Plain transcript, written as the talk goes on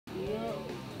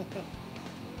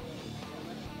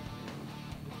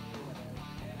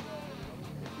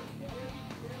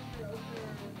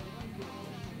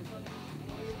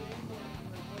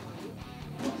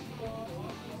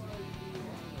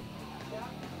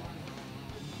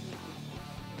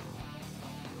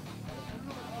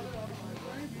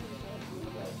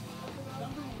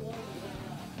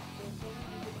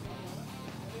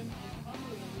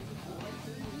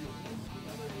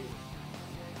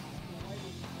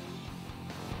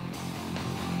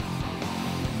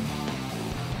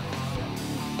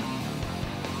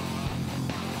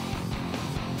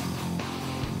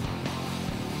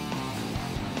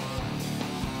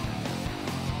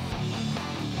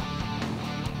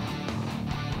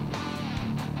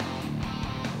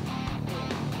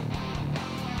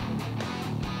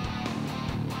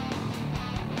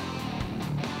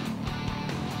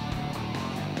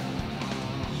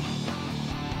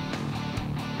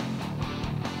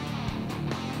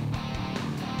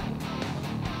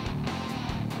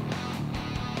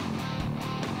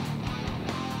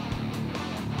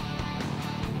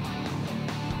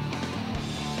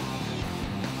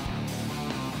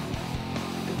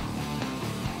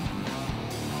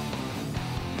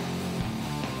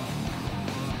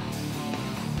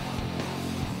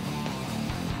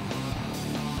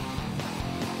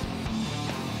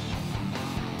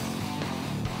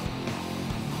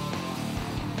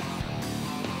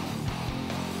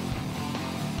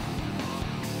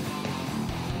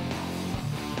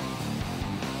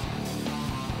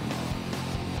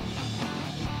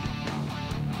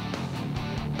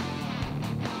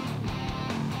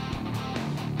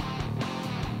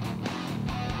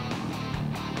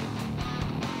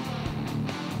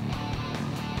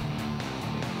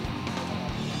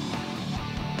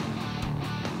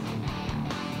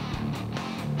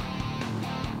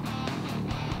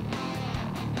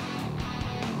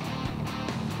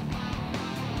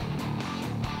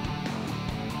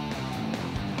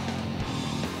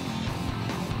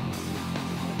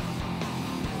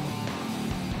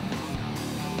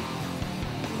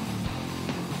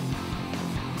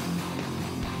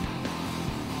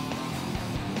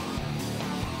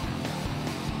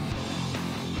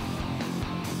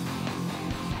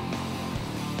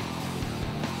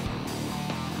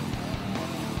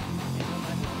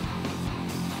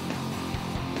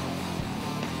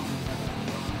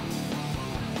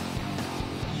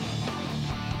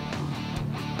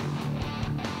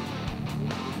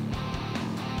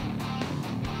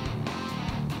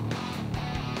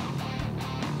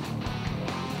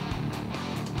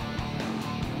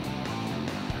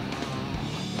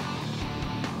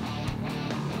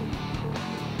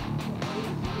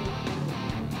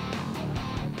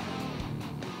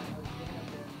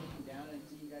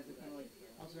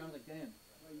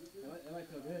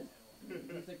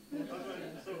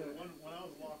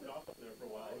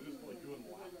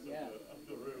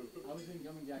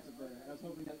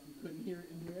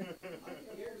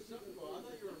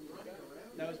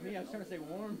That was me. I was trying to say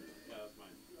warm. Yeah, that's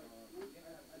mine.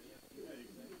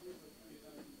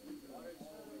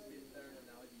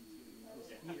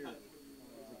 This heater is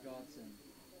a godsend.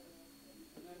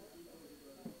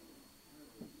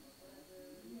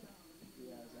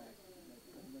 Yeah, Zach.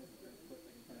 I'm going to put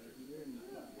like in front of the heater, and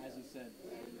as you said,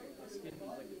 the skin is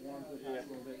like warm to the past a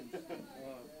little bit. And just,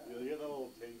 you get that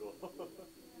little tingle.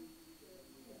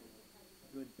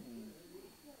 Good pain.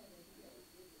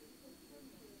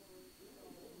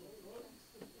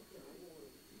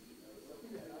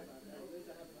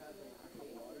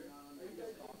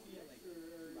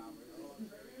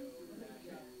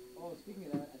 Oh, speaking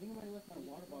of that, I think I might have left my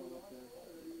water bottle up there.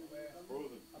 It's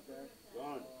frozen. Up there.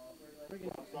 Gone.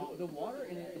 The water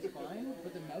in it is fine,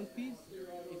 but the mouthpiece,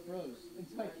 it froze. And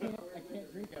so I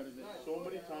can't drink out of it. So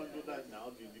many times with that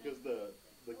analogy, because the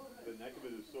neck of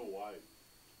it is so wide,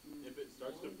 if it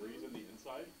starts to freeze in the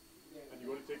inside, and you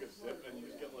go to take a sip, and you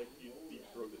just get like, you deep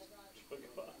throat this chug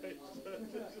of ice,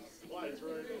 it just slides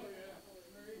right in.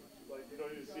 Like, you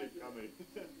don't even see it coming.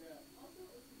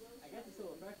 I got this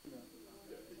little fraction though.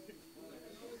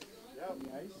 Yeah.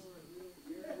 The ice.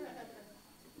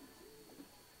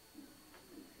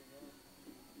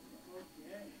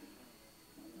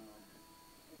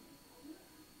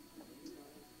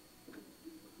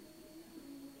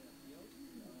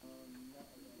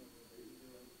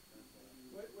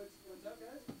 What's up,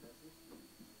 guys?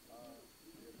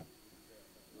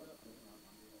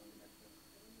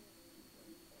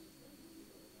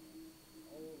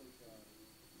 Oh,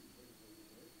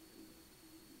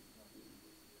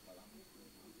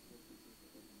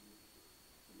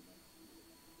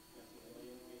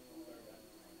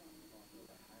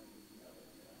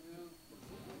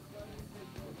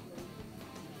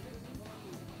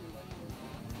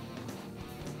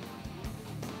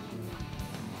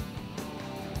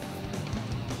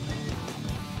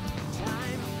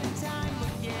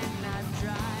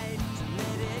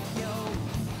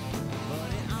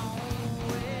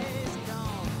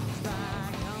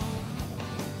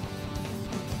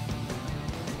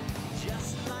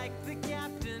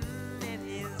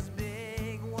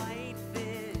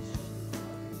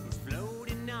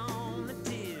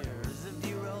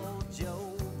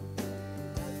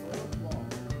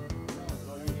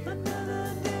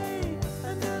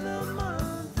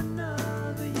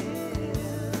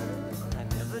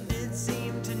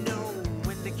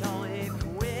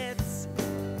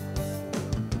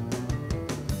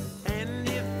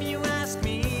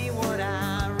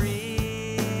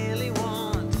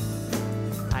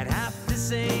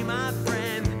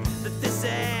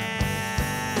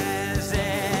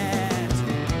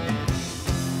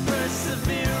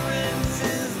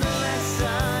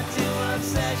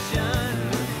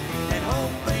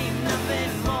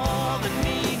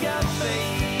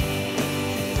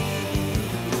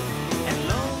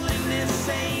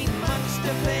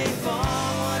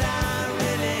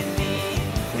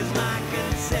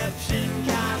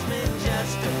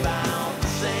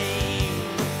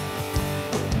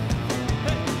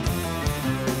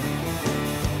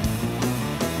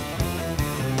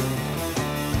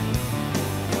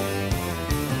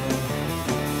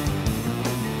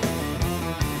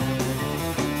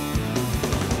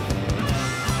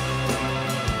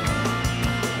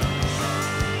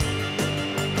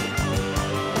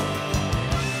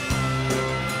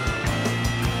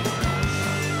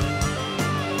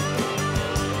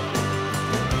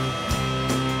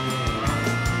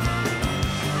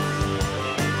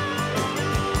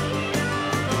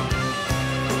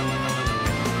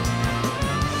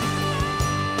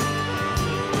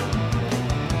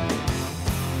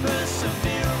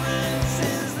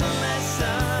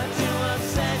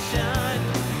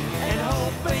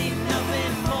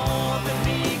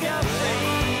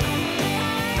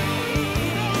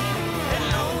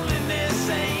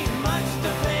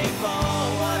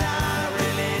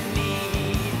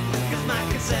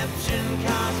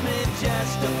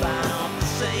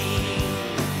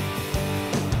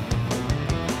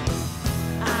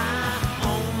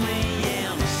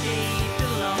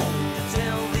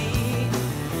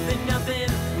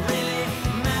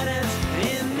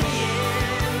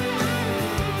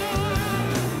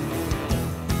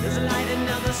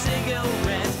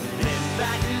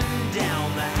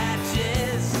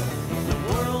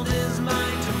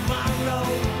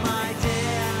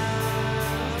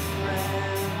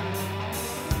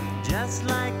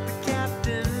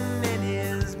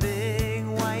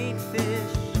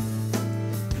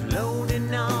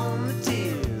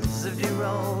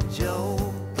 old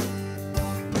Joe.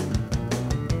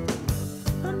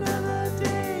 Another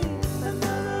day,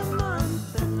 another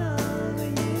month, another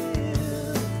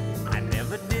year. I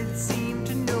never did seem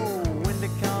to know when to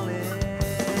call it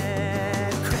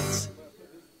quits.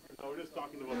 No, we're just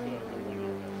talking about the 1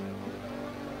 year.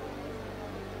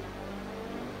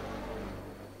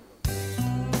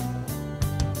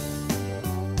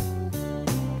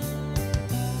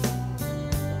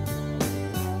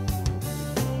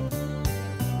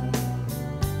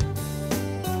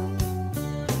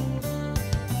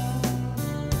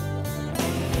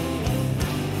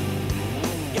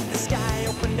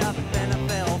 And I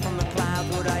fell from the clouds,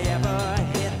 would I ever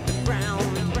hit the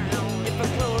ground? If I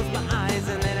closed my eyes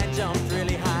and then I jumped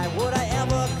really high, would I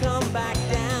ever come back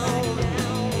down?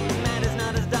 Man is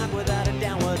not as dark without a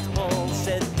downwards pull,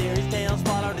 said theory's tails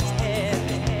followed its head.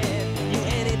 You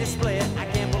any display it, I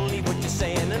can't believe what you're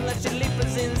saying unless your leap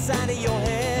is inside of your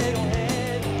head.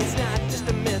 It's not just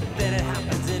a myth that it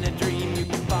happens in a dream. You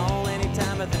can fall any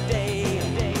time of the day.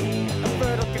 A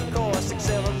vertical course,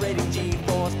 accelerating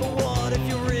G-force, but what if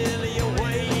you're really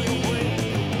away?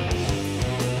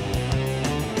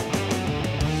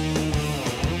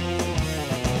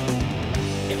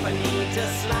 If I need to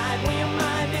slide, will you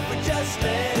mind if we just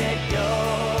let it go?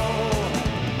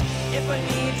 If I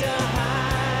need to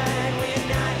hide, will you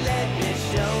not let me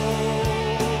show?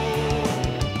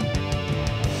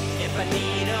 If I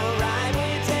need a ride, will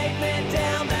you take me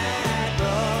down that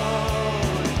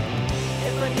road?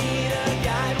 If I need a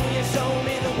guide, will you show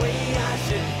me the way I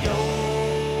should go?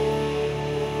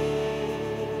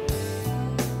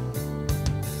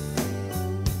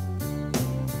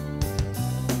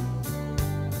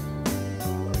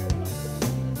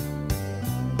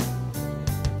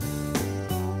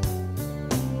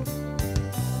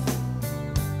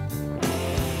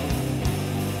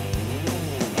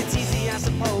 It's easy, I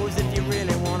suppose, if you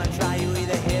really want to try. You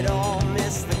either hit or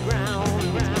miss the ground.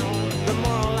 The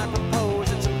moral I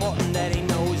propose, it's important that he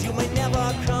knows you may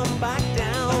never come back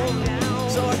down.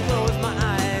 So I close my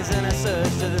eyes and I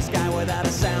search to the sky without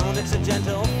a sound. It's a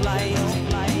gentle flight.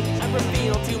 I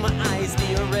reveal to my eyes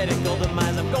theoretical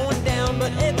demise. I'm going down,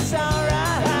 but it's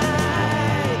alright.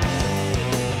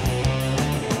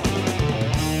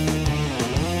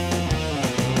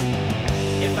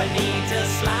 If I need to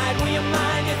slide, will you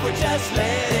mind if we just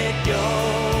let it go?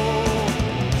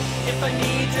 If I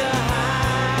need to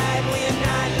hide, will you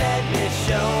not let me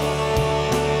show?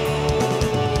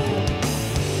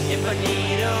 If I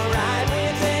need a ride, will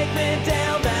you take me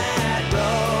down that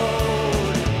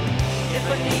road? If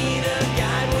I need a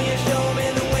guide, will you show me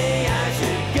the way I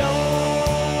should go?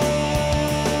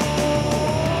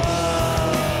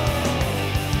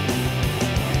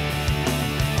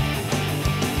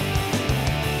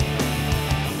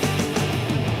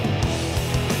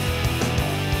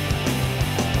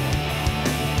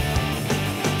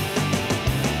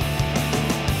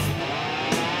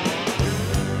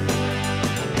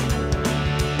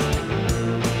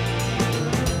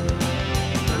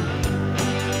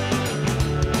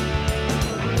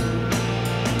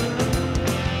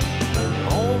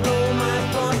 Although my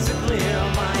thoughts are clear,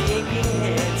 my aching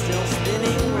head still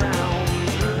spinning round.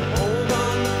 Hold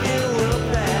on, the fear will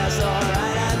pass.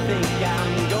 Alright, I think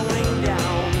I'm going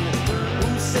down. Who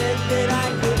said that I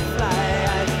could fly?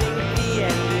 I think the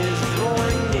end is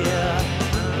drawing near.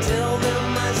 Tell them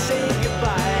I say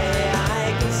goodbye.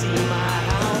 I can see my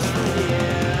house from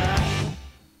here.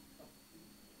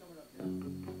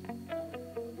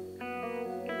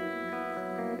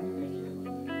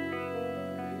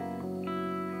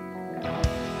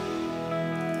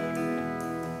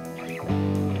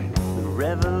 The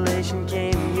revelation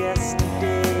came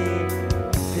yesterday,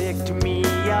 picked me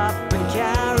up and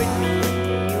carried me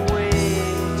away,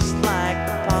 just like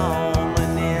the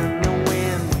pollen in the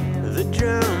wind. The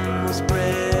drum was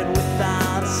spread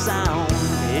without a sound.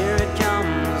 Here it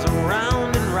comes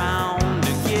around and round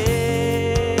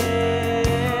again,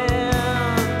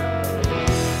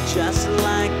 just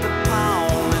like the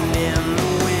pollen in the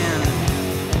wind.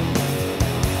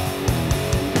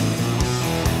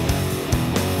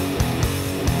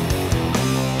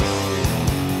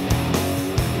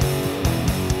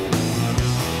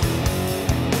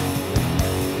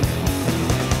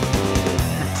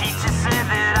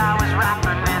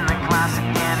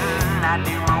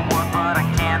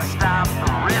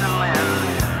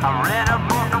 I read a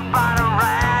book about a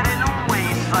rat in a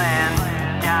wasteland.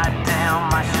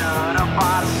 Goddamn, I should have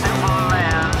bought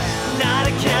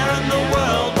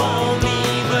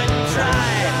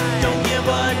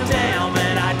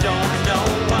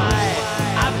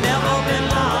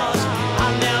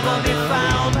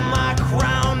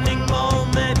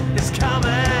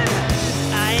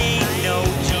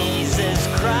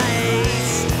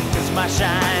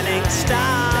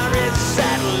starry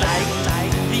satellite.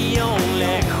 The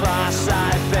only cross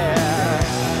I bear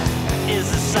is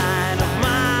the sign of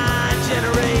my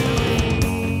generation.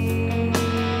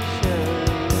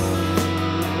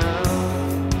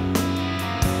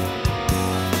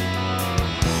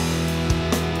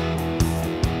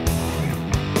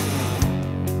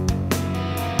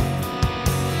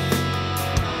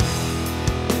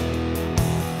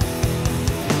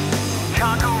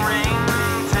 Conquering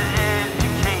to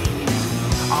educate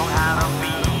on how to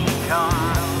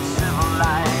become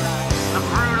civilized. The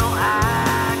brutal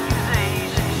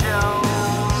accusation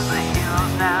shows the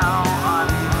heroes now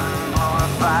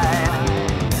unglorified.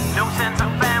 No sense of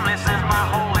family, says my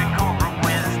holy corporate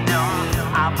wisdom.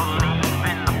 I believe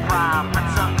in the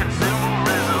profits of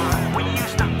consumerism. We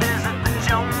used to visit the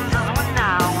Joneses when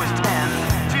I was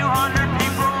 10. 200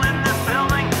 people in this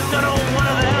building, not a one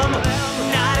of them.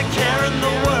 Not a care in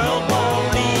the world,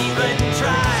 won't even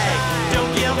try.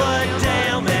 Don't give a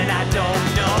damn, and I don't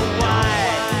know why.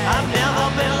 I've never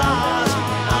been lost,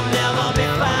 I'll never be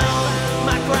found.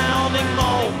 My grounding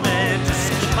moment is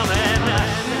coming.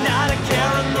 Not a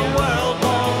care in the world,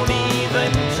 won't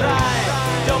even try.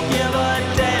 Don't give a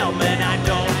damn, and I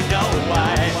don't know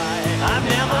why. I've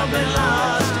never been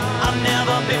lost, I'll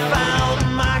never be found.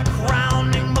 My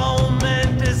grounding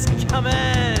moment is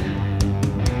coming.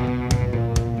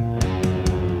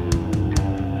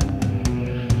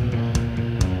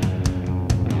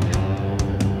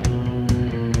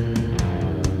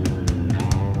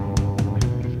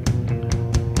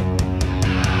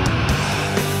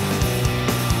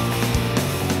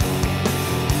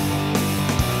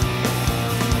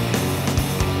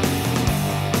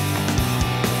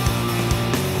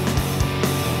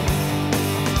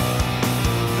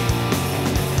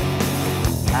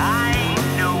 I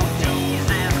know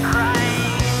Jesus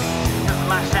Christ is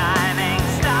my shining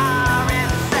star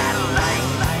and satellite,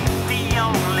 the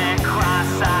only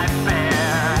cross I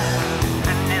bear,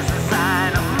 and it's a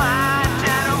sign of my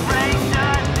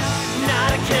generation.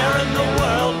 Not a care in the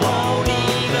world, won't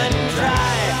even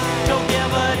try. Don't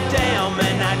give a damn,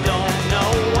 and I don't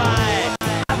know why.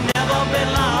 I've never been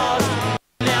lost,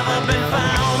 never been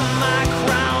found. My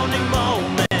crowning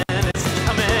moment is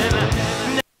coming.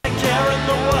 Not a care in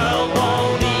the world,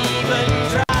 won't even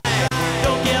try.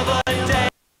 Don't give a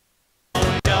damn,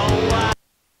 don't know why.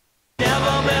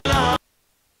 Never been lost,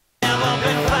 never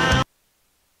been found.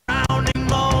 Crowning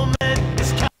moment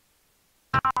is coming.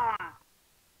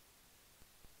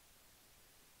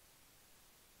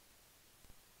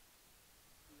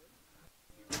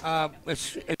 As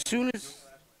soon as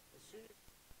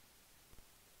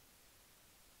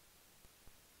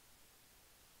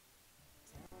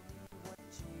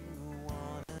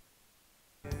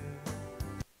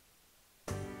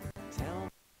Tell me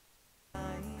I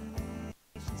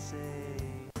should say.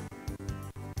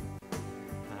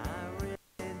 I really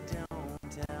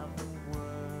don't have the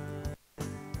words.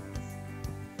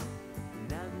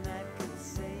 None that could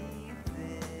save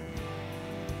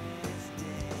this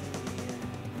day.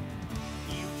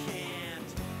 You can't,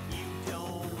 you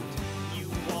don't, you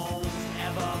won't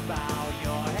ever bow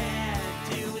your head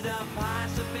to the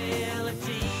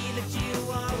possibility that you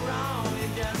are wrong. You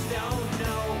just don't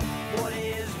know what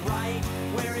is right,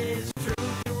 where is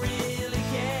truth to really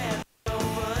care.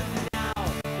 Over now,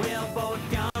 we're both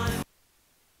gone,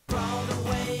 crawled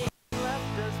away,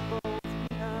 left us both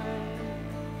behind.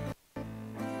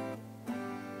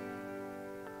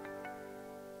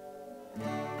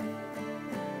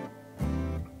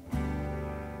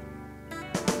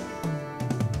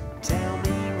 Tell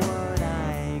me what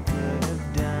I could have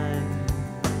done.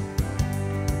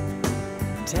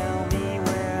 Tell me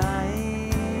where I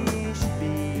should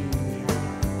be.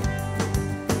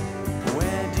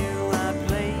 Where do I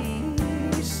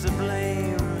place the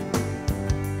blame?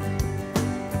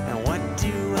 And what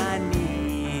do I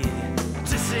need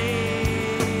to see?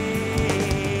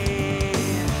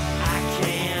 I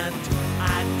can't,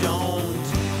 I don't,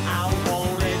 I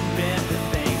won't admit that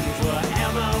things were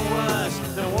ever worse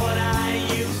than what I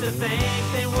used to think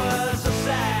they were. So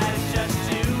sad, it's just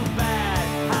too bad.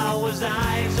 How was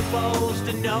I supposed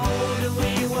to know that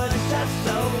we were just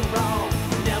so wrong?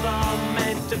 Never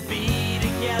meant to be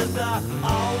together,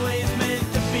 always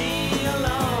meant to be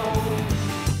alone.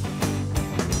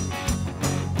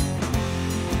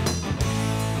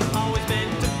 Always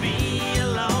meant to be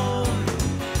alone.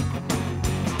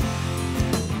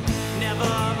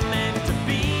 Never meant to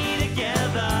be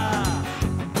together.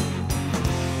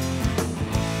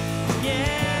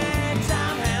 Yeah,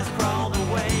 time has crawled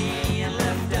away and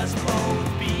left us both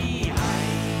behind.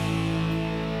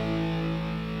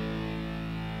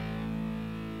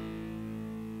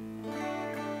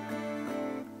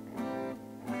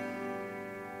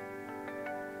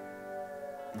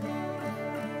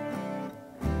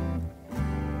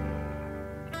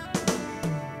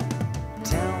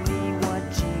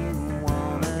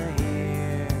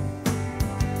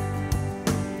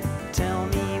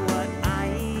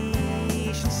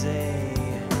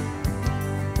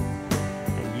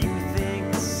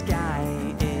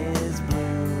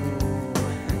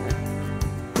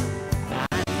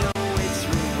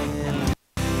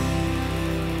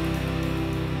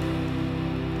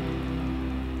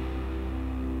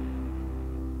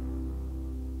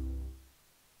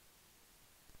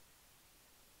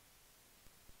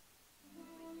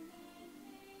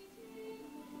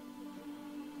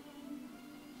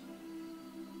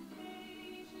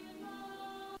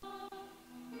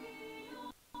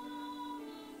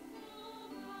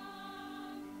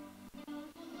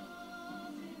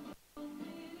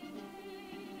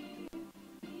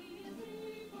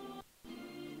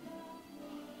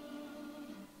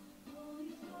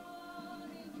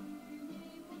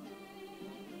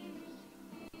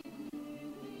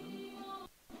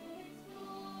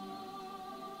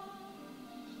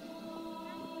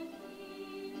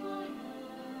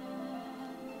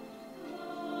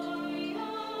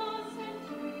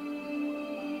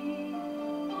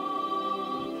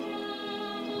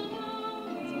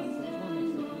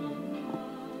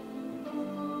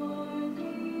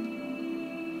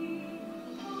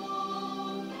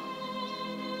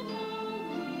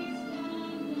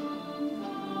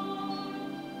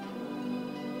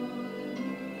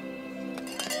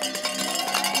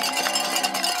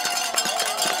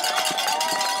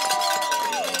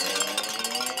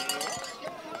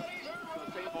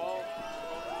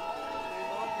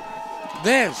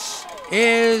 This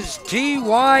is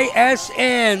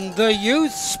TYSN, the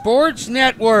Youth Sports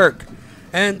Network.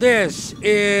 And this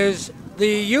is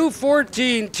the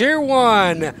U14 Tier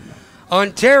 1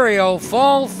 Ontario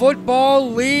Fall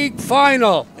Football League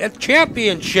Final at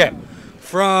Championship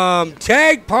from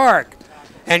Tag Park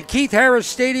and Keith Harris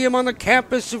Stadium on the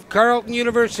campus of Carleton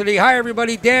University. Hi,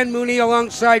 everybody. Dan Mooney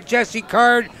alongside Jesse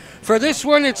Card. For this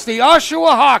one, it's the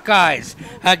Oshawa Hawkeyes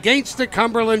against the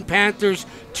Cumberland Panthers,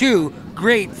 two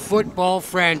great football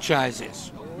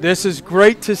franchises. This is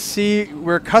great to see.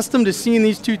 We're accustomed to seeing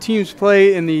these two teams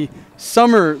play in the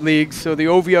summer leagues, so the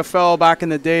OVFL back in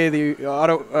the day, the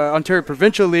Ontario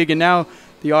Provincial League, and now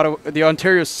the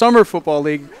Ontario Summer Football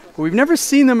League. But we've never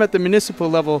seen them at the municipal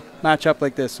level match up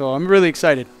like this, so I'm really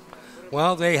excited.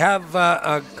 Well, they have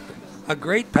a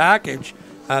great package.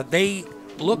 They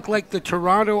look like the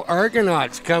Toronto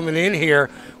Argonauts coming in here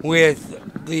with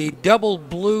the double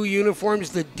blue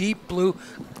uniforms, the deep blue.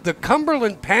 The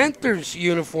Cumberland Panthers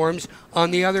uniforms,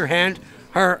 on the other hand,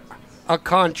 are a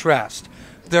contrast.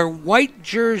 They're white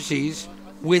jerseys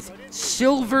with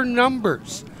silver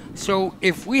numbers. So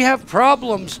if we have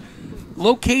problems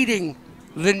locating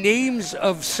the names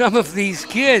of some of these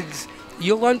kids,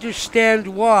 you'll understand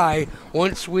why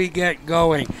once we get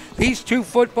going. These two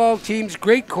football teams,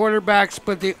 great quarterbacks,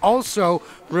 but they also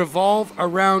revolve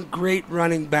around great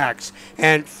running backs.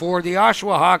 And for the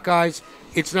Oshawa Hawkeyes,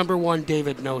 it's number one,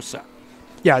 David Nosa.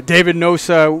 Yeah, David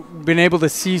Nosa, been able to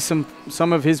see some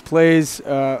of his plays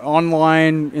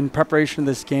online in preparation of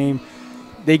this game.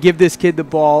 They give this kid the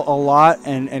ball a lot,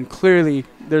 and clearly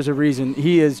there's a reason.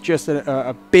 He is just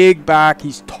a big back.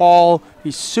 He's tall.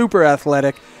 He's super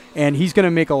athletic, and he's going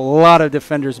to make a lot of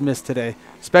defenders miss today,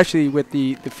 especially with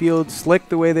the field slick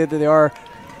the way that they are.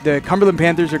 The Cumberland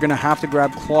Panthers are going to have to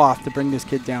grab cloth to bring this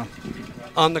kid down.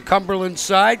 On the Cumberland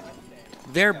side,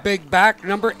 their big back,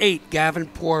 number 8, Gavin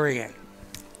Poirier.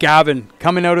 Gavin,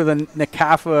 coming out of the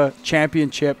NCAFA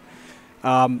championship,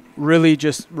 really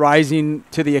just rising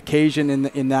to the occasion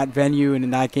in that venue and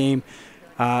in that game,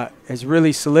 has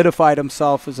really solidified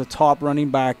himself as a top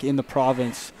running back in the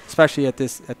province, especially at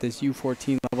this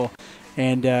U14 level.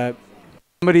 And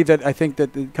somebody that I think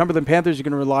that the Cumberland Panthers are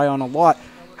going to rely on a lot.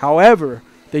 However,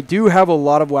 they do have a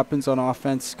lot of weapons on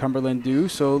offense, Cumberland do,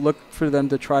 so look for them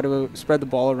to try to spread the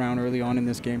ball around early on in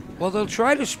this game. Well, they'll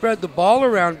try to spread the ball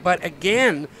around, but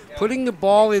again, putting the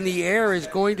ball in the air is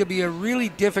going to be a really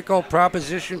difficult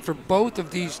proposition for both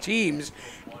of these teams,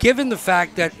 given the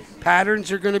fact that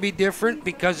patterns are going to be different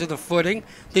because of the footing.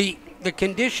 The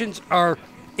conditions are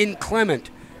inclement,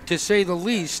 to say the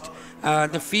least.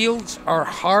 The fields are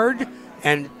hard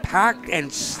and packed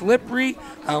and slippery.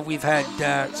 We've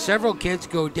had several kids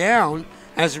go down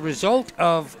as a result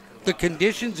of the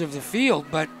conditions of the field,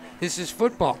 but this is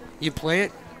football. You play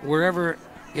it wherever,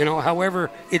 however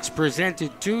it's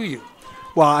presented to you.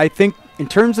 Well, I think in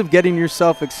terms of getting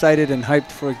yourself excited and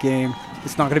hyped for a game,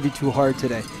 it's not going to be too hard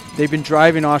today. They've been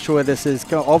driving Oshawa. This is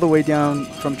all the way down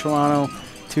from Toronto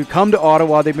to come to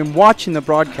Ottawa. They've been watching the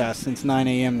broadcast since 9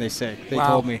 a.m., they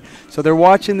told me. So they're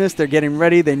watching this. They're getting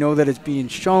ready. They know that it's being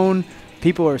shown.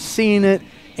 People are seeing it,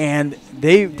 and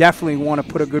they definitely want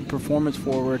to put a good performance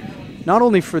forward, not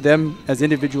only for them as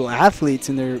individual athletes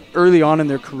in their early on in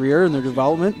their career and their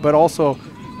development, but also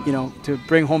to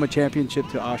bring home a championship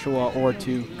to Oshawa or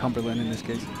to Cumberland in this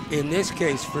case. In this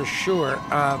case, for sure.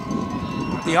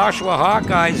 The Oshawa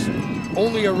Hawkeyes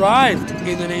only arrived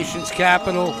in the nation's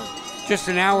capital just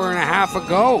an hour and a half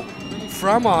ago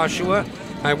from Oshawa.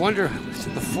 I wonder,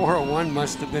 the 401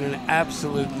 must have been an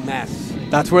absolute mess.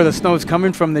 That's where the snow's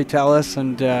coming from, they tell us,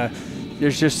 and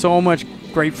there's just so much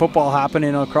great football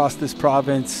happening across this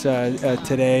province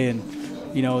today. And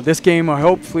this game,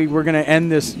 hopefully we're going to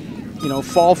end this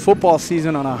fall football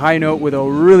season on a high note with a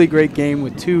really great game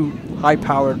with two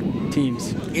high-powered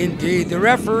teams. Indeed. The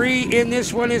referee in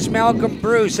this one is Malcolm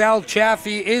Bruce. Al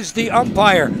Chaffee is the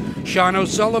umpire. Sean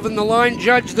O'Sullivan, the line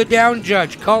judge, the down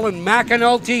judge. Colin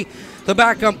McAnulty, the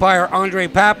back umpire. Andre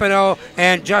Papineau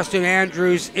and Justin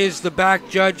Andrews is the back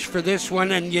judge for this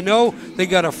one. And they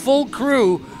got a full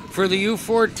crew for the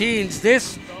U14s.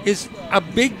 This is a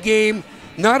big game,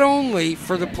 not only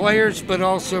for the players, but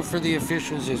also for the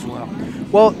officials as well.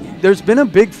 Well, there's been a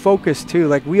big focus, too.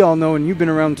 Like we all know, and you've been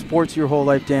around sports your whole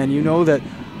life, Dan, you know that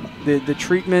the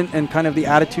treatment and kind of the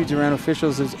attitudes around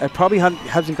officials probably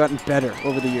hasn't gotten better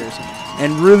over the years.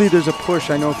 And really there's a push,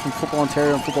 I know, from Football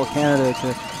Ontario and Football Canada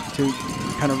to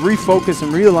kind of refocus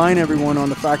and realign everyone on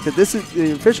the fact that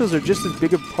the officials are just as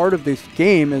big a part of this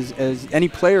game as any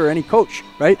player or any coach,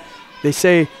 right? They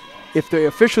say, if the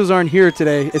officials aren't here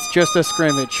today, it's just a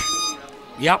scrimmage.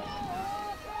 Yep.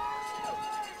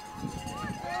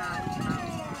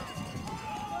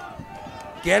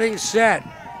 getting set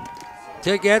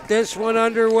to get this one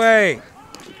underway.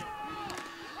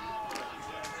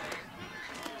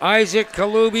 Isaac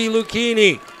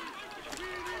Kalubi-Lucchini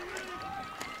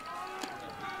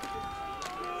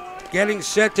getting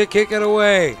set to kick it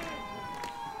away.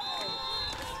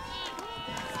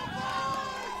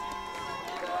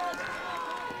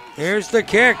 Here's the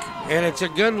kick, and it's a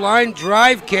good line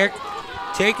drive kick,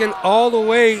 taken all the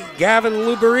way. Gavin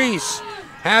Luberis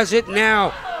has it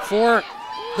now for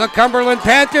the Cumberland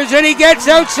Panthers, and he gets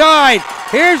outside.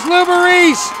 Here's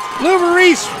Luberis.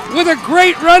 Luberis with a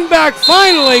great run back,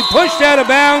 finally pushed out of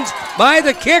bounds by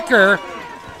the kicker,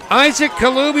 Isaac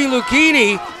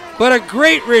Kalubi-Lucchini, but a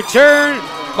great return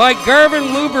by Garvin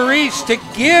Luberis to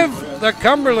give the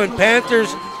Cumberland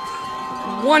Panthers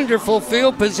wonderful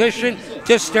field position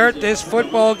to start this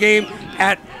football game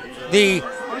at the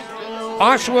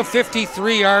Oshawa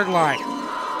 53-yard line.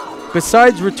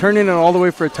 Besides returning it all the way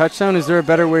for a touchdown, is there a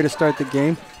better way to start the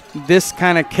game? This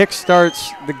kind of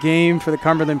kick-starts the game for the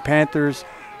Cumberland Panthers.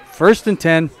 1st and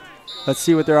 10. Let's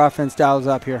see what their offense dials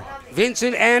up here.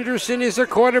 Vincent Anderson is the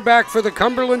quarterback for the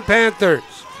Cumberland Panthers.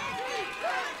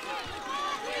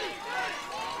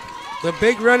 The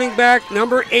big running back,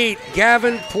 number 8,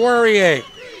 Gavin Poirier.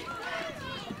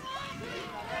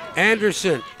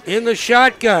 Anderson in the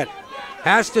shotgun.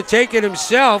 Has to take it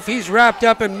himself. He's wrapped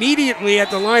up immediately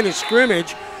at the line of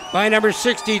scrimmage by number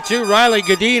 62, Riley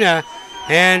Godina.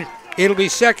 And it'll be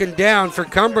 2nd down for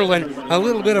Cumberland. A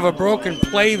little bit of a broken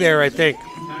play there, I think.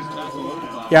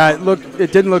 Yeah,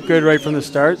 it didn't look good right from the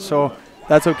start, so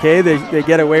that's okay. They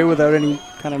get away without any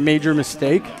kind of major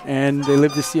mistake, and they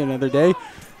live to see another day.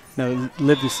 No,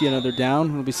 live to see another down.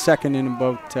 It'll be 2nd and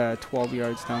about 12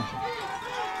 yards down.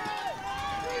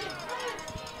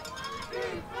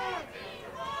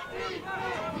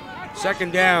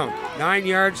 Second down, 9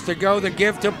 yards to go. The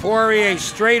give to Poirier,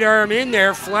 straight arm in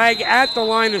there, flag at the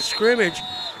line of scrimmage.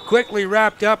 Quickly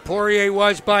wrapped up, Poirier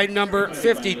was by number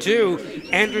 52,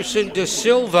 Anderson De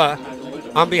Silva,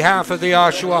 on behalf of the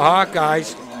Oshawa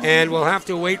Hawkeyes. And we'll have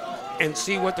to wait and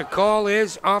see what the call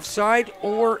is, offside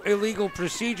or illegal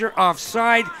procedure.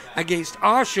 Offside against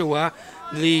Oshawa.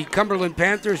 The Cumberland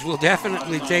Panthers will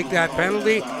definitely take that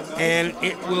penalty, and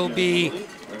it will be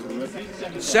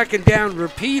 2nd down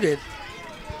repeated,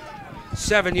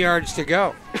 7 yards to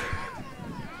go.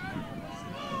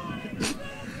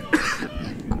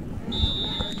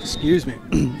 Excuse me.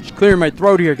 Just clearing my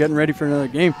throat here, getting ready for another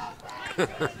game.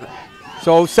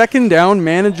 So 2nd down,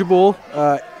 manageable,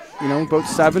 about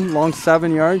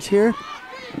 7 yards here.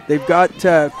 They've got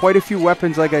quite a few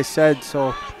weapons, like I said,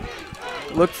 so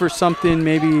look for something,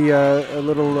 maybe a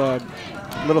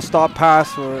little stop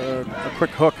pass or a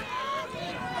quick hook.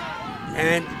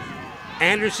 And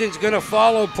Anderson's going to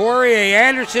follow Poirier.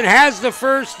 Anderson has the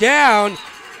 1st down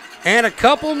and a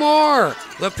couple more.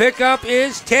 The pickup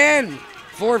is 10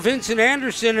 for Vincent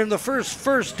Anderson, and the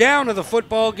first down of the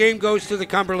football game goes to the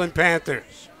Cumberland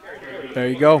Panthers. There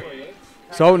you go.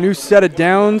 So new set of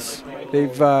downs.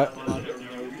 They've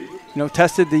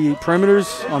tested the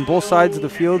perimeters on both sides of the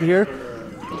field here.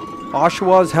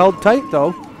 Oshawa's held tight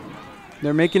though.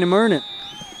 They're making him earn it.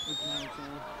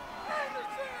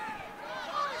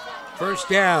 1st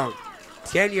down,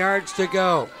 10 yards to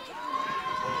go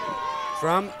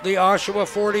from the Oshawa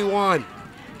 41.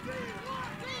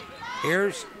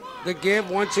 Here's the give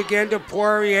once again to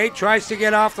Poirier. Tries to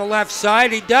get off the left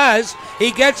side. He does. He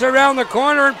gets around the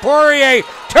corner, and Poirier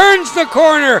turns the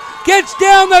corner, gets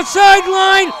down the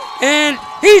sideline, and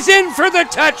he's in for the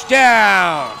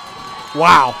touchdown.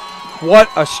 Wow, what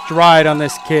a stride on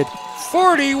this kid.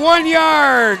 41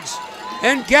 yards.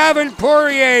 And Gavin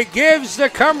Poirier gives the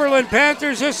Cumberland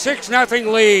Panthers a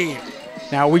 6-0 lead.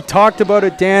 Now, we talked about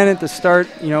it, Dan, at the start.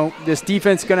 This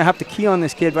defense is going to have to key on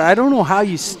this kid, but I don't know how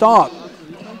you stop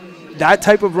that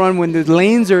type of run when the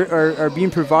lanes are being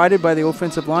provided by the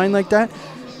offensive line like that.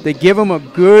 They give him a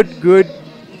good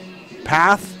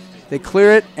path. They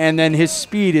clear it, and then his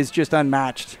speed is just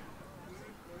unmatched.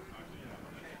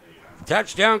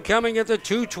 Touchdown coming at the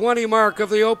 2:20 mark of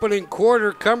the opening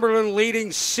quarter. Cumberland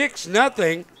leading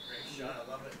 6-0.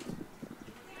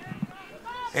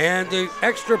 And the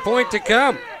extra point to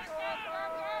come.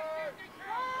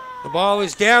 The ball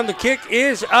is down, the kick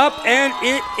is up, and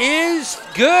it is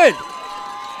good.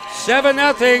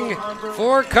 7-0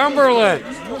 for Cumberland.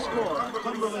 No score.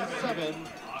 Cumberland 7,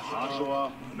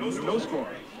 Oshawa no score.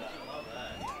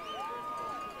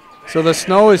 So the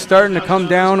snow is starting to come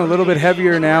down a little bit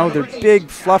heavier now. They're big,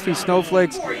 fluffy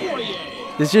snowflakes.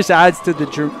 This just adds to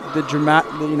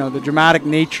the dramatic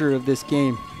nature of this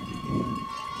game.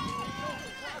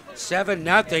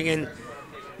 7-0, and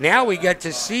now we get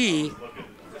to see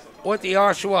what the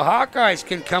Oshawa Hawkeyes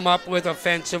can come up with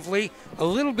offensively. A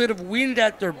little bit of wind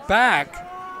at their back,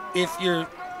 if you're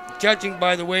judging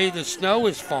by the way the snow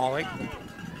is falling.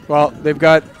 Well, they've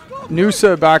got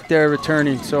Noosa back there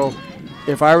returning, so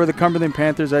if I were the Cumberland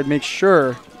Panthers, I'd make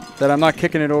sure that I'm not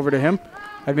kicking it over to him.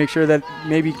 I'd make sure that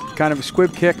maybe kind of a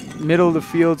squib kick, middle of the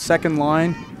field, second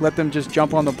line, let them just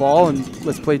jump on the ball and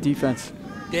let's play defense.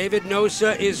 David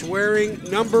Nosa is wearing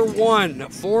number 1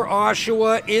 for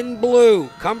Oshawa in blue.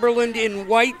 Cumberland in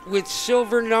white with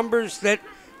silver numbers that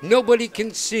nobody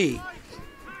can see.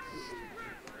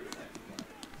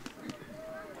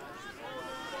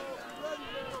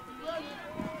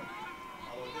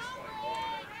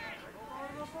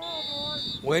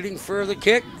 Waiting for the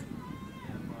kick.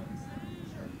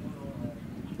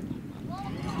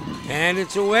 And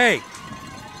it's away.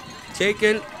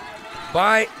 Taken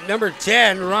by number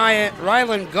 10,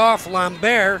 Ryland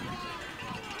Goff-Lambert.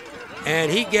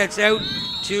 And he gets out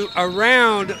to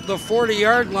around the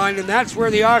 40-yard line, and that's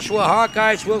where the Oshawa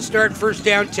Hawkeyes will start first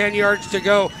down, 10 yards to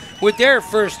go, with their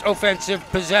first offensive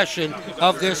possession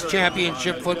of this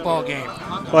championship football game.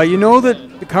 Well, you know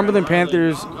that the Cumberland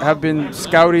Panthers have been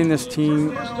scouting this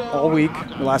team all week,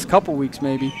 the last couple weeks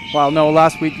maybe. Well, no,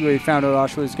 last week they found out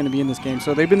Oshawa was going to be in this game.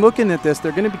 So they've been looking at this.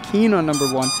 They're going to be keen on number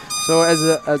 1. So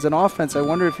as an offense, I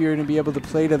wonder if you're going to be able to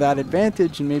play to that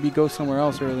advantage and maybe go somewhere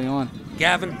else early on.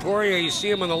 Gavin Poirier, you see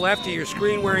him on the left of your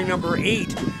screen wearing number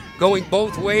 8, going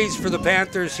both ways for the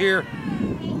Panthers here,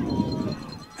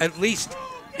 at least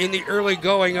in the early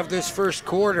going of this first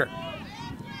quarter.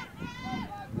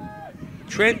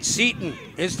 Trent Seaton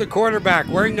is the quarterback,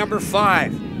 wearing number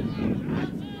 5.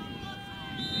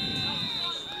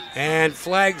 And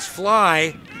flags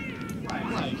fly.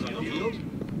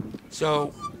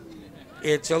 So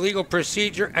it's a legal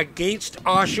procedure against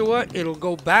Oshawa. It'll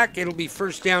go back. It'll be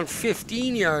first down,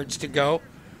 15 yards to go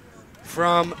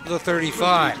from the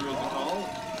 35.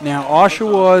 Now,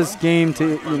 Oshawa's game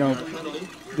to, you know,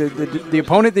 the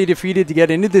opponent they defeated to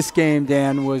get into this game,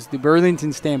 Dan, was the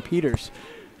Burlington Stampeders.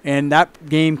 And that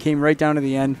game came right down to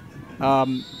the end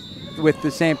with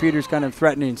the Stampeders kind of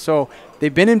threatening. So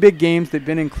they've been in big games. They've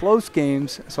been in close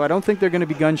games. So I don't think they're going to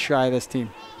be gun shy, this team.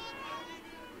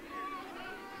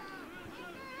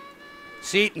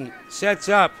 Seaton sets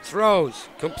up, throws,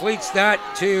 completes that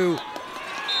to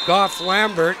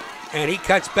Goff-Lambert, and he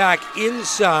cuts back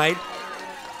inside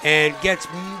and gets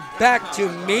back to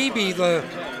maybe the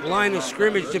line of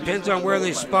scrimmage. Depends on where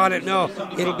they spot it. No,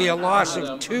 it'll be a loss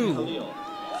of 2.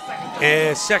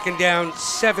 And second down,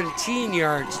 17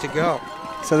 yards to go.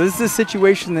 So this is a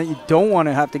situation that you don't want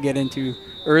to have to get into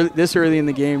this early in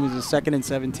the game. Is a 2nd and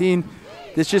 17.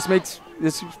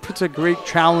 This puts a great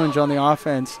challenge on the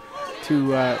offense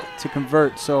to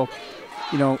convert. So,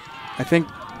 you know, I think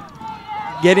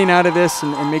getting out of this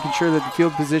and making sure that the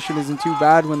field position isn't too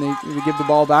bad when they give the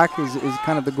ball back is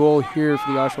kind of the goal here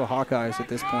for the Oshawa Hawkeyes at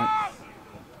this point.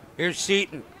 Here's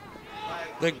Seaton.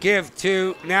 The give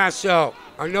to Nassau.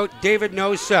 David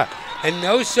Nosa. And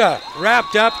Nosa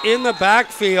wrapped up in the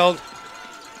backfield.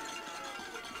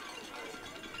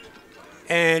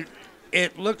 And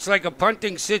it looks like a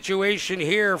punting situation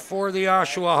here for the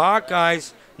Oshawa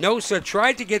Hawkeyes. Nosa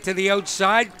tried to get to the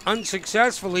outside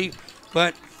unsuccessfully,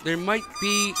 but there might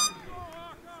be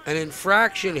an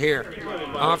infraction here.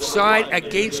 Offside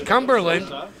against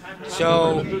Cumberland,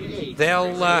 so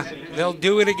they'll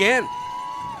do it again.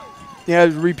 Yeah,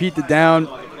 repeat the down.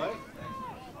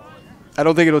 I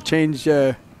don't think it'll change.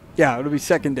 Yeah, it'll be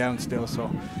second down still.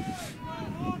 So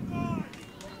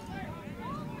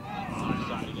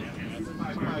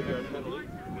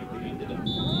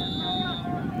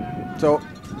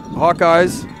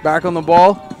Hawkeyes back on the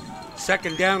ball.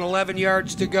 Second down, 11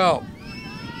 yards to go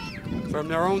from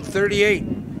their own 38.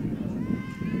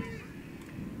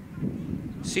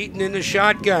 Seaton in the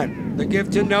shotgun. The give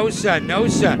to Nosa.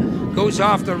 Nosa goes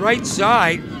off the right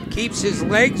side, keeps his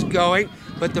legs going,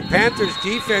 but the Panthers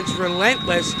defense,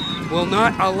 relentless, will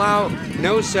not allow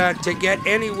Nosa to get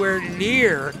anywhere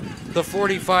near the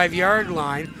 45-yard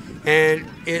line, and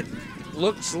it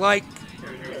looks like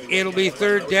it'll be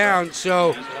third down,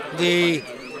 so the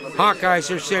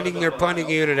Hawkeyes are sending their punting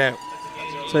unit out.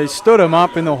 So he stood him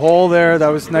up in the hole there. That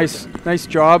was nice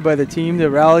job by the team to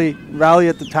rally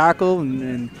at the tackle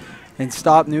and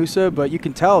stop Noosa. But you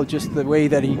can tell just the way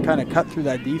that he kind of cut through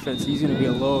that defense, he's going to be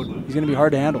a load. He's going to be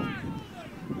hard to handle.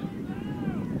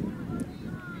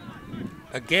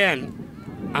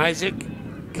 Again, Isaac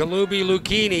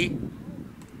Kalubi-Lucchini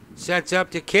sets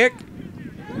up to kick,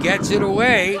 gets it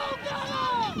away,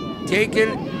 taken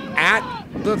at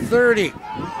the 30.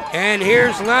 And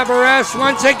here's Labaresse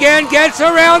once again, gets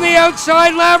around the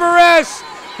outside. Labaresse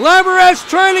Labarez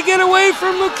trying to get away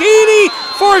from Lucchini,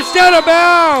 forced out of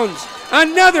bounds.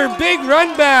 Another big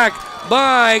run back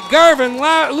by Garvin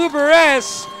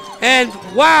Labarez, and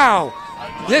wow,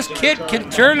 this kid can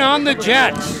turn on the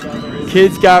Jets.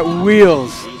 Kid's got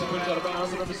wheels.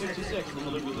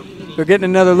 They're getting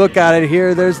another look at it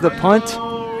here. There's the punt.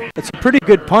 It's a pretty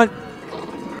good punt.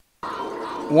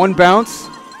 One bounce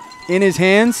in his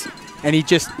hands, and he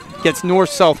just gets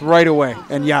north-south right away.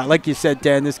 And yeah, like you said,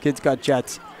 Dan, this kid's got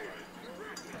jets.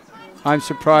 I'm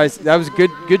surprised. That was a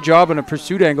good job on a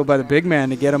pursuit angle by the big man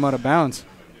to get him out of bounds.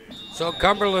 So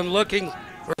Cumberland looking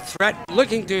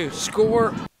to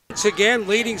score once again,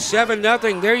 leading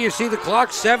 7-0. There you see the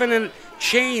clock, 7 and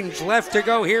change left to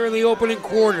go here in the opening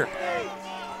quarter.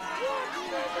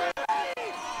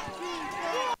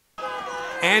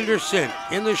 Anderson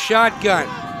in the shotgun,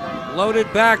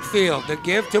 loaded backfield. The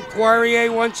give to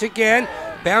Poirier once again,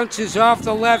 bounces off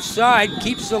the left side,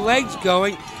 keeps the legs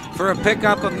going for a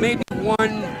pickup of maybe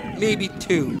 1, maybe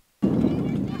 2.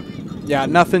 Yeah,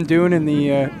 nothing doing in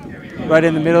the right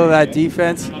in the middle of that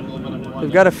defense.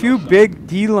 They've got a few big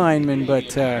D linemen,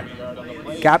 but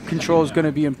gap control is going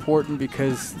to be important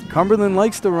because Cumberland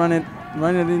likes to run it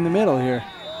in the middle here.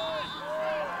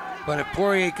 But if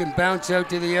Poirier can bounce out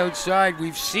to the outside,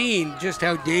 we've seen just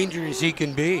how dangerous he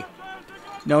can be.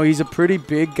 No, he's a pretty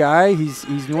big guy.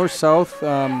 He's north-south.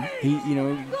 He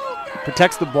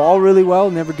protects the ball really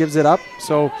well, never gives it up.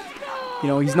 So,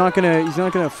 he's not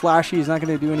gonna flashy. He's not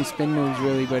gonna do any spin moves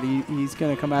really, but he's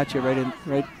gonna come at you right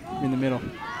in the middle.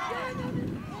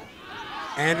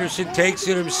 Anderson takes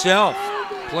it himself.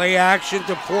 Play action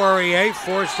to Poirier,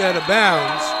 forced out of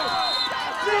bounds.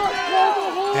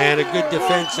 And a good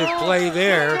defensive play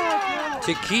there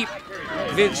to keep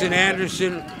Vincent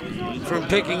Anderson from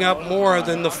picking up more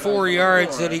than the 4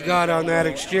 yards that he got on that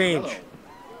exchange.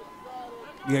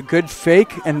 Yeah, good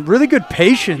fake and really good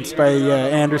patience by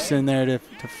Anderson there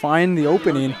to find the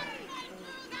opening. A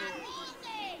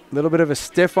little bit of a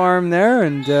stiff arm there,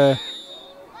 and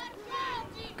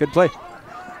good play.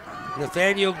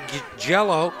 Nathaniel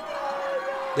Gello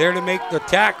there to make the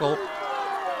tackle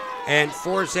and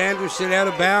force Anderson out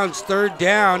of bounds. 3rd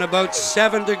down, about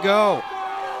 7 to go.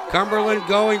 Cumberland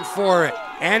going for it.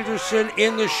 Anderson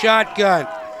in the shotgun,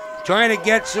 trying to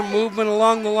get some movement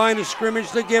along the line of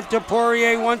scrimmage to give to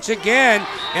Poirier once again,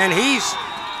 and he's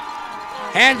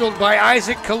handled by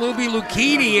Isaac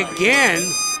Kalubi-Lucchini again.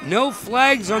 No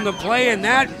flags on the play, and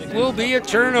that will be a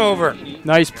turnover.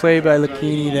 Nice play by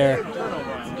Lucchini there.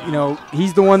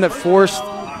 He's the one that forced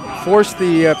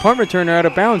the punt returner out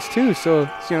of bounds too. So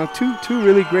two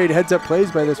really great heads-up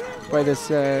plays by this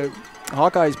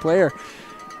Hawkeyes player.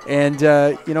 And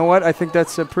you know what? I think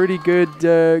that's a pretty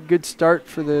good start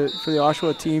for the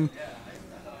Oshawa team.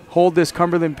 Hold this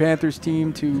Cumberland Panthers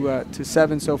team to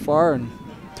 7 so far and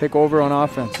take over on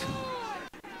offense.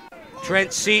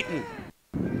 Trent Seaton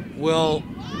will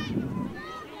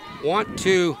want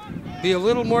to be a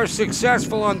little more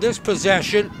successful on this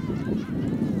possession.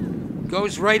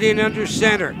 Goes right in under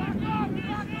center.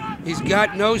 He's got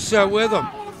Nosa with him.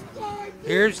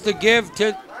 Here's the give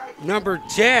to number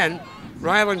 10.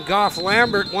 Rylan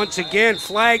Goff-Lambert once again,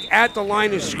 flag at the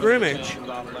line of scrimmage.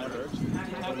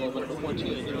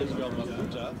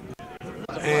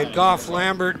 And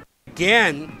Goff-Lambert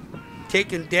again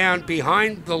taken down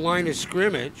behind the line of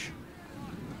scrimmage.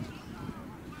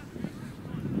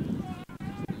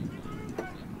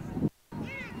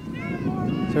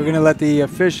 So we're going to let the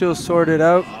officials sort it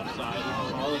out.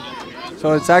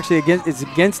 So it's actually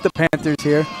against the Panthers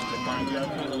here.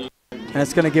 And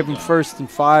it's going to give them 1st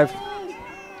and 5.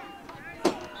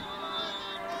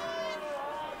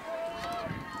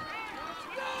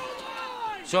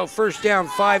 So 1st down,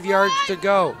 5 yards to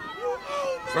go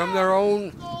from their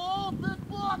own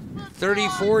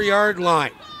 34-yard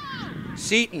line.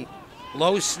 Seaton,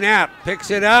 low snap, picks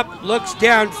it up, looks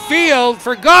downfield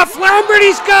for Goff-Lambert.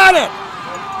 He's got it.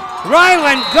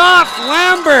 Rylan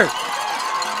Goff-Lambert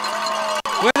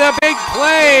with a big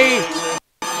play.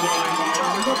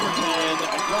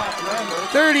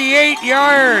 38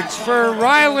 yards for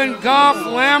Rylan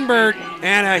Goff-Lambert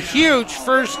and a huge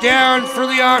 1st down for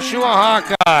the Oshawa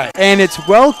Hawkeyes. And it's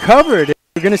well covered.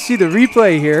 We're going to see the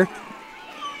replay here.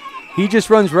 He just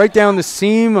runs right down the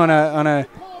seam on a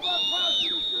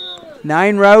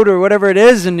 9 route or whatever it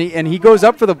is, and he goes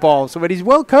up for the ball. So, but he's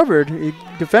well covered.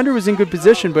 Defender was in good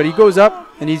position, but he goes up,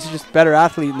 and he's just a better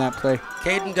athlete in that play.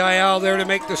 Caden Dial there to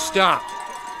make the stop.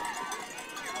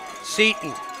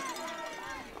 Seaton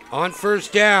on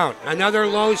 1st down. Another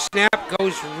low snap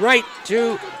goes right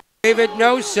to David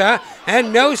Nosa,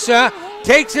 and Nosa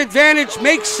takes advantage,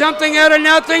 makes something out of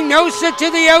nothing. Nosa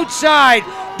to the outside.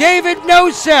 David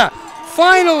Nosa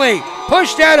finally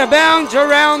pushed out of bounds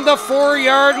around the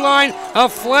 4-yard line. A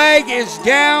flag is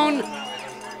down.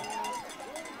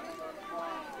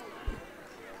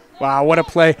 Wow, what a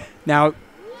play. Now,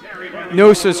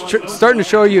 Nosa's starting to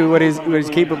show you what he's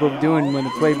capable of doing when the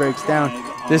play breaks down.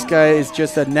 This guy is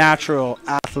just a natural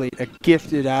athlete, a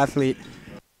gifted athlete,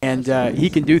 and he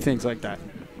can do things like that.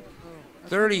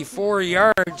 34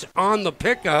 yards on the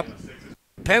pickup.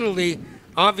 Penalty,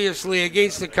 obviously,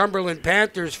 against the Cumberland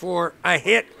Panthers for a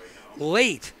hit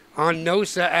late on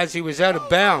Nosa as he was out of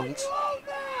bounds.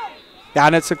 Yeah,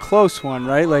 and it's a close one,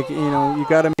 right? Like, you know, you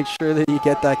got to make sure that you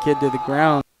get that kid to the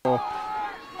ground. So,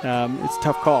 it's a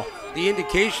tough call. The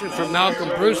indication from Malcolm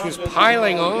Bruce was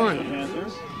piling on.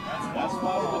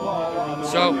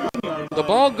 So the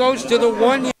ball goes to the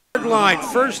 1-yard line.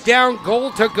 First down,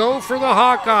 goal to go for the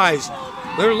Hawkeyes.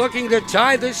 They're looking to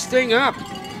tie this thing up.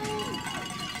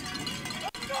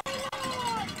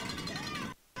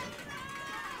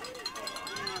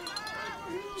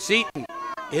 Seaton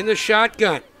in the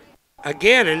shotgun.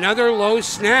 Again, another low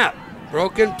snap.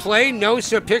 Broken play,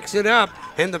 Nosa picks it up,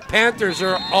 and the Panthers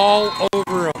are all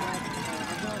over him.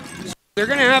 So they're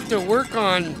going to have to work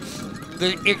on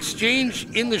the exchange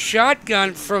in the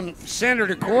shotgun from center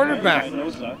to quarterback.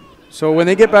 So when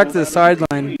they get back to the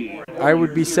sideline, I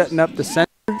would be setting up the center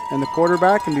and the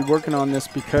quarterback and be working on this,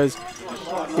 because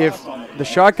if the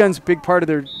shotgun's a big part of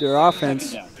their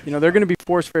offense, you know, they're going to be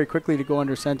forced very quickly to go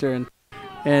under center.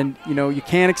 And you know, you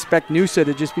can't expect Noosa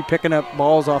to just be picking up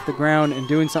balls off the ground and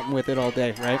doing something with it all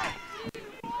day, right?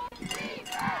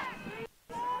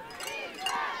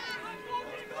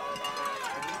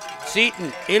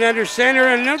 Seaton in under center,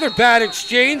 another bad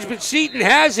exchange, but Seaton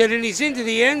has it and he's into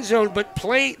the end zone, but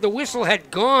the whistle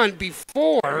had gone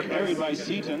before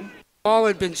the ball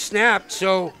had been snapped,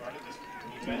 so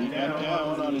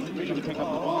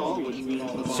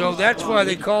that's why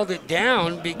they called it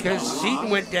down, because Seaton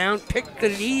went down, picked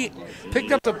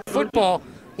up the football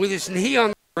with his knee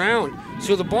on the ground.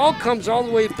 So the ball comes all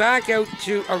the way back out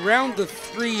to around the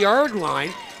 3-yard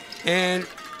line, and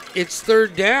it's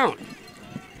third down.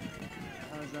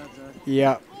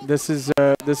 Yeah, this is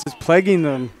plaguing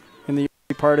them in the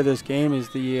early part of this game, is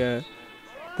the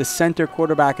center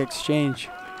quarterback exchange.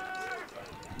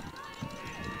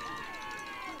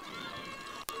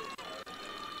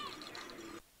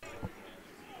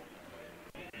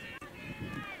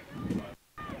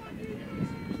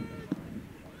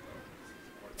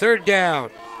 Third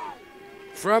down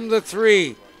from the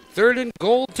 3. Third and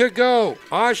goal to go.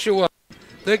 OSHAWA,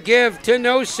 the give to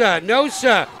Nosa.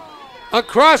 Nosa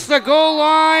across the goal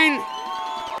line.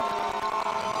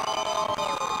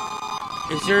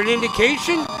 Is there an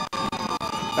indication?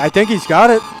 I think he's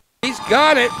got it. He's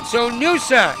got it. So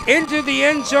Nosa into the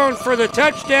end zone for the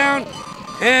touchdown.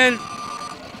 And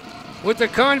with the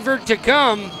convert to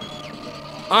come,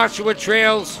 OSHAWA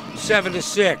trails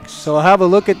 7-6. So I'll have a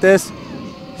look at this.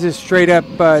 This is a straight up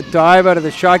dive out of the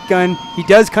shotgun. He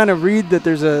does kind of read that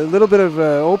there's a little bit of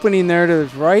opening there to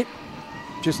his right,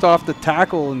 just off the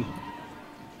tackle, and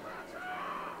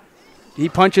he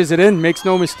punches it in, makes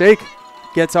no mistake,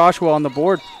 gets OSHAWA on the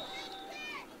board.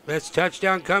 This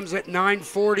touchdown comes at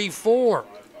 9:44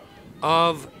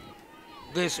 of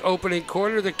this opening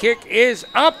quarter. The kick is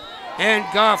up, and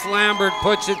Goff Lambert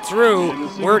puts it through.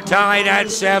 We're tied at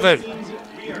 7.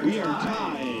 We are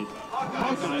tied.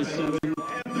 Hawkeyes 7,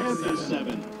 Panthers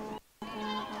 7.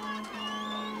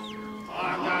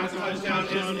 Hawkeyes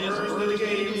touchdown is first of the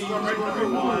game. Score by number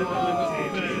 1,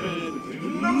 David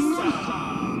Nosa.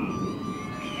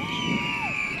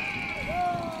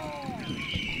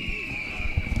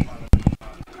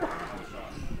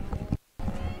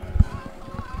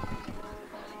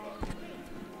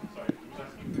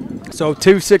 So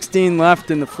 2:16 left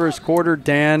in the first quarter,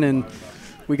 Dan, and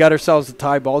we got ourselves a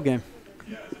tie ball game.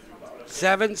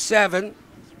 7-7.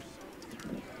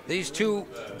 These two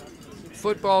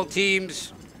football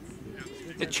teams,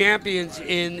 the champions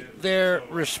in their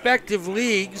respective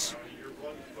leagues.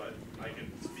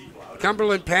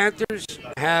 Cumberland Panthers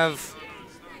have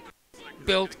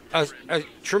built a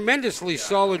tremendously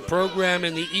solid program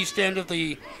in the east end of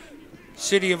the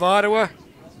city of Ottawa.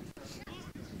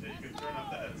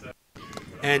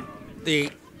 And the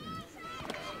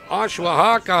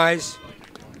OSHAWA Hawkeyes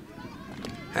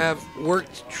have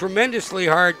worked tremendously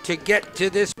hard to get to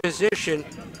this position.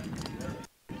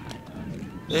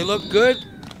 They look good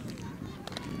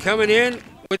coming in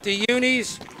with the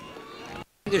unis.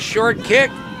 The short kick.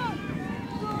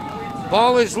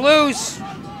 Ball is loose,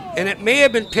 and it may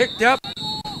have been picked up.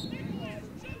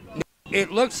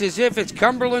 It looks as if it's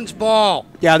Cumberland's ball.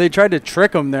 Yeah, they tried to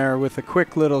trick him there with a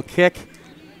quick little kick.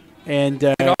 And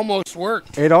It almost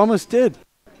worked. it almost did.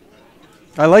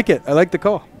 I like it. I like the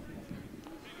call.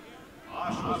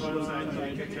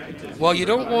 Well, you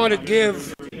don't want to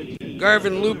give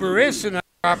Garvin Luberis an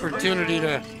opportunity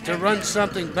to run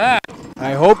something back.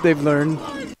 I hope they've learned.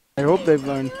 I hope they've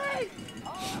learned.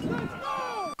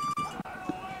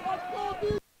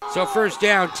 So first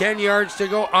down, 10 yards to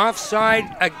go.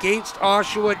 Offside against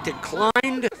Oshawa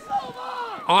declined.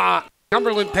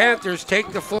 Cumberland Panthers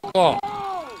take the football.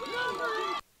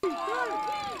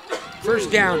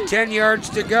 First down, 10 yards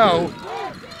to go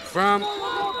from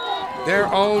their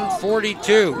own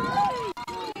 42.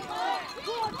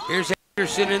 Here's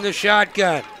Anderson in the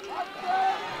shotgun.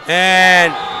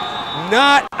 And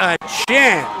not a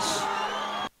chance.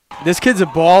 This kid's a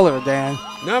baller, Dan.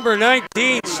 Number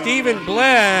 19, Stephen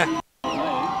Blair,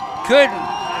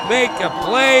 couldn't make a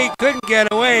play, couldn't get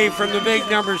away from the big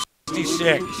number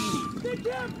 66.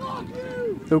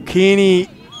 O'Keaney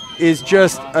is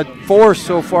just a force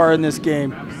so far in this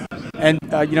game. And,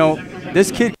 you know,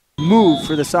 this kid move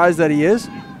for the size that he is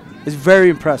very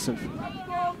impressive.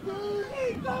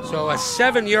 So a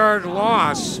 7-yard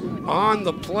loss on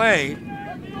the play.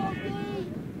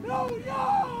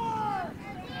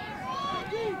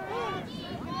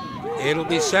 It'll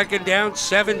be second down,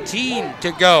 17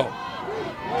 to go.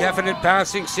 Definite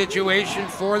passing situation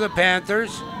for the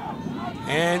Panthers.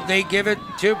 And they give it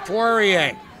to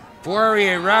Poirier.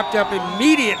 Poirier wrapped up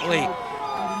immediately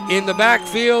in the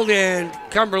backfield, and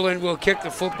Cumberland will kick the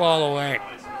football away.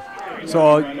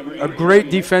 So a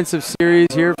great defensive series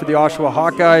here for the Oshawa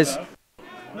Hawkeyes.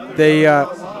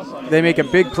 They make a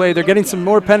big play. They're getting some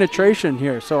more penetration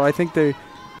here. So I think they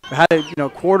had a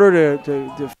quarter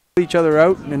to fill each other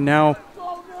out, and now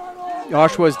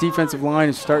Oshawa's defensive line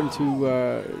is starting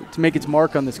to make its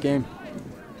mark on this game.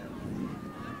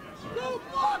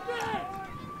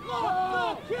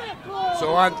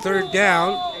 So on third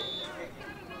down,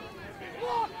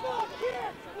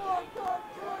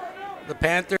 the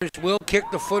Panthers will kick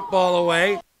the football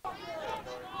away.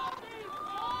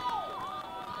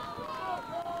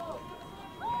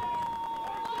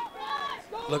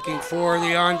 Looking for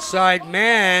the onside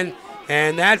man,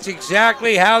 and that's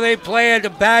exactly how they play it. A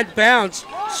bad bounce,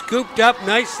 scooped up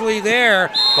nicely there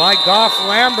by Goff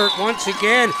Lambert. Once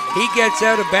again, he gets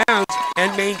out of bounds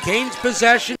and maintains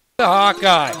possession of the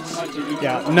Hawkeyes.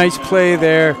 Yeah, nice play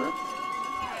there.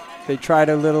 They tried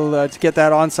a little to get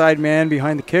that onside man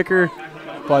behind the kicker,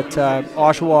 but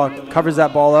Oshawa covers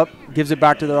that ball up, gives it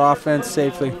back to their offense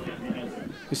safely.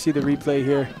 You see the replay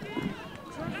here.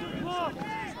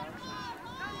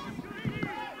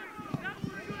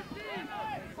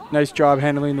 Nice job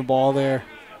handling the ball there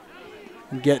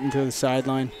and getting to the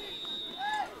sideline.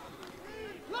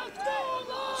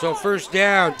 So first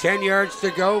down, 10 yards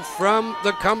to go from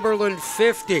the Cumberland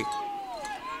 50.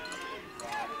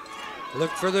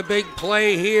 Look for the big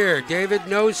play here. David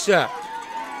Nosa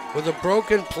with a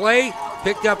broken play,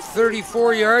 picked up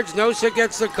 34 yards. Nosa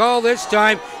gets the call this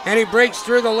time, and he breaks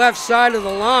through the left side of the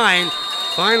line.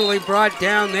 Finally brought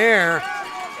down there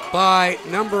by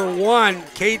number 1,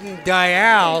 Caden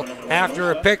Dial,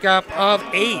 after a pickup of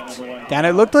 8. Dan,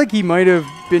 it looked like he might have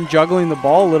been juggling the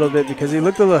ball a little bit because he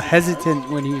looked a little hesitant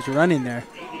when he was running there.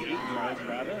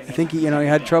 I think he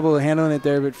had trouble handling it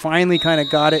there, but finally kind of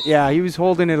got it. Yeah, he was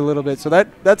holding it a little bit, so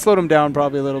that slowed him down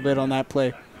probably a little bit on that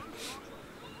play.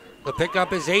 The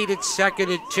pickup is 8. It's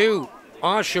second and 2.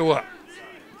 Oshawa.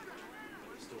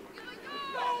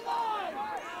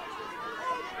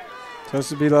 So this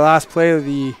will be the last play of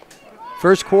the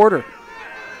first quarter.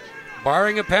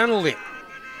 Barring a penalty.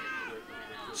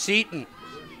 Seaton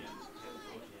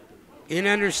in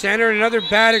under center. Another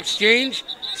bad exchange.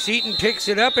 Seaton picks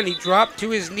it up, and he dropped to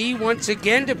his knee once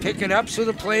again to pick it up, so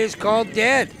the play is called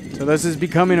dead. So this is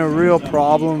becoming a real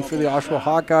problem for the Oshawa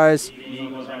Hawkeyes.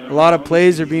 A lot of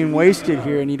plays are being wasted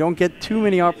here, and you don't get too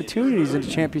many opportunities in a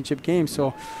championship game,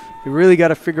 so you really got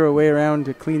to figure a way around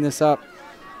to clean this up.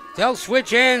 They'll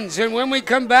switch ends, and when we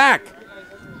come back,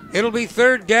 it'll be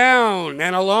third down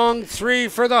and a long 3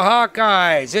 for the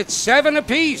Hawkeyes. It's 7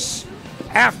 apiece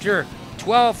after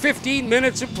 15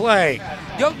 minutes of play.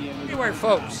 Don't go anywhere,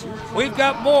 folks. We've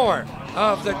got more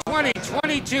of the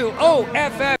 2022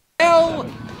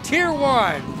 OFFL Tier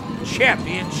 1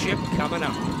 Championship coming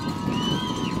up.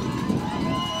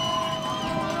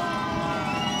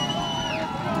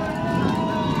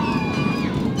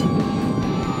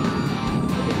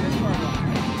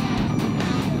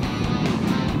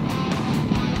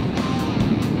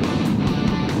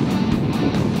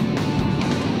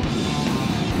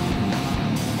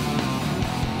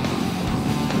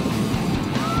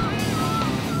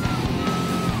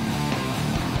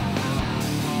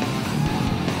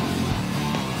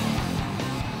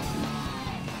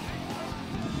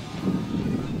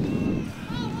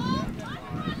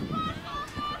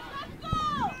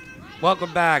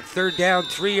 Welcome back. 3rd down,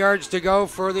 3 yards to go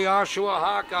for the Oshawa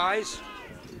Hawkeyes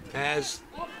as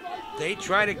they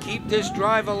try to keep this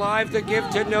drive alive. To give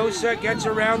to Nosa, gets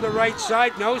around the right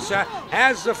side. Nosa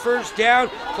has the 1st down,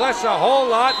 plus a whole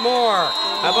lot more,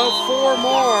 about 4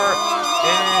 more,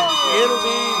 and it'll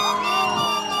be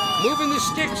moving the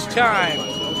sticks time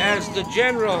as the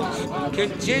Generals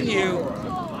continue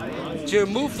to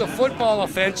move the football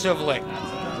offensively.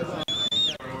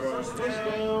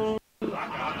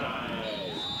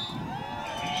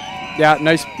 Yeah,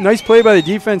 nice play by the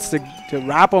defense to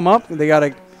wrap him up. They got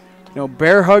to,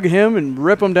 bear hug him and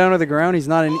rip him down to the ground. He's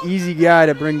not an easy guy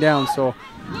to bring down, so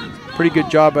pretty good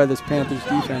job by this Panthers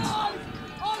defense.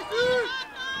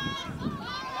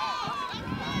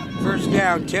 1st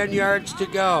down, 10 yards to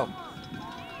go.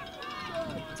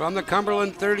 From the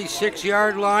Cumberland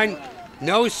 36-yard line,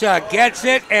 Nosa gets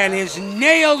it and is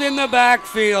nailed in the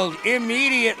backfield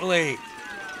immediately.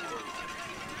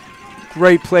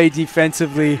 Great play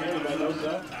defensively.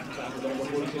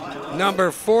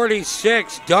 Number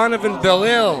 46, Donovan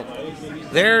Belil,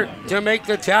 there to make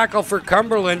the tackle for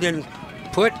Cumberland and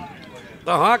put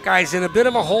the Hawkeyes in a bit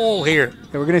of a hole here.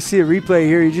 Yeah, we're going to see a replay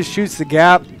here. He just shoots the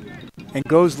gap and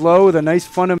goes low with a nice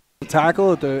fundamental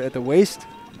tackle at the waist.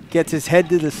 Gets his head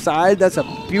to the side. That's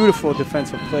a beautiful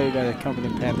defensive play by the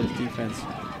Cumberland Panthers defense.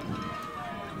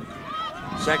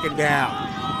 2nd down.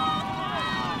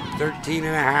 13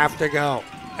 and a half to go.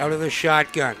 Out of the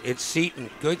shotgun. It's Seaton.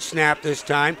 Good snap this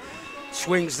time.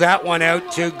 Swings that one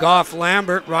out to Goff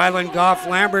Lambert. Ryland Goff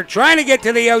Lambert trying to get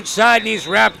to the outside, and he's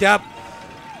wrapped up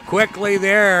quickly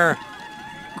there.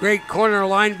 Great corner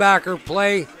linebacker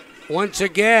play once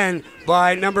again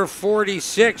by number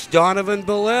 46, Donovan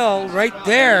Belil, right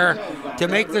there to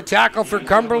make the tackle for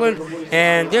Cumberland.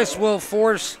 And this will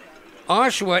force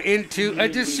Oshawa into a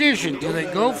decision. Do they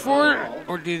go for it,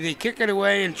 or do they kick it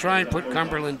away and try and put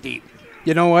Cumberland deep?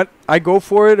 You know what? I go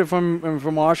for it if I'm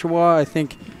from Oshawa. I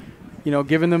think,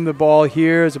 giving them the ball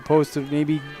here as opposed to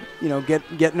maybe,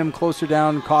 getting them closer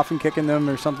down, coffin kicking them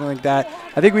or something like that.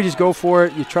 I think we just go for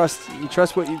it. You trust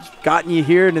what you've gotten you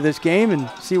here into this game and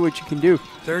see what you can do.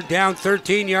 3rd down,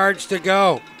 13 yards to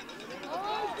go.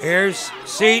 Here's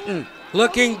Seaton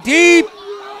looking deep.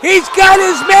 He's got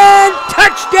his man.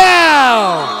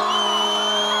 Touchdown!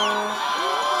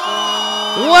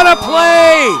 What a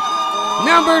play!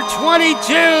 Number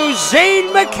 22, Zane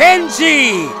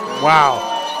McKenzie. Wow.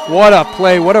 What a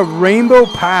play. What a rainbow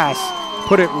pass.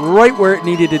 Put it right where it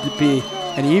needed it to be.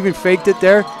 And he even faked it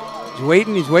there. He's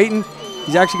waiting.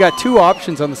 He's actually got 2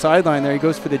 options on the sideline there. He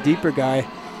goes for the deeper guy.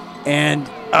 And,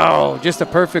 just a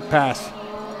perfect pass.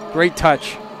 Great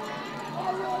touch.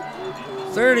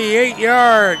 38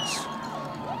 yards.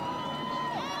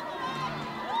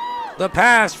 The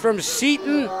pass from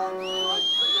Seaton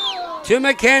to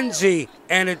McKenzie,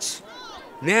 and it's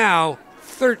now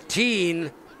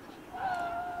 13-7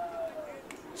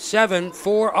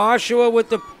 for Oshawa with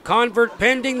the convert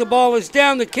pending. The ball is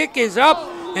down, the kick is up,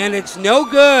 and it's no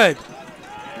good.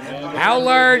 How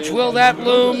large will that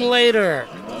loom later?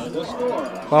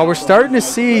 Well, we're starting to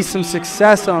see some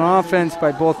success on offense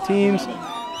by both teams.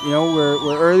 We're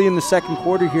early in the 2nd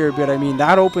quarter here, but I mean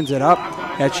that opens it up.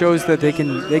 That shows that they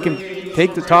can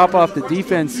take the top off the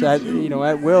defense at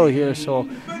will here. So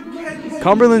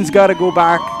Cumberland's got to go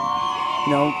back,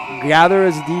 gather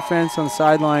as a defense on the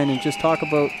sideline and just talk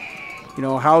about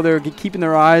how they're keeping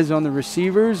their eyes on the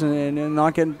receivers and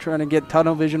not trying to get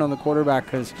tunnel vision on the quarterback,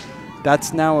 because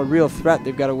that's now a real threat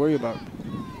they've got to worry about.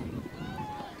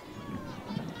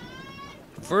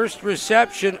 First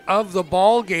reception of the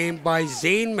ball game by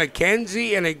Zane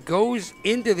McKenzie, and it goes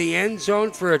into the end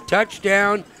zone for a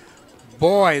touchdown.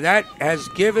 Boy, that has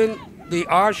given the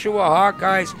Oshawa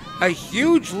Hawkeyes a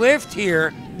huge lift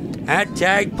here at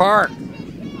Tag Park.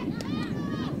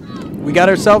 We got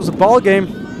ourselves a ball game.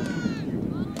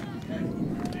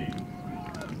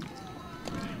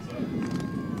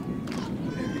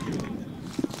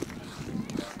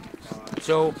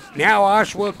 So now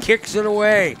Oshawa kicks it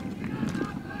away.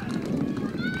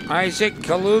 Isaac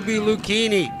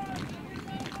Kalubi-Lucchini.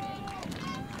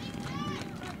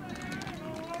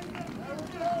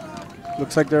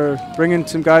 Looks like they're bringing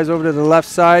some guys over to the left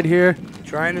side here.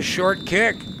 Trying a short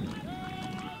kick.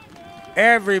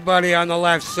 Everybody on the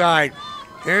left side.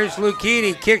 Here's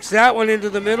Lucchini, kicks that one into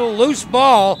the middle. Loose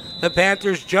ball. The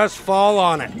Panthers just fall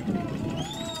on it.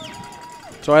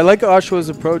 So I like Oshawa's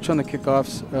approach on the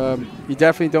kickoffs. You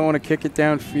definitely don't want to kick it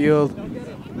downfield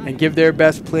and give their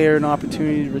best player an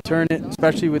opportunity to return it,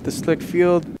 especially with the slick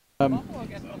field.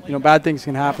 Bad things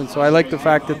can happen. So I like the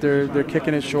fact that they're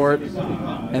kicking it short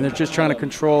and they're just trying to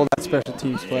control that special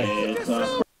teams play.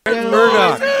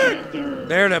 Murdoch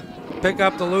there to pick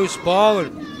up the loose ball,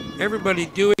 and everybody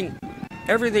doing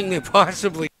everything they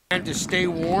possibly can to stay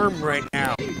warm right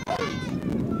now.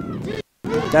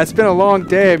 That's been a long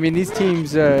day. I mean, these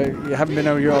teams haven't been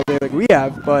out here all day like we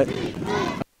have, but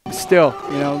still,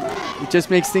 you know, it just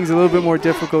makes things a little bit more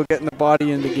difficult getting the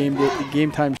body in the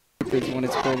game time shape when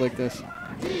it's cold like this.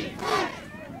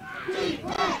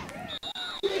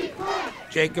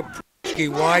 Jacob Prusky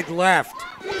wide left.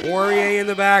 Poirier in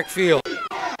the backfield.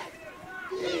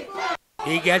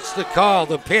 He gets the call,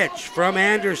 the pitch from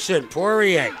Anderson.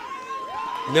 Poirier,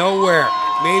 nowhere,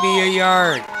 maybe a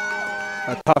yard.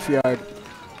 A tough yard.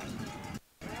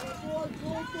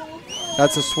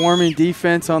 That's a swarming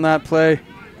defense on that play.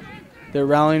 They're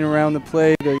rallying around the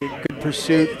play. They're good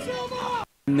pursuit.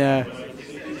 And the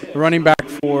running back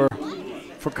for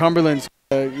Cumberland's,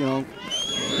 you know,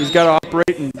 he's got to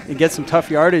operate and get some tough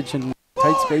yardage in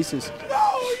tight spaces.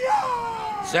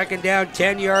 Second down,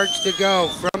 10 yards to go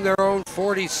from their own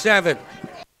 47.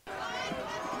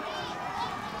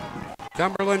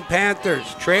 Cumberland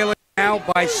Panthers trailing now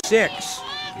by 6.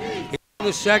 In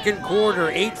the second quarter,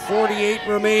 8:48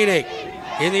 remaining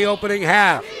in the opening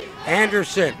half.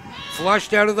 Anderson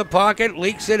flushed out of the pocket,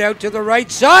 leaks it out to the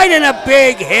right side, and a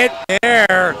big hit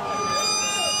there.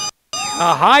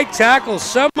 A high tackle.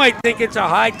 Some might think it's a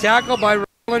high tackle by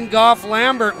Roland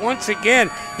Goff-Lambert. Once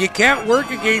again, you can't work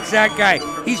against that guy.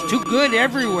 He's too good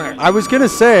everywhere. I was going to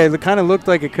say, it kind of looked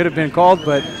like it could have been called,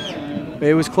 but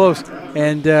it was close.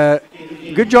 And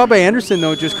good job by Anderson,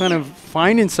 though, just kind of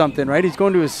finding something, right? He's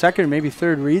going to his second, maybe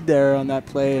third read there on that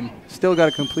play and still got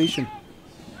a completion.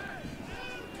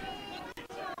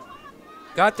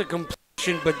 Got the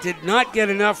completion, but did not get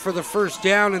enough for the first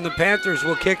down, and the Panthers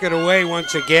will kick it away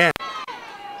once again.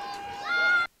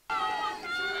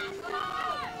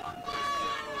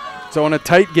 So in a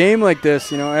tight game like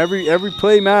this, you know, every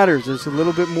play matters. There's a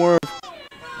little bit more of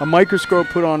a microscope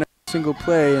put on every single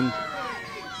play, and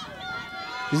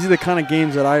these are the kind of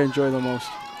games that I enjoy the most.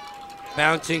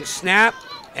 Bouncing snap,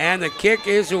 and the kick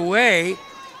is away.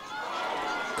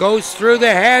 Goes through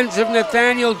the hands of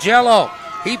Nathaniel Jello.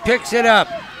 He picks it up.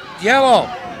 Jello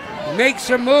makes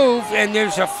a move, and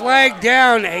there's a flag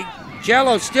down.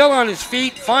 Jello still on his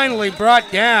feet, finally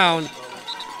brought down.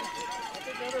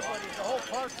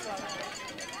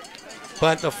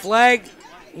 But the flag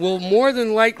will more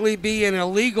than likely be an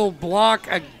illegal block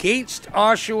against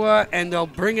Oshawa, and they'll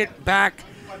bring it back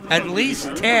at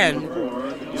least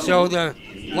 10. So the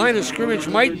line of scrimmage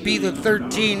might be the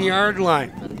 13-yard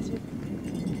line.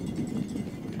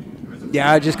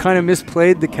 Yeah, I just kind of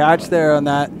misplayed the catch there on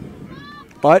that.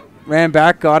 But ran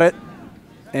back, got it.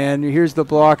 And here's the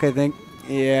block, I think.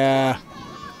 Yeah.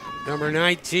 Number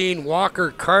 19, Walker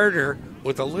Carter,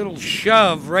 with a little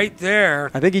shove right there.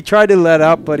 I think he tried to let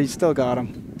up, but he still got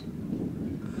him.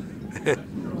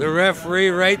 The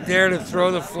referee right there to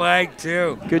throw the flag,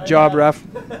 too. Good job, ref.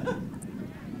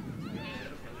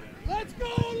 Let's go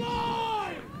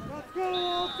live! Let's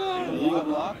go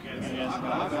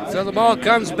offense! So the ball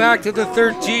comes back to the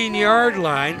 13-yard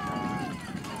line.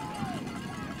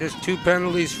 Just 2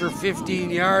 penalties for 15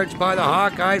 yards by the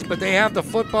Hawkeyes, but they have the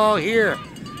football here.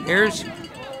 Here's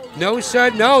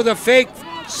the fake.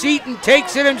 Seaton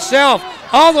takes it himself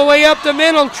all the way up the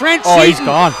middle. Trent Seaton he's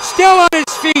gone. Still on his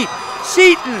feet.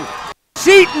 Seaton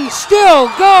still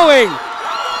going.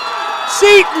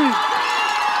 Seaton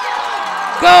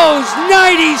goes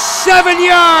 97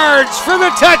 yards for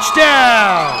the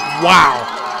touchdown. Wow.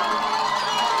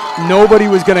 Nobody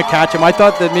was going to catch him. I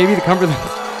thought that maybe the Cumberland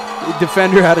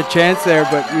defender had a chance there,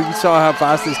 but you saw how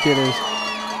fast this kid is.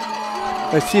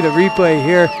 Let's see the replay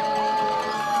here.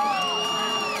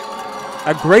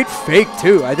 A great fake,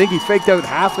 too. I think he faked out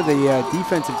half of the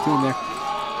defensive team there.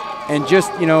 And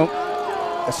just, you know,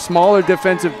 a smaller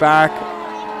defensive back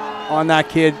on that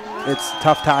kid, it's a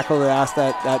tough tackle to ask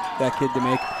that kid to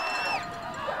make.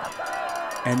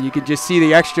 And you could just see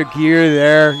the extra gear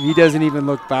there. He doesn't even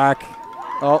look back.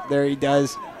 Oh, there he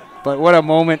does. But what a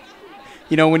moment.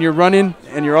 You know, when you're running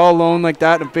and you're all alone like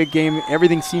that in a big game,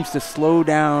 everything seems to slow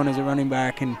down as a running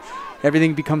back, and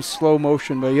everything becomes slow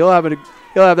motion. But you'll have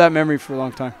that memory for a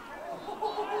long time.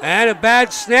 And a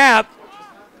bad snap.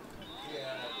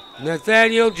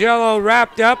 Nathaniel Jello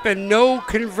wrapped up, and no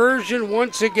conversion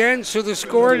once again. So the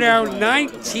score now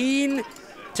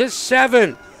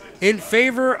 19-7 in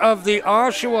favor of the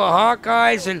Oshawa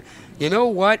Hawkeyes. And you know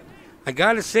what? I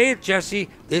got to say it, Jesse.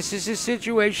 This is a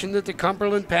situation that the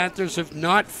Cumberland Panthers have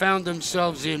not found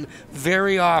themselves in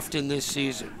very often this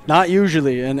season. Not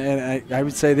usually, and I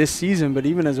would say this season, but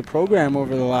even as a program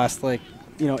over the last 8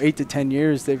 to 10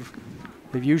 years, they've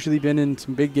usually been in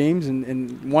some big games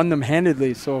and won them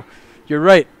handedly. So you're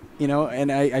right. You know,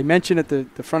 and I mentioned at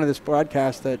the front of this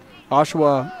broadcast that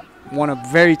Oshawa won a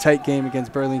very tight game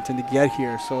against Burlington to get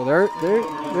here. So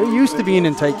they're used to being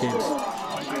in tight games.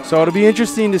 So it'll be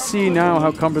interesting to see now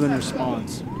how Cumberland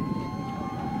responds.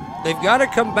 They've got to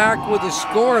come back with a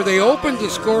score. They opened the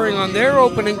scoring on their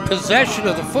opening possession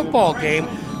of the football game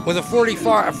with a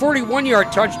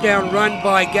 41-yard touchdown run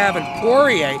by Gavin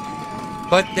Poirier,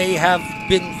 but they have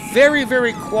been very,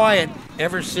 very quiet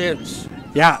ever since.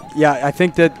 Yeah, I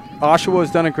think that Oshawa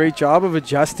has done a great job of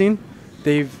adjusting.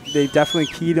 They've definitely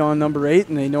keyed on number 8,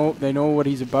 and they know what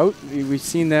he's about. We've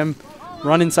seen them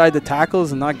run inside the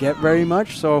tackles and not get very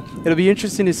much. So it'll be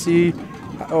interesting to see,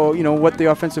 what the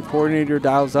offensive coordinator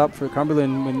dials up for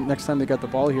Cumberland when next time they got the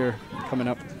ball here coming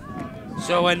up.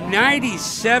 So a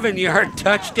 97-yard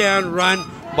touchdown run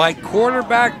by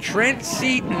quarterback Trent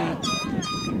Seaton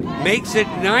makes it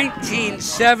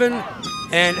 19-7,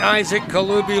 and Isaac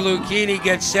Kalubi-Lucchini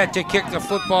gets set to kick the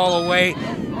football away.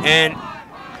 And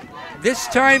this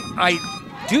time, I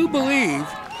do believe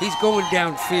he's going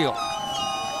downfield.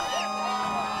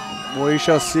 We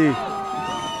shall see.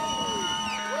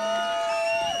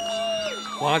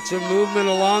 Lots of movement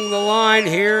along the line.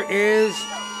 Here is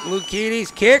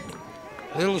Lucchini's kick.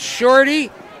 Little shorty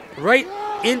right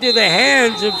into the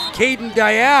hands of Caden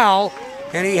Dial,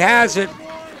 and he has it.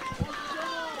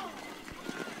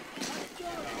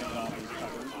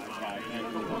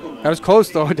 That was close,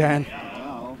 though, Dan.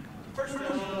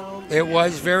 It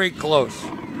was very close.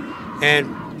 And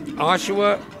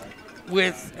Oshawa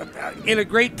in a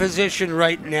great position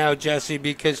right now, Jesse,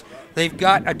 because they've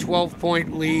got a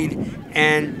 12-point lead,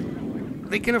 and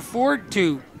they can afford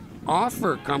to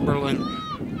offer Cumberland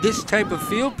this type of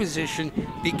field position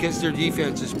because their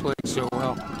defense is playing so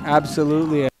well.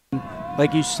 Absolutely. And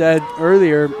like you said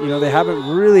earlier, they haven't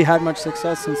really had much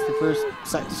success since the first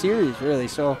series, really.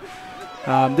 So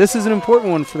this is an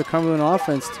important one for the Cumberland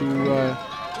offense to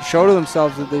show to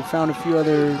themselves that they've found a few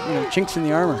other chinks in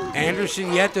the armor.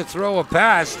 Anderson yet to throw a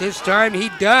pass. This time he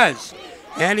does.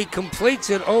 And he completes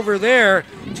it over there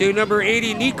to number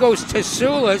 80, Nikos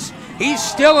Tasoulis. He's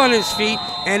still on his feet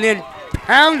and then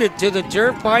pounded to the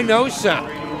turf by Nosa.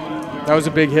 That was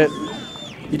a big hit.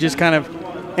 You just kind of,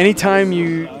 anytime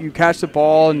you catch the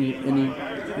ball and you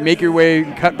make your way,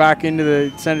 cut back into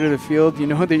the center of the field, you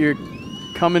know that you're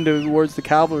coming towards the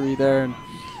cavalry there. And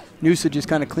Noosa just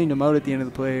kind of cleaned him out at the end of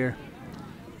the play here.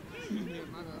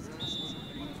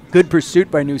 Good pursuit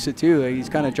by Noosa, too. He's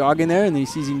kind of jogging there, and he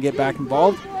sees he can get back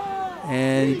involved,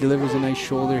 and he delivers a nice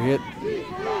shoulder hit.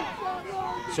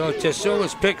 So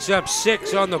Tasoulis picks up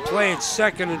 6 on the play. It's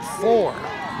 2nd and 4.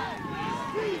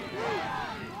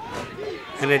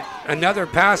 And another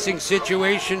passing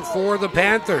situation for the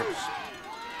Panthers.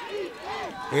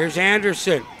 Here's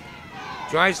Anderson.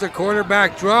 Tries the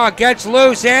quarterback draw, gets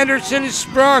loose. Anderson is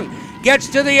sprung, gets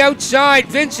to the outside.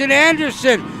 Vincent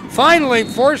Anderson finally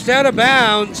forced out of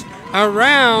bounds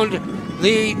around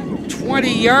the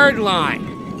 20-yard line.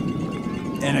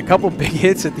 And a couple big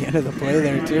hits at the end of the play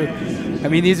there, too. I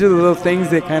mean, these are the little things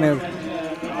that kind of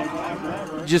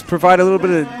just provide a little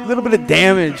bit of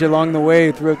damage along the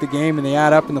way throughout the game, and they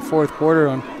add up in the fourth quarter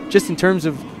on just in terms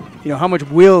of how much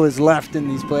will is left in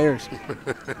these players.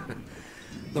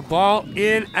 The ball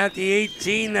in at the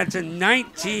 18. That's a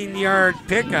 19-yard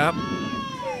pickup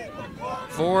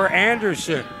for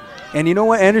Anderson. And you know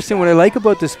what, Anderson, what I like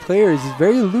about this player is he's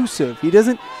very elusive. He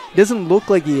doesn't look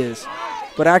like he is,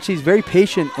 but actually he's very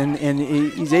patient, and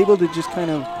he's able to just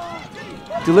kind of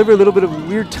deliver a little bit of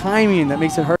weird timing that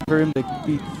makes it hard for him to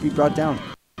be brought down.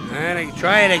 And he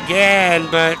try it again,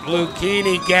 but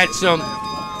Lucchini gets him.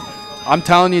 I'm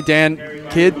telling you, Dan,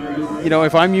 kid,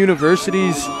 if I'm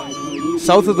universities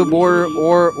south of the border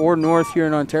or north here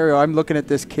in Ontario, I'm looking at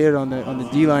this kid on the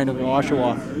D-line of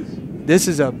Oshawa. This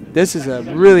is a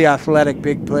really athletic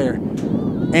big player,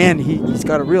 and he's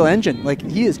got a real engine. Like,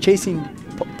 he is chasing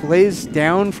plays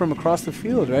down from across the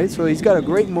field, right? So he's got a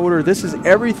great motor. This is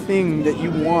everything that you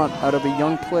want out of a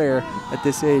young player at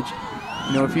this age.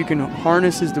 If you can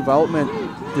harness his development,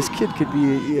 this kid could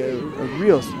be a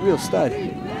real stud.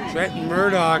 Trenton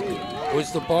Murdoch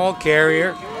was the ball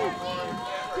carrier.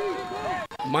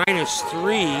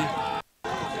 -3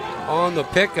 on the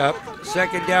pickup.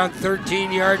 2nd down,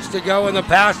 13 yards to go, and the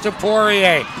pass to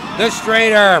Poirier. The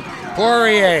straight arm.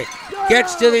 Poirier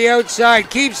gets to the outside,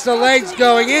 keeps the legs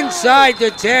going inside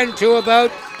the 10 to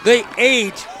about the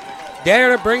 8.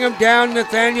 There to bring him down,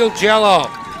 Nathaniel Jello.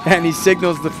 And he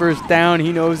signals the first down.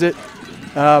 He knows it.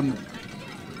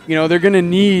 They're going to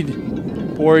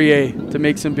need Poirier to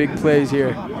make some big plays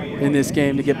here in this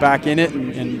game to get back in it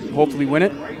and hopefully win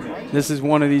it. This is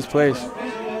one of these plays.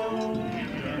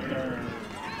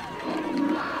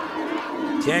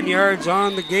 10 yards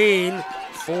on the gain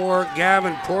for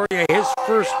Gavin Poirier, his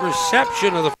first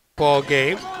reception of the football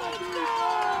game.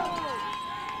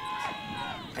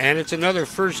 And it's another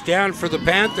first down for the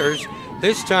Panthers,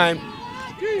 this time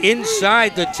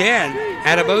inside the 10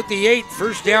 at about the 8.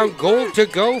 First down, goal to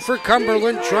go for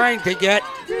Cumberland, trying to get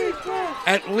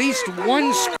at least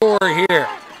one score here.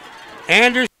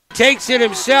 Anderson takes it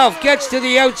himself, gets to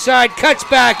the outside, cuts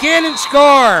back in and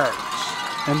scores.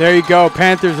 And there you go,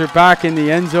 Panthers are back in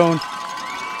the end zone.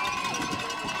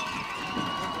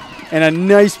 And a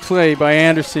nice play by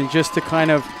Anderson just to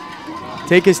kind of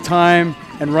take his time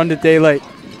and run to daylight.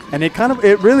 And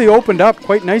it really opened up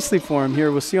quite nicely for him here.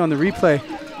 We'll see on the replay.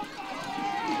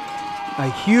 A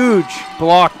huge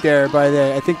block there by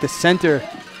I think the center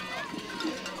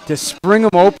to spring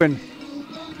him open,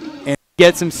 and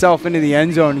gets himself into the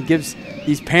end zone and gives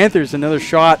these Panthers another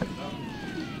shot.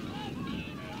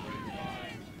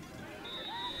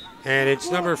 And it's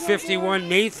number 51,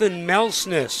 Nathan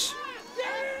Melsness,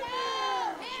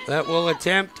 that will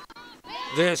attempt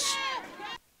this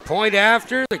point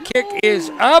after. The kick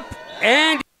is up,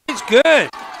 and it's good.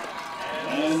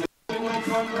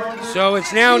 So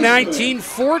it's now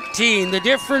 19-14. The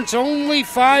difference only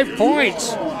 5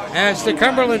 points as the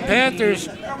Cumberland Panthers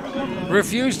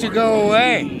refuse to go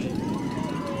away.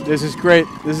 This is great.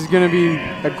 This is going to be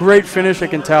a great finish, I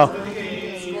can tell.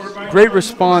 Great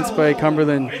response by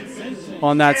Cumberland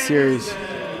on that series.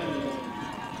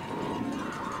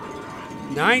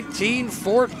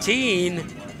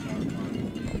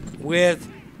 19-14 with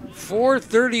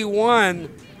 4:31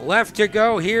 left to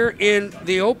go here in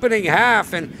the opening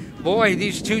half. And boy,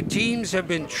 these two teams have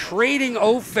been trading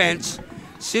offense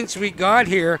since we got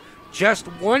here. Just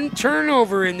one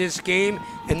turnover in this game,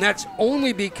 and that's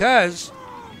only because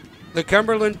the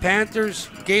Cumberland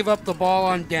Panthers gave up the ball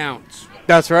on downs.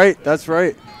 That's right. That's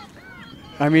right.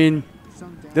 I mean,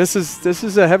 this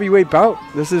is a heavyweight bout.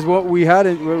 This is what we had,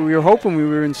 what we were hoping we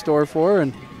were in store for,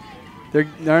 and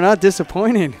they're not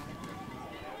disappointing.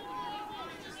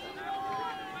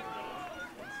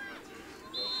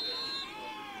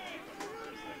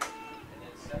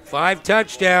 5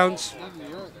 touchdowns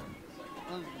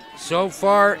so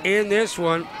far in this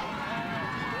one.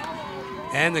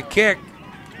 And the kick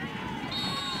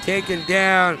taken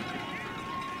down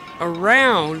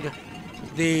around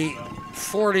the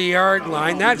 40-yard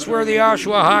line. That's where the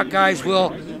Oshawa Hawkeyes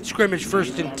will scrimmage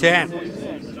 1st and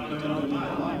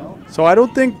 10. So I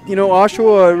don't think,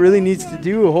 Oshawa really needs to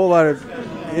do a whole lot of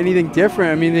anything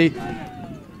different. I mean,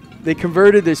 they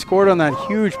converted, they scored on that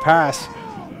huge pass.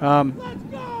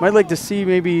 Might like to see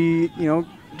maybe,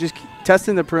 just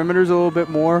testing the perimeters a little bit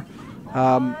more,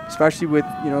 especially with,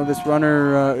 this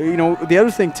runner. The other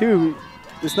thing, too,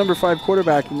 this number 5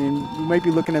 quarterback, I mean, we might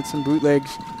be looking at some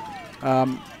bootlegs.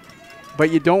 But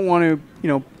you don't want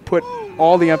to, put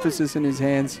all the emphasis in his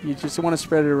hands. You just want to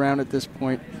spread it around at this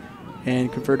point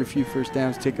and convert a few first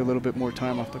downs, take a little bit more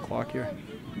time off the clock here.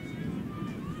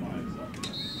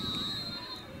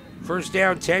 First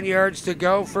down, 10 yards to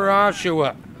go for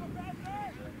Oshawa.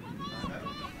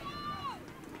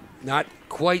 Not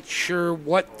quite sure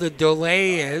what the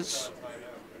delay is.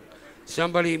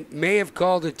 Somebody may have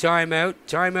called a timeout.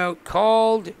 Timeout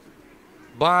called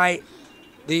by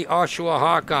the Oshawa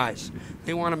Hawkeyes.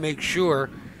 They want to make sure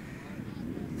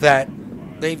that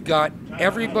they've got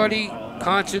everybody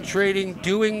concentrating,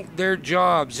 doing their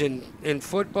jobs. In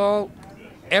football,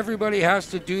 everybody has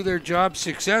to do their job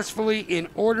successfully in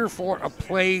order for a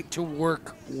play to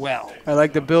work well. I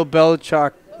like the Bill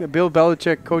Belichick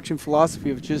coaching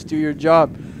philosophy of just do your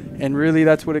job. And really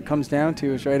that's what it comes down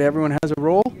to, is right, everyone has a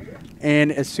role.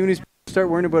 And as soon as you start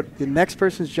worrying about the next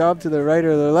person's job to the right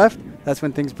or the left, that's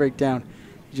when things break down.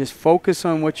 You just focus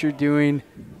on what you're doing,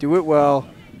 do it well,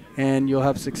 and you'll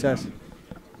have success.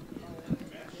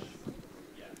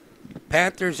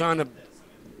 Panthers on a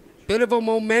bit of a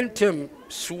momentum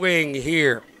swing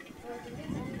here.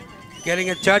 Getting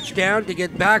a touchdown to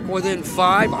get back within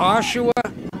 5.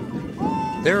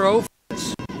 Oshawa, their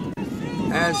offense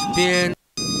has been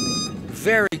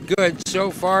very good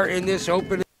so far in this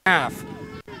opening half.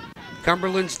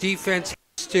 Cumberland's defense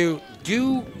has to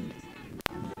do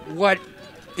what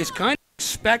is kind of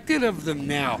expected of them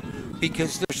now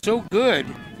because they're so good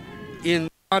in the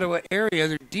Ottawa area.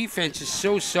 Their defense is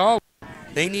so solid.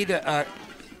 They need a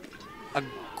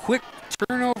quick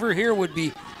turnover here would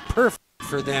be perfect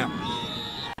for them.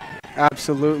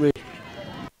 Absolutely.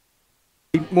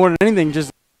 More than anything,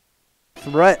 just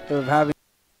threat of having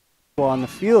people on the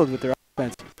field with their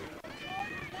offense.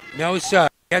 Nosa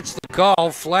gets the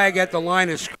call. Flag at the line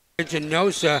of scrimmage, and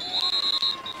Nosa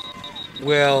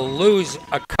will lose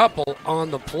a couple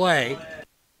on the play.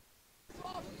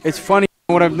 it's funny.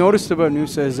 What I've noticed about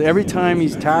Noosa is every time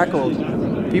he's tackled,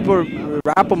 people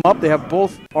wrap him up. They have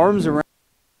both arms around,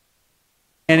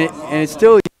 and it's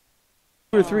still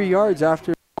 2 or 3 yards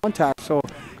after contact. So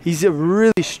he's a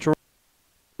really strong,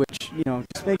 which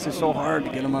just makes it so hard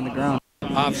to get him on the ground.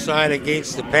 Offside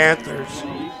against the Panthers,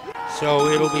 so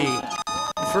it'll be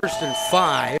 1st and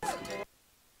 5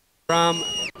 from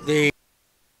the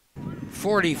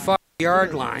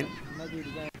 45-yard line.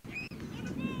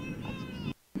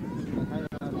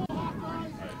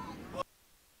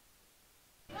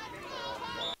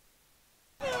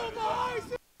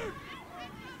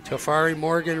 Tafari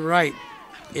Morgan Wright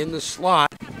in the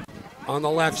slot on the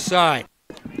left side.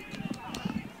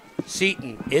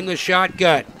 Seaton in the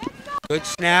shotgun. Good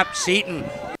snap. Seaton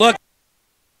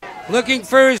looking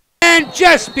for his man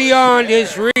just beyond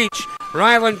his reach.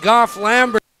 Ryland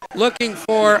Goff-Lambert looking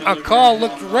for a call.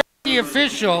 Looked right at the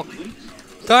official.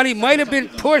 Thought he might have been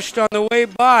pushed on the way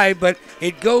by, but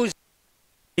it goes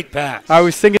pass. I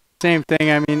was thinking the same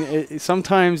thing. I mean,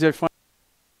 sometimes there's a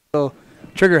little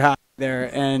trigger happy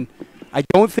there, and I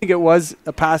don't think it was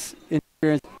a pass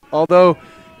interference, although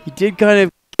he did kind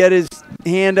of get his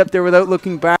hand up there without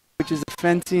looking back, which is a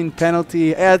fencing penalty.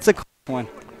 Yeah, it's a close one.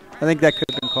 I think that could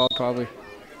have been called probably.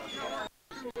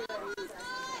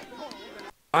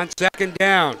 On 2nd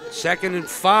down, 2nd and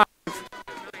 5.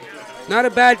 Not a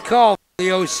bad call for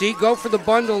the OC. Go for the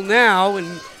bundle now,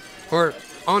 or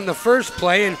on the first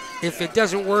play, and if it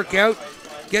doesn't work out,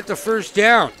 get the 1st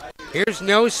down. Here's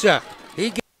Nosa.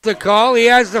 He gets the call. He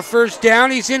has the 1st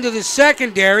down. He's into the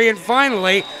secondary, and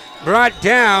finally brought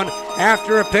down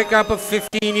after a pickup of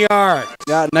 15 yards.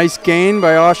 Yeah, nice gain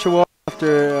by OSHAWA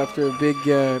after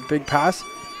a big pass.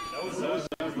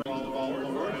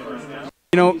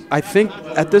 I think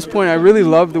at this point I really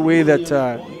love the way that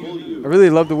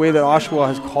OSHAWA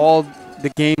has called the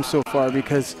game so far,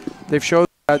 because they've showed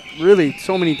that really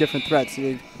so many different threats.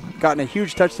 They've gotten a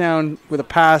huge touchdown with a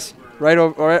pass right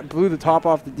over, or blew the top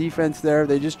off the defense there.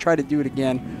 They just try to do it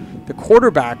again. The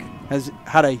quarterback has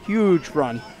had a huge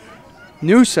run.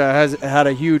 Noosa has had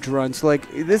a huge run. So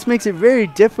this makes it very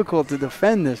difficult to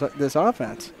defend this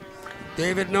offense.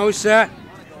 David Nosa,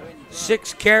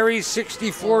 6 carries,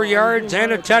 64 yards,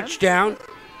 and a touchdown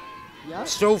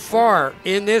so far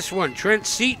in this one. Trent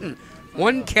Seaton,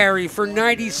 1 carry for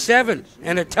 97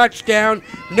 and a touchdown.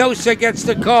 Nosa gets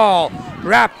the call.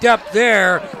 Wrapped up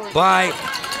there by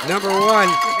number 1.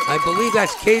 I believe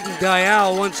that's Caden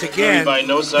Dial once again. By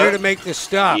Nosa. There to make the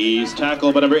stop. He's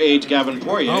tackled by number 8, Gavin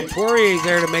Poirier. Oh, Poirier's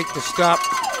there to make the stop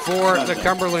for the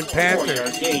Cumberland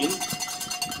Panthers. Gain.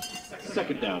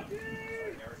 2nd down.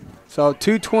 So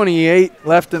 2:28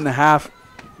 left in the half.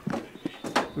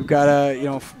 We've got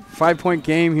a 5-point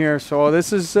game here. So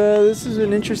this is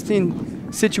an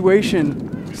interesting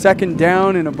situation. 2nd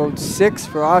down and about 6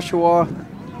 for OSHAWA.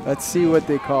 Let's see what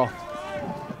they call.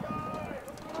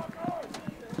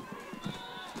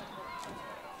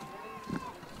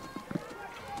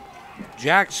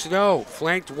 Jack Snow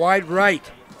flanked wide right.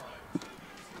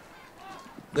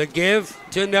 The give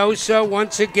to Nosa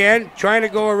once again, trying to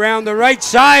go around the right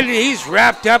side, and he's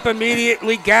wrapped up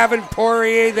immediately. Gavin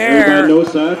Poirier there.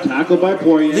 Nosa, tackled by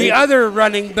Poirier. The other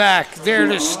running back there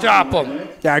to stop him.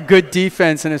 Yeah, good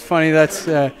defense, and it's funny that's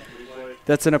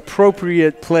an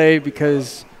appropriate play,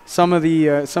 because some of the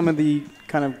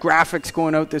kind of graphics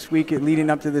going out this week leading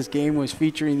up to this game was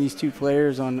featuring these two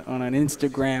players on an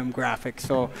Instagram graphic.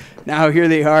 So now here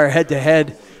they are head to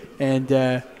head, and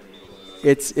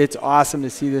it's awesome to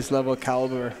see this level of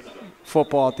caliber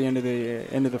football at the end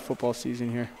of the football season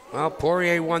here. Well,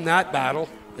 Poirier won that battle,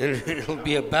 and it'll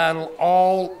be a battle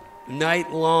all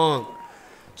night long.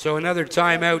 So another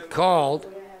timeout called.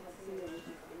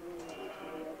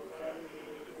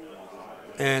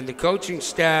 And the coaching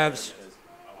staffs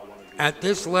at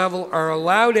this level are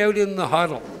allowed out in the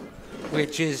huddle,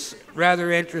 which is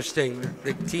rather interesting.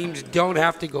 The teams don't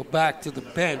have to go back to the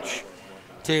bench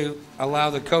to allow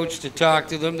the coach to talk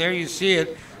to them. There you see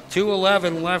it,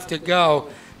 2:11 left to go,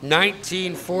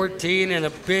 19-14, and a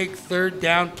big 3rd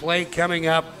down play coming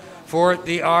up for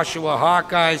the Oshawa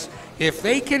Hawkeyes. If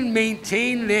they can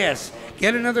maintain this,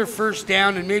 get another 1st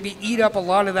down, and maybe eat up a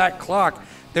lot of that clock,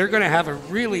 they're going to have a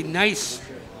really nice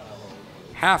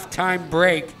halftime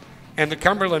break. And the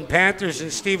Cumberland Panthers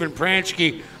and Stephen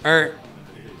Pranchke are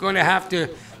going to have to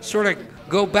sort of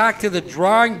go back to the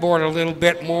drawing board a little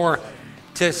bit more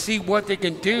to see what they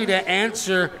can do to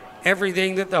answer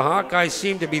everything that the Hawkeyes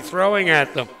seem to be throwing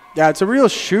at them. Yeah, it's a real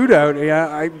shootout.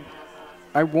 Yeah,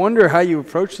 I wonder how you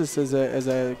approach this as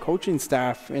a coaching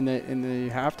staff in the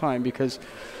halftime, because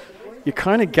you're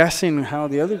kind of guessing how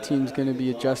the other team's going to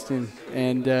be adjusting,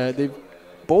 and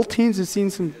both teams have seen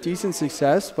some decent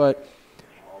success, but,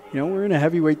 we're in a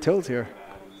heavyweight tilt here.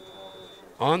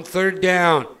 On third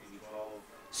down,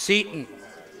 Seaton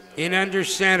in under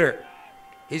center.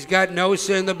 He's got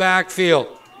Nosa in the backfield.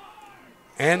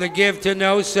 And the give to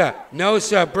Nosa.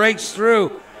 Nosa breaks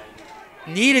through.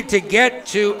 Needed to get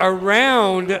to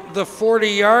around the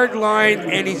 40-yard line,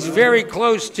 and he's very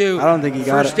close to I don't think he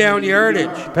got first down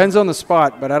yardage. Depends on the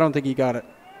spot, but I don't think he got it.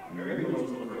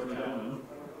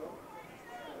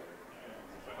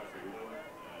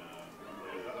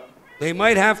 They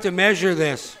might have to measure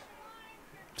this.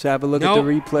 Let's have a look at the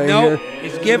replay here. here.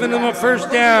 He's giving them a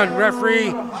first down.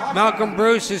 Referee Malcolm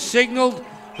Bruce has signaled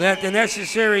that the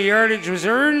necessary yardage was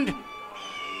earned,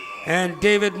 and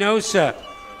David Nosa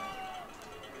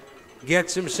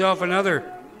gets himself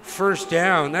another first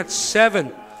down. That's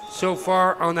 7 so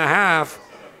far on the half,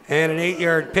 and an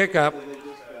 8-yard pickup.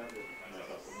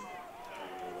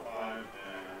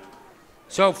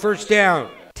 So first down,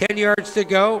 10 yards to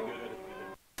go.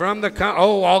 From the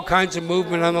all kinds of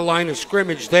movement on the line of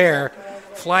scrimmage there.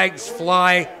 Flags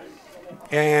fly,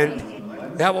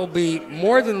 and that will be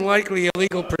more than likely a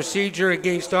legal procedure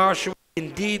against OSHAWA.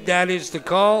 Indeed, that is the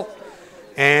call,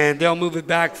 and they'll move it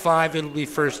back 5. It'll be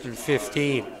 1st and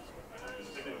 15.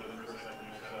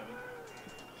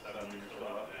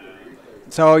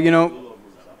 So, a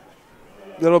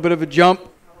little bit of a jump,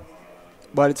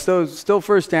 but it's still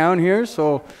first down here,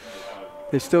 so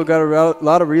they've still got a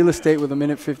lot of real estate with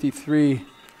 1:53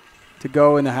 to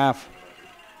go in the half.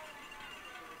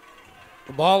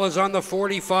 The ball is on the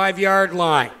 45-yard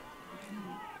line.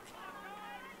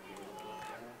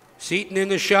 Seaton in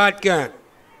the shotgun.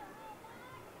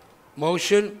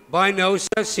 Motion by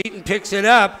Nosa. Seaton picks it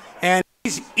up, and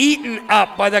he's eaten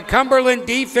up by the Cumberland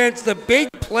defense. The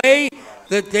big play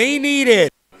that they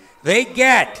needed, they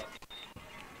get.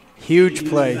 Huge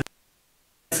play.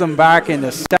 Gets them back in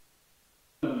the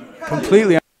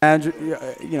completely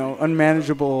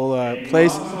unmanageable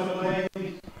place.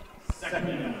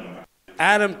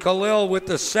 Adam Khalil with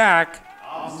the sack.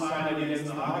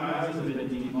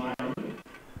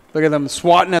 Look at them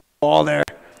swatting at the ball there.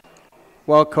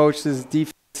 Well coached his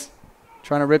defense,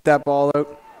 trying to rip that ball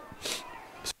out.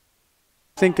 I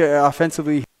think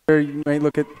offensively here you might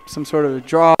look at some sort of a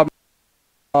draw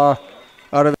out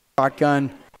of the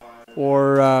shotgun,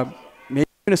 or maybe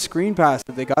even a screen pass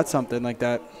if they got something like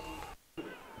that.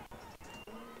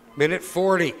 Minute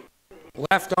 40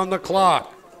 left on the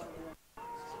clock.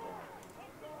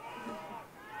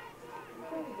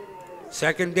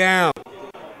 Second down,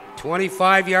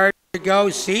 25 yards to go.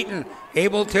 Seaton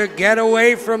able to get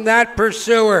away from that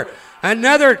pursuer.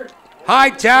 Another high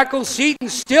tackle. Seaton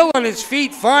still on his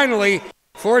feet finally.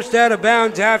 Forced out of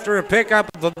bounds after a pickup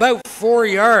of about 4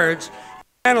 yards.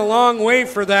 And a long way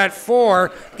for that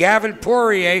 4. Gavin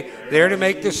Poirier there to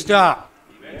make the stop.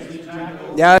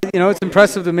 Yeah, it's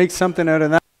impressive to make something out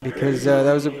of that, because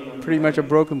that was pretty much a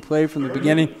broken play from the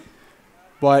beginning.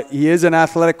 But he is an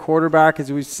athletic quarterback,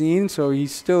 as we've seen, so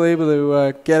he's still able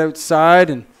to get outside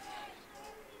and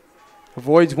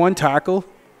avoids one tackle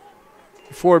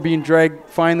before being dragged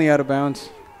finally out of bounds.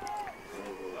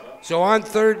 So on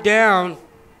third down,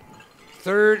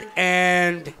 3rd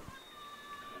and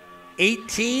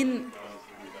 18,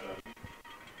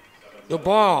 the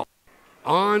ball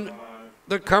on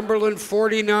the Cumberland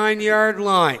 49-yard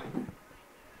line.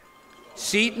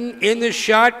 Seaton in the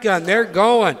shotgun. They're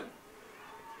going.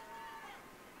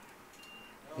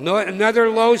 Another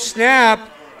low snap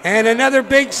and another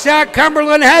big sack.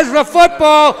 Cumberland has the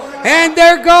football, and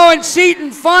they're going.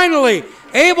 Seaton finally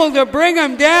able to bring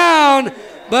him down,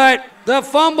 but the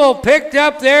fumble picked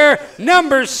up there.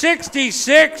 Number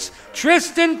 66,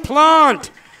 Tristan Plant,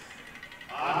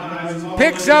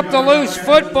 picks up the loose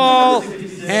football,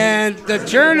 and the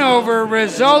turnover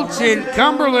results in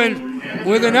Cumberland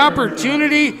with an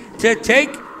opportunity to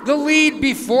take the lead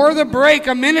before the break.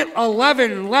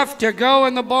 1:11 left to go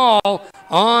in the ball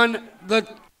on the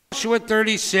OSHAWA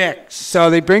 36. So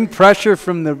they bring pressure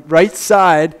from the right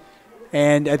side,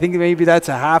 and I think maybe that's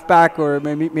a halfback or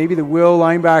maybe the Will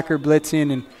linebacker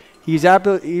blitzing, and he was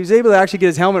able to actually get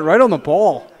his helmet right on the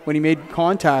ball when he made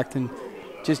contact and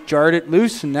just jarred it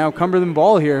loose, and now Cumberland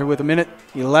ball here with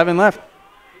 1:11 left.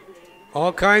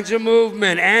 All kinds of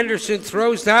movement. Anderson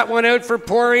throws that one out for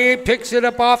Poirier, picks it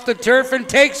up off the turf and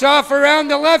takes off around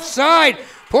the left side.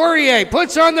 Poirier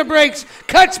puts on the brakes,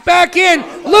 cuts back in,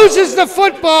 loses the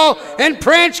football, and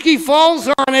Pranchke falls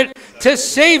on it to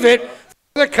save it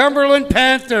for the Cumberland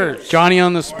Panthers. Johnny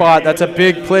on the spot. That's a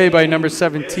big play by number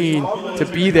 17 to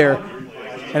be there.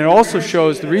 And it also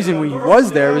shows the reason he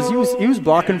was there was he was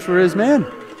blocking for his man.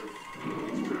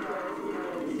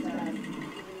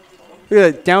 Look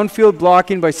at that, downfield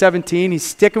blocking by 17. He's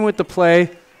sticking with the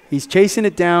play. He's chasing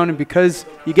it down, and because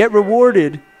you get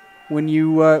rewarded when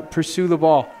you pursue the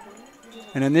ball.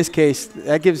 And in this case,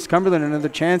 that gives Cumberland another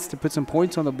chance to put some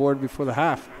points on the board before the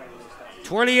half.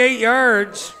 28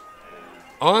 yards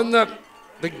on the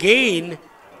gain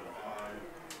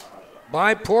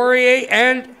by Poirier,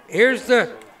 and here's the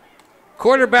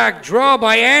quarterback draw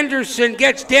by Anderson,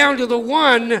 gets down to the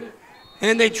 1,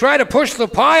 and they try to push the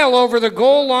pile over the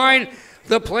goal line.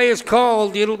 The play is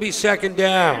called. It'll be second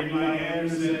down.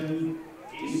 Anderson,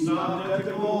 he's not at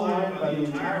the goal line by the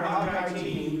entire Hawkeye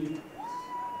team.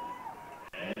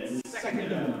 And second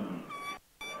down.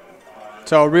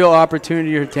 So a real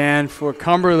opportunity here, Dan, for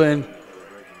Cumberland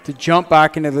to jump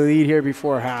back into the lead here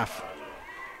before half.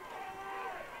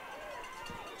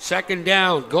 Second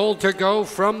down, goal to go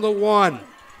from the 1.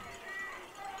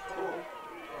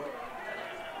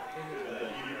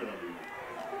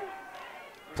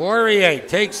 Poirier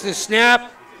takes the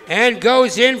snap and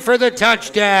goes in for the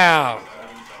touchdown.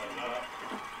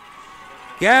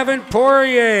 Gavin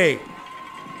Poirier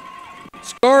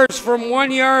scores from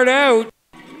 1 yard out,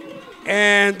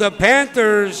 and the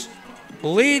Panthers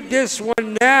lead this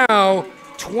one now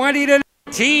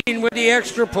 20-19 with the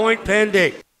extra point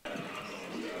pending.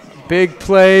 Big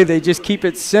play. They just keep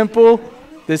it simple.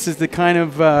 This is the kind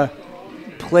of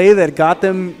play that got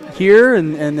them here,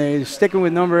 and they're sticking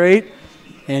with number 8.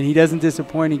 And he doesn't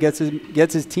disappoint. He gets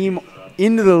his team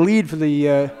into the lead for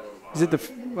the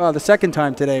the second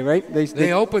time today, right?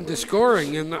 They opened the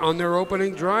scoring on their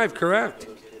opening drive, correct?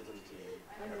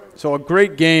 So a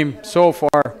great game so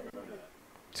far.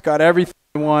 It's got everything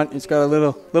you want. It's got a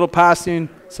little passing,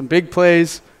 some big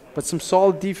plays, but some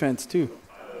solid defense too.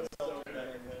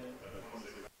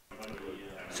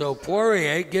 So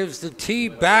Poirier gives the tee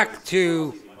back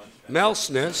to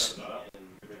Melsness,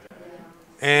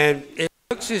 and it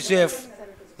looks as if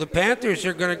the Panthers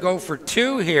are going to go for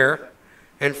 2 here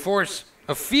and force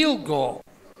a field goal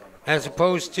as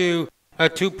opposed to a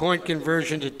 2-point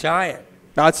conversion to tie it.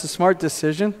 That's a smart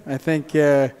decision. I think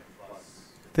the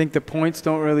points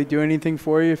don't really do anything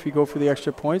for you if you go for the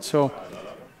extra points. So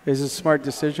it's a smart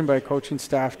decision by coaching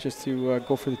staff just to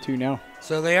go for the 2 now.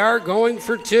 So they are going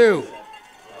for 2.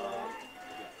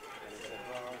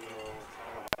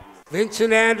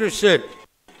 Vincent Anderson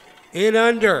in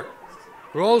under.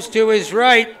 Rolls to his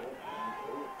right.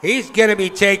 He's going to be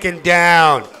taken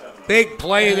down. Big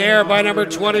play there by number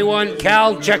 21,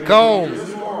 Cal Chacombe.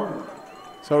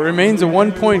 So it remains a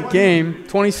 1-point game,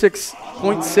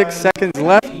 26.6 seconds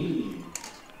left.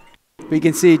 But you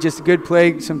can see just a good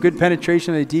play, some good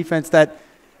penetration of the defense. That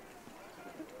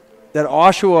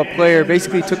Oshawa player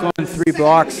basically took on 3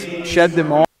 blocks, shed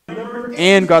them all,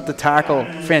 and got the tackle.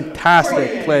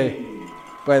 Fantastic play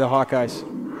by the Hawkeyes.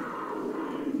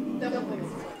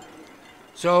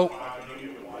 So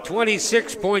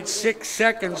 26.6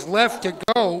 seconds left to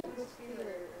go.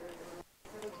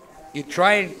 You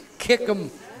try and kick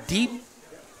them deep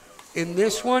in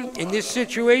this one, in this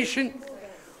situation,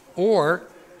 or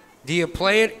do you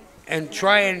play it and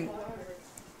try and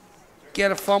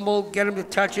get a fumble, get them to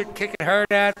touch it, kick it hard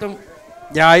at them?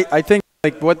 Yeah, I think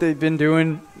like what they've been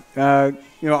doing,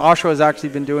 Oshawa has actually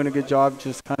been doing a good job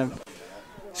just kind of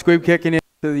squib kicking it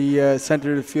to the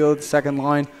center of the field, second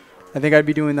line. I think I'd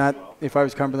be doing that if I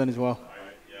was Cumberland as well.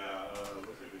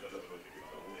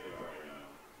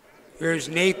 Here's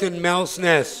Nathan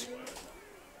Melsness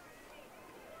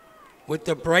with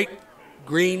the bright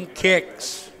green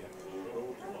kicks.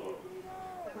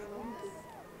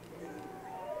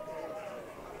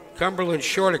 Cumberland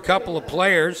short a couple of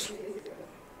players.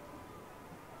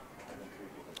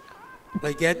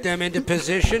 They get them into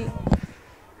position,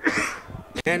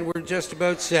 and we're just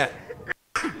about set.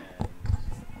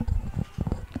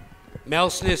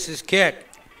 Melsness' kick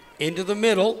into the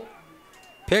middle,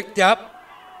 picked up,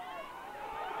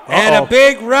 and a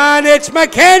big run. It's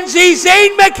McKenzie.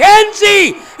 Zane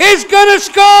McKenzie is going to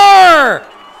score.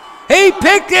 He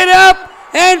picked it up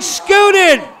and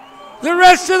scooted the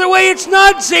rest of the way. It's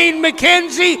not Zane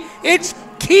McKenzie. It's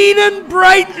Keenan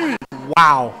Brighton.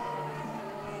 Wow.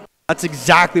 That's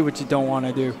exactly what you don't want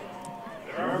to do.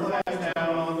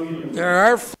 There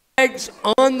are flags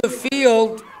on the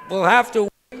field. We'll have to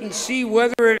wait and see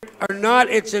whether or not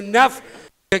it's enough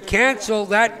to cancel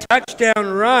that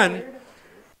touchdown run.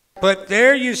 But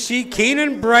there you see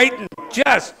Keenan Brighton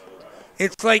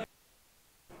it's like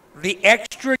the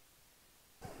extra.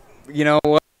 You know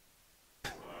what?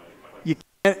 You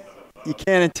can't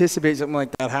anticipate something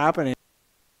like that happening.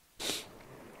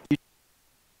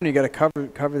 You got to cover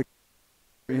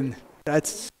the.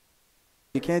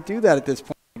 You can't do that at this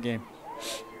point in the game.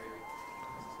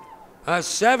 A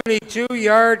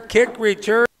 72-yard kick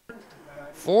return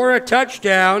for a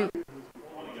touchdown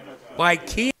by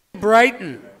Keith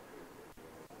Brighton.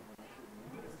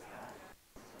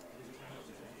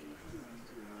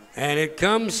 And it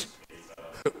comes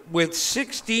with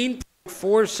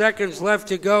 16.4 seconds left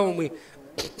to go. And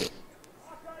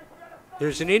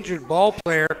there's an injured ball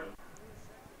player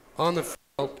on the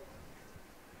field.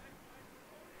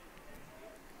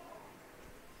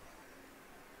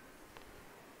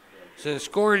 So the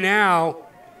score now,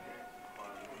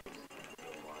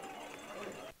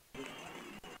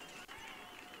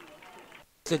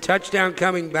 the touchdown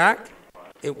coming back.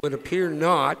 It would appear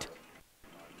not.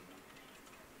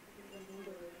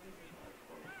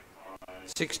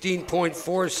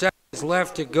 16.4 seconds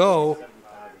left to go.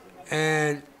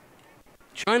 And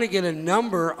trying to get a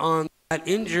number on that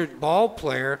injured ball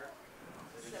player.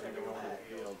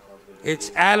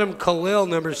 It's Adam Khalil,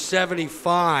 number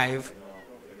 75,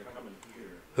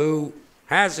 who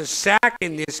has a sack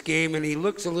in this game, and he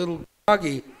looks a little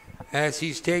groggy as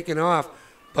he's taken off.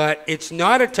 But it's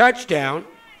not a touchdown.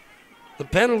 The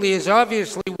penalty has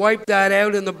obviously wiped that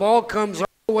out, and the ball comes all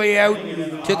the way out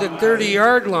to the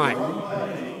 30-yard line.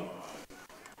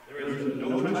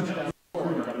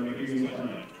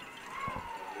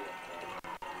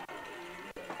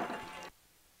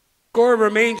 Score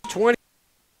remains 20.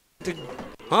 The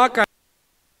Hawkeye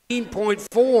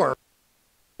 18.4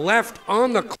 left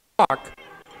on the clock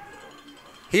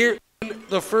here in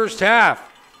the first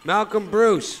half. Malcolm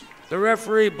Bruce, the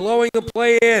referee, blowing the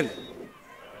play in.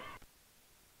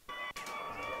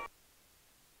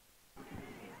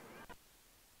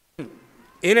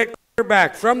 In at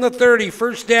quarterback from the 30,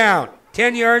 first down.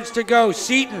 10 yards to go.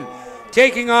 Seaton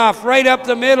taking off right up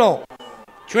the middle.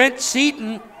 Trent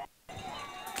Seaton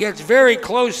gets very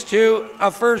close to a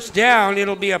first down.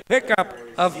 It'll be a pickup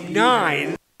of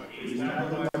 9.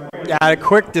 Yeah, a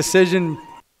quick decision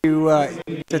to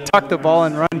tuck the ball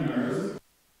and run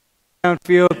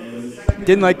downfield.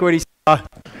 Didn't like what he saw.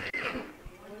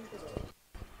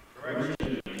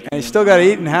 And he's still got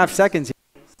 8.5 seconds.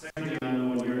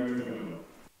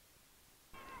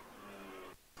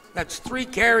 That's 3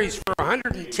 carries for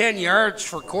 110 yards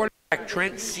for quarterback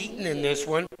Trent Seaton in this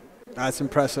one. That's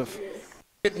impressive.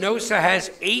 Nosa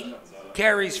has 8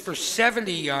 carries for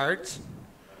 70 yards.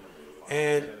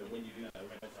 And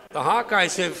the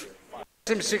Hawkeyes have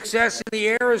some success in the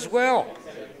air as well.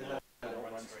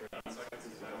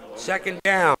 Second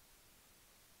down.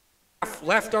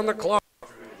 Left on the clock.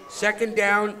 Second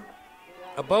down,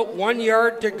 about 1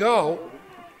 yard to go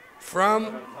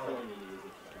from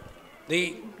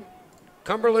the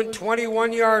Cumberland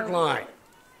 21-yard line.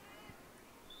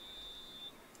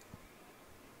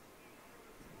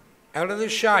 Out of the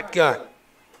shotgun.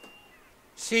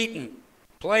 Seaton,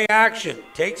 play action,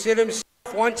 takes it himself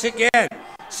once again.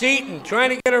 Seaton trying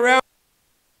to get around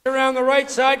the right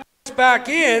side, gets back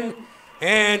in,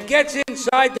 and gets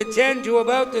inside the 10 to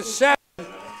about the 7.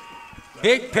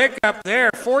 Big pickup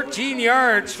there, 14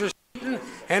 yards for Seaton,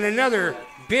 and another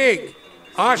big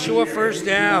OSHAWA first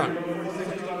down.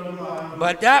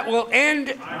 But that will end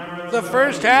the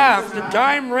first half. The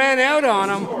time ran out on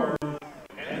them.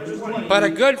 But a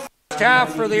good first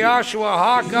half for the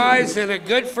OSHAWA Hawkeyes and a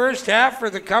good first half for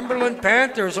the Cumberland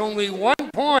Panthers. Only 1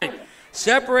 point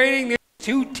separating the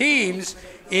two teams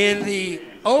in the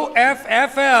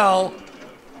OFFL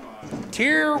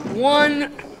Tier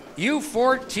 1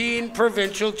 U14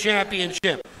 Provincial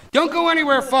Championship. Don't go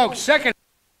anywhere, folks. Second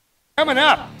coming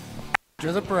up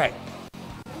after the break.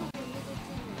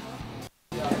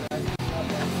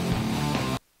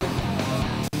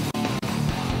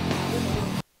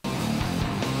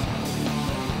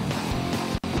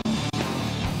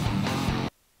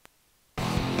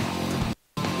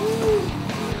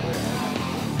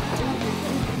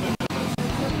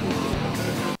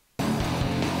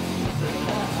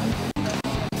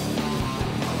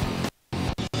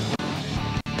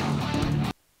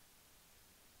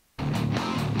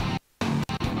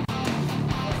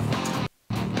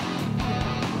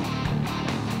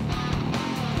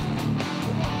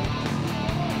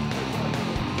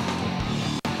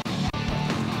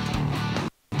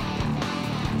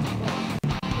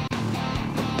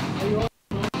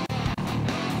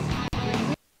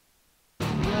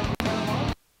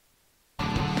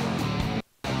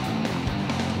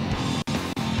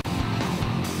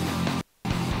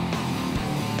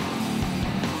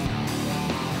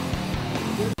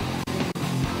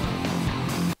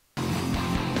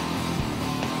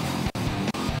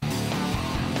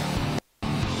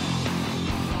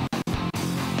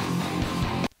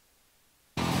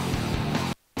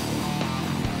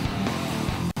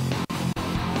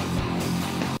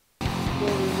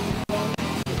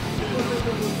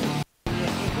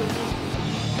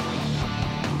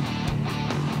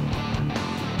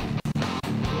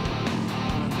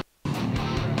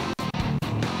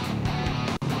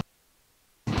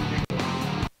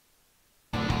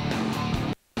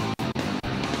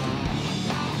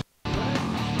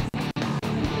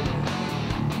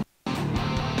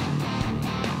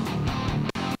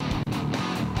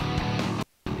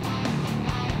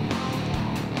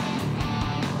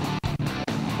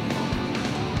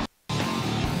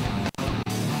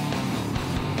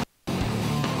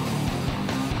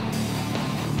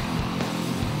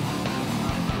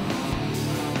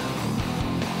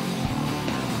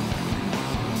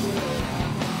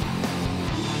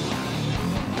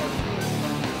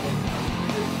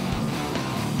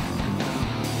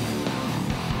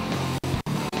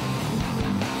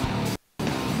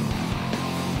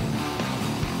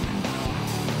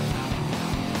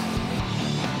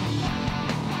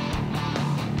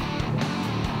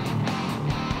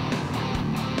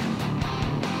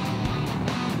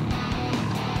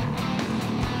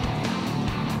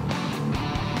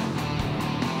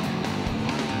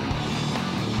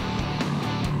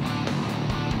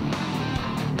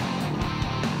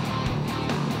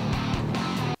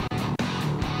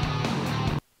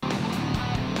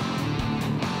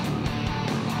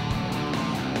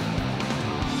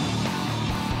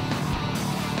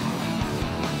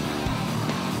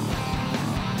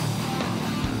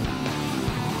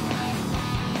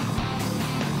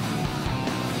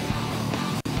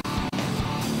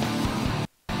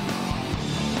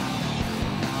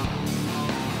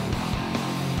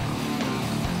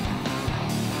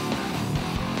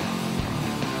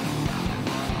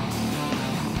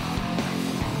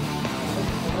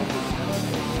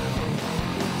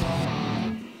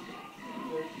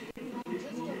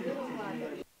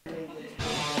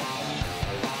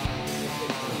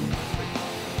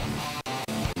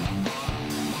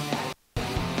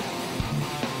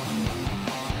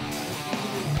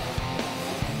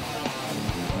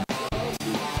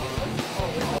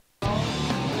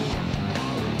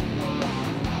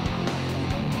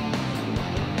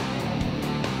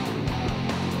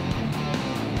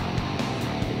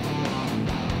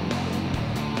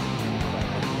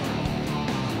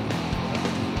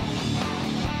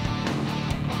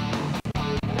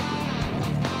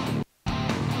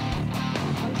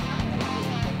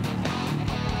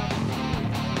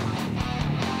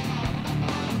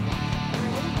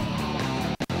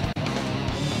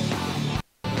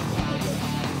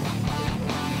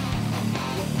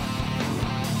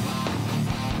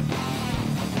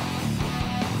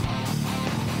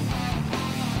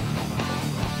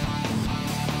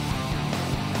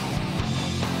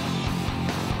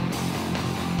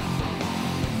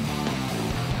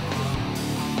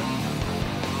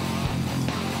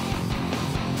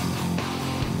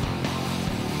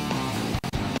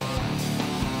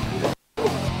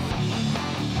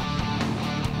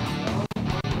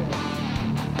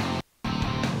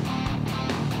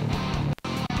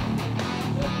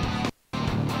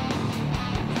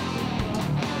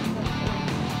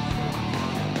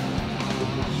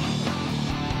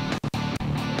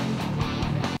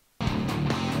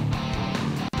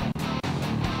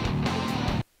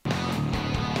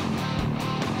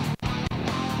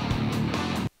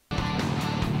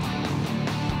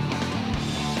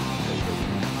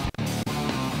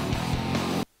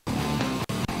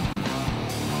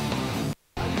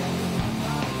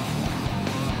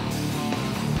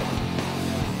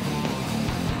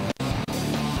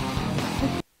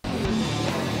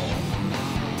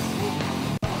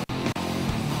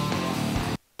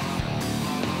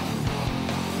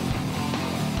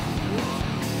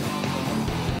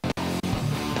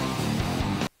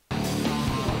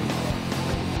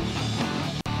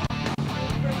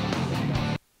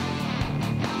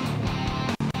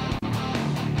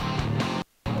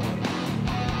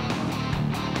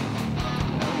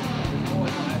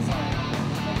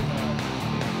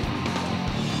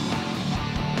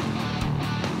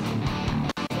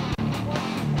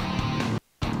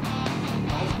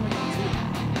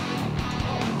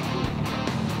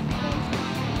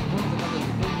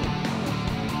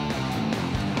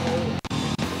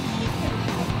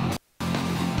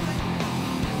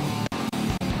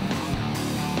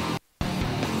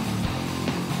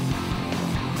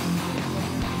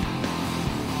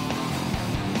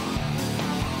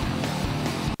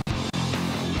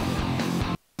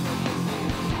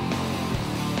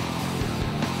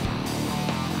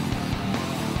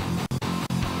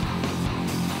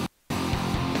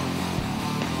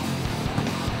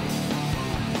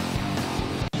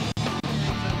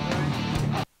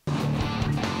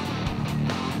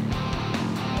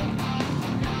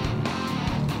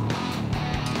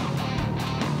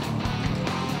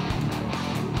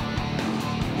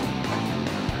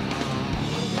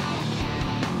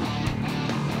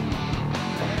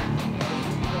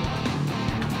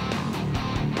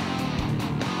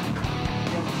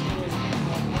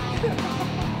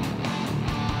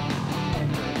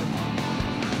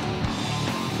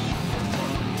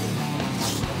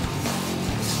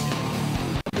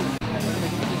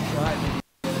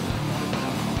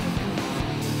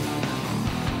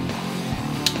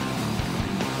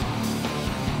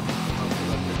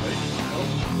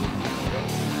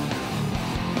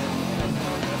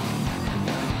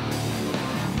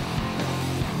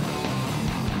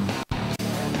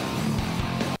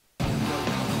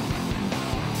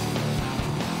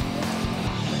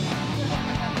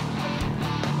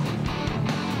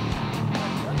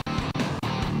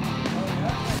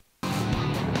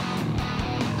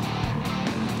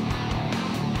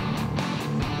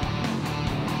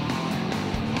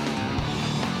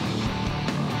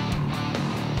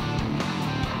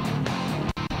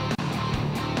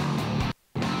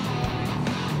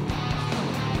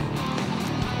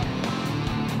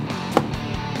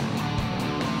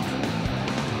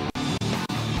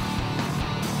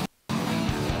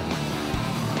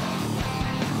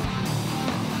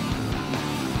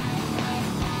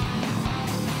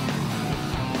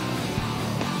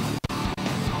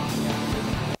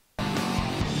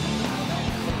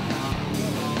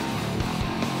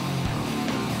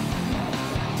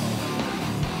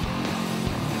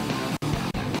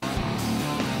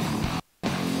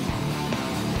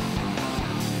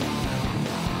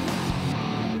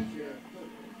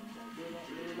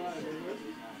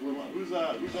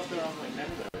 there on like 10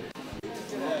 today.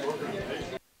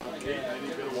 Any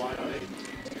bit of wide on 8. 8,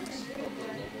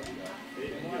 you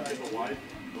get the wide,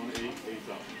 going to 8, 8's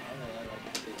up.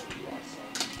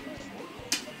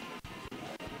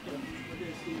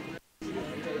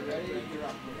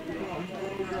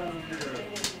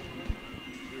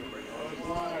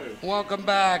 Welcome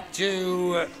back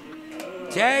to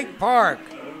Tag Park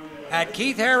at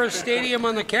Keith Harris Stadium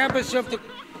on the campus of the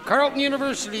Carleton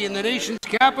University in the nation's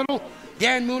capital.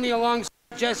 Dan Mooney alongside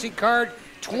Jesse Card,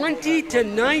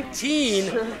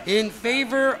 20-19 in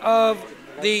favor of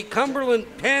the Cumberland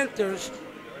Panthers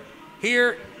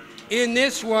here in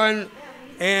this one,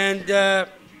 and a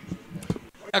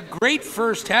great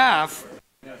first half.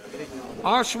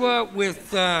 Oshawa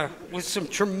with some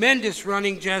tremendous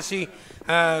running, Jesse.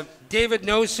 David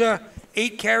Nosa,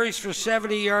 8 carries for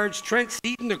 70 yards. Trent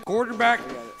Seaton, the quarterback,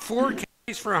 4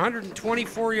 carries for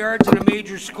 124 yards and a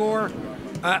major score.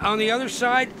 On the other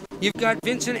side, you've got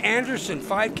Vincent Anderson,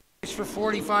 5 carries for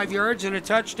 45 yards and a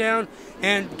touchdown.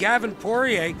 And Gavin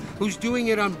Poirier, who's doing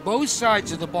it on both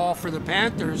sides of the ball for the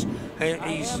Panthers.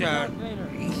 He's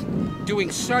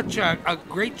doing such a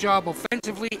great job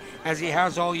offensively as he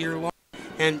has all year long.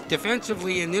 And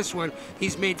defensively in this one,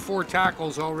 he's made 4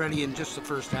 tackles already in just the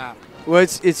first half. Well,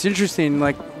 it's interesting.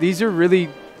 Like, these are really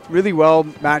well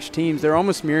matched teams. They're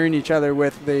almost mirroring each other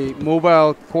with the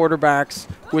mobile quarterbacks,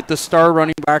 with the star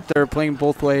running back there playing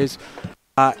both ways.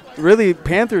 Really,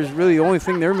 Panthers, really the only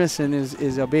thing they're missing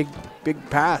is a big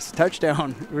pass,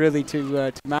 touchdown, really,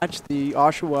 to match the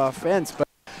Oshawa offense. But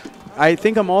I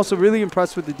think I'm also really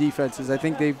impressed with the defenses. I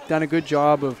think they've done a good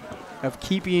job of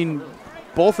keeping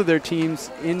both of their teams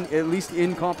at least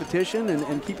in competition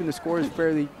and keeping the scores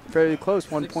fairly close.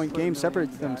 1-point game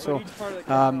separates them. So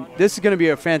this is going to be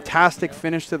a fantastic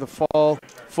finish to the fall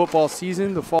football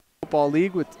season, the fall football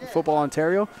league with Football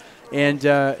Ontario, and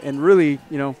really,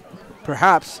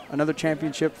 perhaps another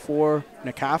championship for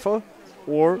NACAFA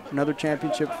or another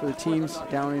championship for the teams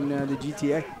down in the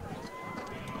GTA.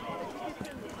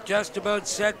 Just about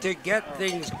set to get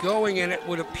things going, and it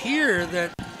would appear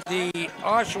that the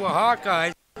Oshawa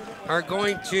Hawkeyes are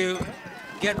going to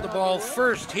get the ball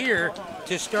first here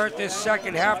to start this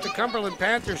second half. The Cumberland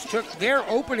Panthers took their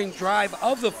opening drive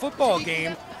of the football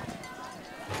game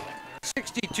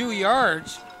 62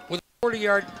 yards with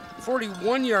a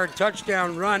 41-yard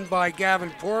touchdown run by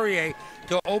Gavin Poirier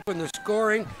to open the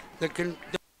scoring. The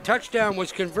touchdown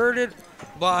was converted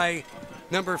by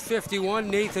number 51,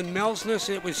 Nathan Melsness.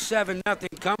 It was 7-0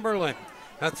 Cumberland.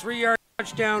 A 3-yard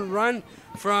touchdown run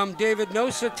from David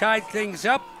Nosa tied things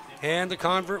up, and the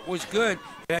convert was good.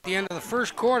 And at the end of the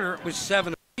first quarter, it was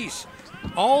 7 apiece.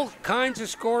 All kinds of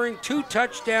scoring, 2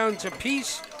 touchdowns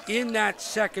apiece in that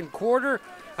second quarter.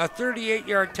 A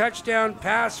 38-yard touchdown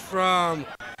pass from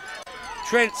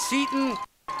Trent Seaton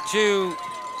to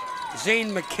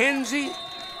Zane McKenzie.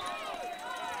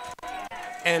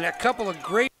 And a couple of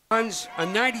great runs, a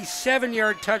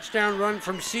 97-yard touchdown run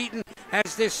from Seaton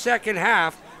as this second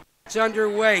half is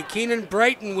underway. Keenan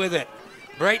Brighton with it.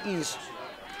 Brighton's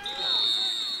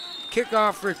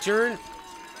kickoff return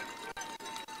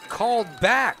called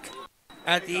back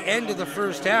at the end of the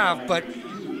first half, but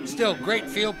still great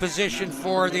field position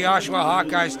for the Oshawa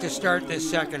Hawkeyes to start this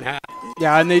second half.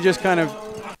 Yeah, and they just kind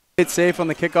of hit safe on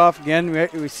the kickoff. Again,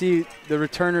 we see the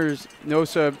returners,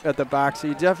 Nosa at the back, so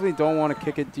you definitely don't want to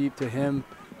kick it deep to him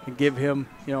and give him,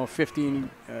 a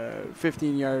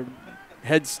 15-yard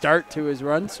head start to his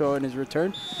run, so in his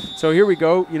return. So here we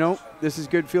go. This is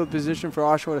good field position for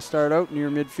Oshawa to start out near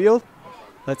midfield.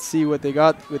 Let's see what they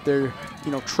got with their,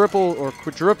 triple or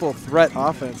quadruple threat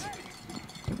offense.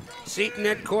 Seaton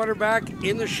at quarterback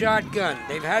in the shotgun.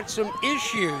 They've had some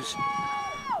issues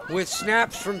with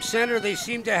snaps from center. They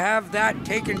seem to have that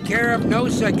taken care of.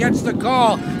 Nosa gets the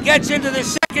call, gets into the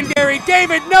secondary.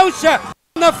 David Nosa,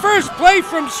 the first play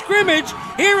from scrimmage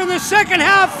here in the second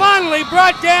half, finally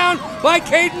brought down by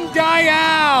Caden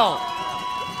Dial.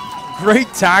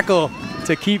 Great tackle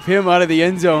to keep him out of the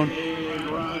end zone.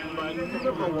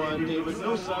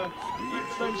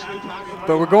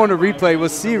 But we're going to replay. We'll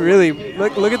see, really.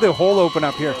 Look at the hole open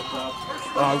up here.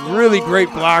 Really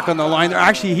great block on the line there.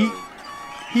 Actually,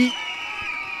 he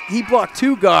blocked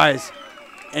 2 guys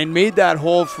and made that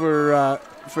hole for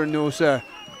Nosa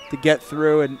to get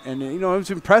through. And it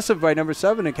was impressive by number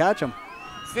 7 to catch him.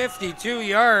 52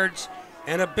 yards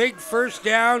and a big first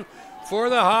down for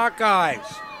the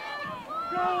Hawkeyes.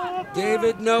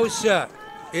 David Nosa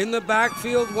in the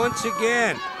backfield once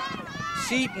again.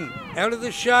 Seaton out of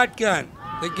the shotgun.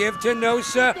 The give to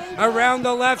Nosa around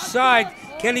the left side.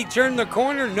 Can he turn the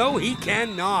corner? No, he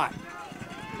cannot.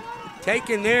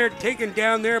 Taken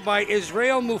down there by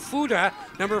Israel Mufuda,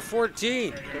 number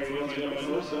 14.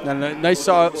 And a nice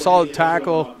solid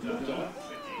tackle.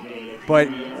 But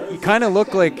you kind of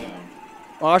look like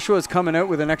Oshawa's coming out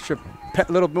with an extra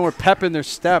little more pep in their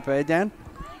step, eh, Dan?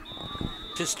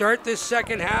 To start this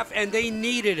second half, and they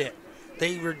needed it.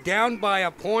 They were down by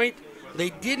a point. They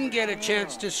didn't get a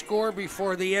chance to score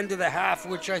before the end of the half,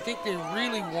 which I think they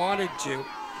really wanted to.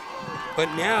 But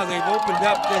now they've opened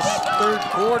up this third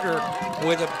quarter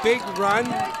with a big run.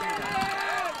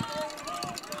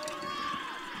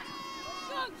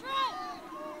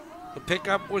 The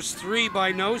pickup was 3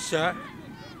 by Nosa.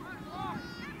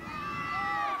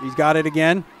 He's got it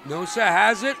again. Nosa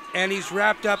has it, and he's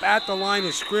wrapped up at the line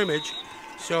of scrimmage.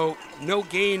 So no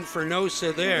gain for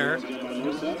Nosa there.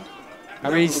 I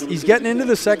mean, he's getting into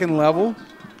the second level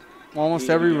almost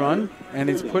every run, and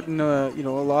it's putting a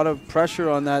lot of pressure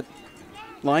on that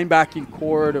linebacking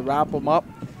core to wrap them up.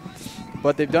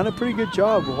 But they've done a pretty good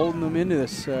job of holding them into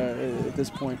this at this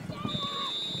point.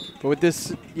 But with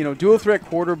this, dual threat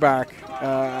quarterback,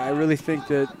 I really think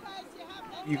that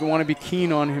you want to be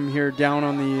keen on him here down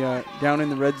in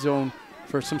the red zone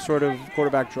for some sort of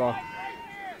quarterback draw.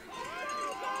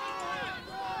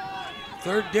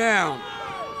 Third down.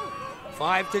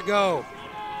 5 to go.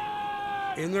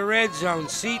 In the red zone,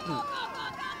 Seaton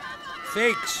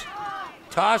fakes,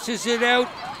 tosses it out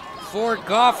for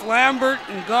Goff Lambert,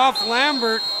 and Goff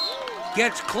Lambert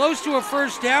gets close to a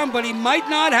first down, but he might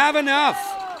not have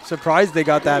enough. Surprised they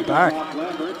got that back.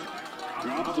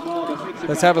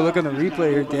 Let's have a look on the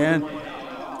replay here, Dan.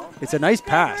 It's a nice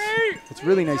pass. It's a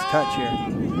really nice touch here.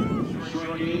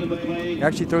 He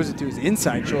actually throws it to his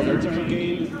inside shoulder.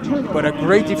 But a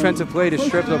great defensive play to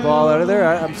strip the ball out of there.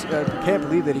 I can't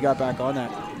believe that he got back on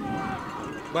that.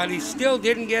 But he still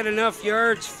didn't get enough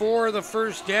yards for the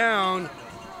first down,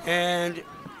 and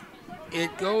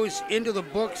it goes into the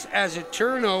books as a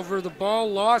turnover. The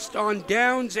ball lost on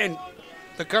downs, and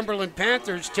the Cumberland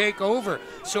Panthers take over.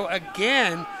 So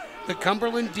again, the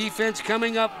Cumberland defense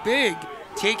coming up big,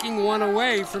 taking one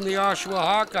away from the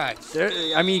Oshawa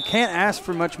Hawkeyes. I mean, you can't ask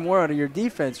for much more out of your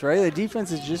defense, right? The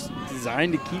defense is just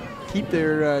designed to keep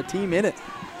their team in it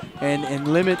and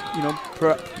limit,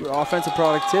 offensive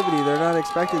productivity. They're not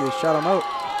expected to shut them out.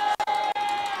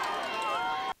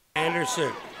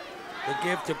 Anderson, the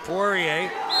give to Poirier,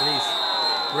 and he's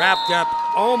wrapped up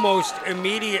almost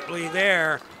immediately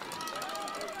there.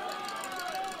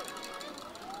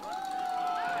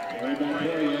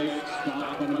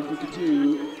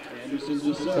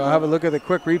 So I'll have a look at the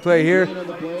quick replay here.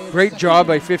 Great job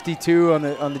by 52 on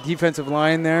the defensive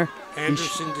line there.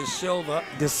 Anderson De Silva.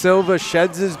 De Silva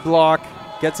sheds his block,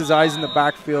 gets his eyes in the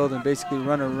backfield, and basically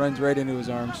runner runs right into his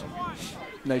arms.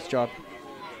 Nice job.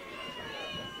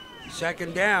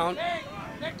 Second down.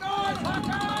 10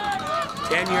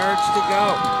 yards to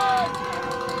go.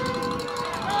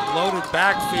 Loaded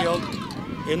backfield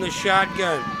in the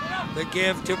shotgun. The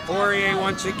give to Poirier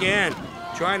once again.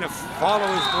 Trying to follow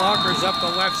his blockers up the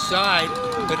left side,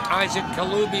 but Isaac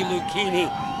Kalubi-Lukini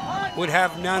would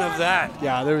have none of that.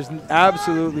 Yeah, there was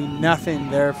absolutely nothing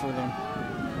there for them.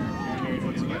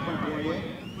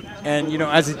 And,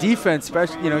 as a defense,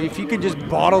 especially, if you can just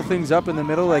bottle things up in the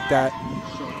middle like that,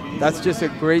 that's just a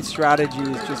great strategy.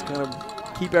 It's just kind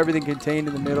of keep everything contained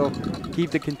in the middle,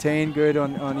 keep the contain good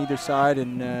on either side,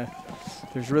 and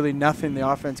there's really nothing the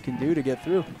offense can do to get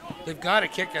through. They've got to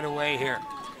kick it away here.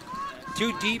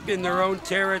 Too deep in their own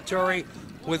territory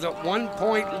with a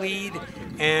 1-point lead,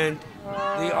 and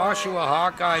the Oshawa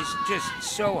Hawkeyes just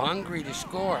so hungry to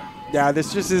score. Yeah,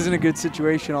 this just isn't a good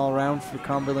situation all around for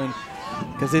Cumberland,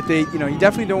 because if they, you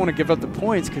definitely don't want to give up the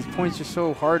points, because points are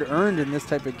so hard earned in this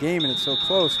type of game and it's so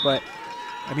close. But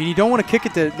I mean, you don't want to kick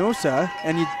it to Nosa,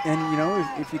 and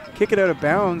if you kick it out of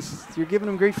bounds, you're giving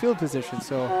them great field position.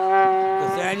 So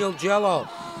Nathaniel Jello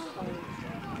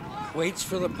waits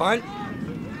for the punt.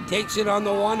 Takes it on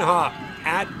the one hop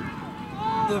at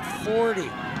the 40.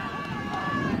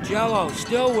 Jello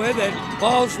still with it.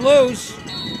 Ball's loose.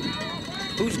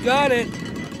 Who's got it?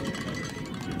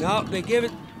 No, they give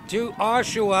it to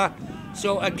Oshawa.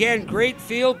 So again, great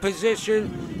field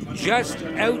position just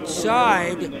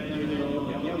outside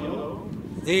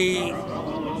the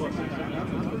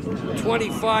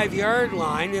 25-yard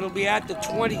line. It'll be at the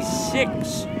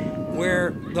 26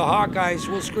 where the Hawkeyes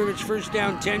will scrimmage first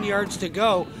down, 10 yards to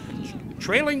go.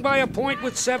 Trailing by a point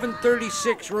with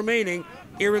 7:36 remaining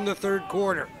here in the third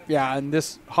quarter. Yeah, and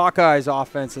this Hawkeyes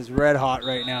offense is red hot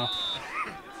right now.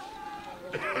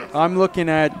 I'm looking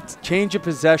at change of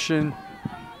possession.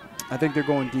 I think they're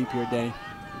going deep here, Danny.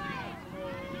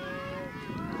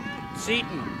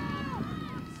 Seaton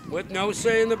with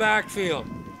Nosa in the backfield.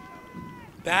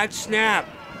 Bad snap.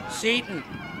 Seaton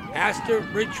has to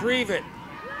retrieve it.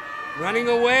 Running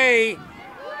away.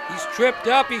 He's tripped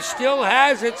up. He still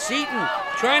has it. Seaton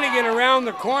trying to get around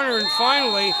the corner and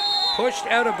finally pushed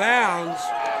out of bounds.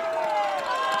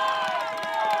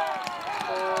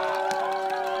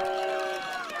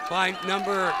 By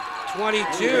number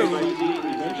 22.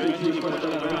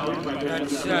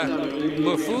 That's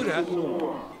Mafuda.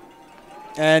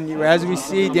 And as we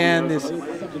see, Dan,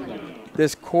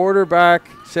 this quarterback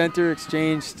center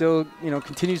exchange still,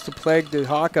 continues to plague the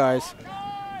Hawkeyes.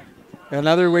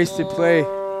 Another wasted play.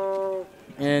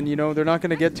 And, they're not going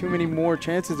to get too many more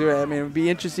chances there. I mean, it would be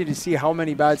interesting to see how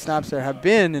many bad snaps there have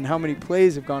been and how many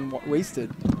plays have gone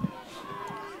wasted.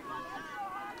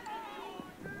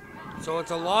 So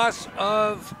it's a loss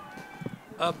of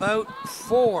about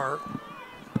 4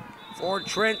 for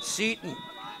Trent Seaton.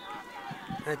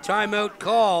 A timeout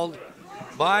called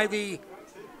by the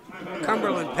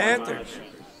Cumberland Panthers.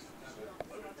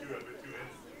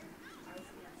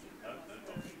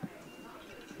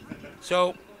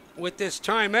 So with this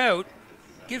timeout,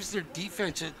 gives their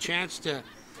defense a chance to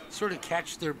sort of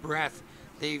catch their breath.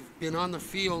 They've been on the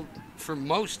field for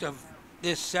most of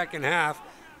this second half,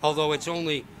 although it's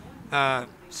only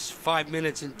 5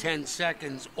 minutes and 10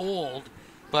 seconds old,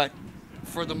 but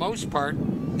for the most part,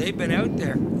 they've been out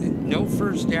there. No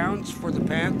first downs for the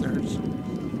Panthers.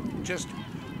 Just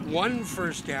 1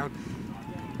 first down.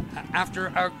 After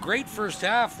a great first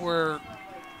half where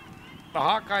the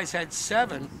Hawkeyes had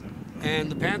 7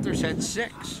 and the Panthers had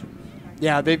 6.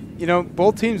 Yeah,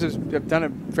 both teams have done a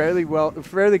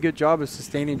fairly good job of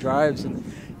sustaining drives, and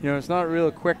it's not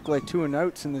real quick like 2 and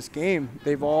outs in this game.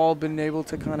 They've all been able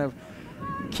to kind of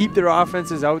keep their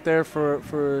offenses out there for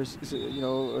a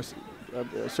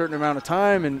certain amount of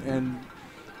time, and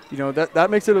that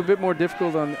makes it a bit more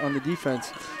difficult on the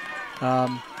defense. So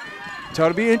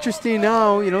it'll be interesting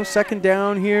now. Second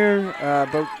down here,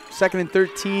 about 2nd and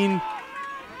 13,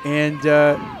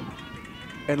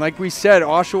 and like we said,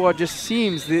 Oshawa just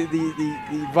seems the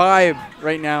vibe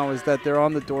right now is that they're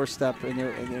on the doorstep and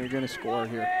they're going to score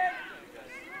here.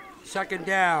 Second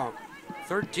down,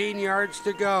 13 yards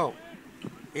to go.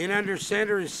 In under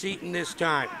center is Seaton this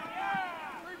time.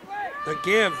 The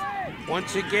give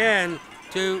once again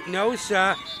to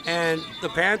Nosa, and the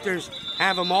Panthers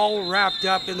have them all wrapped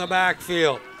up in the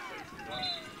backfield.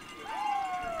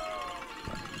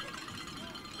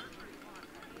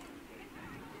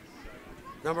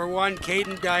 Number 1,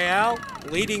 Caden Dial,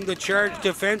 leading the charge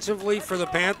defensively for the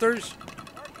Panthers.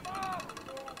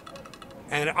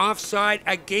 And offside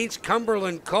against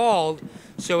Cumberland called,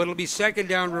 so it'll be second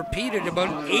down repeated,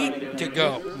 about 8 to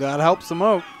go. That helps them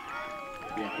out.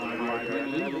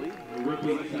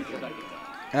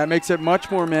 That makes it much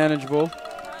more manageable,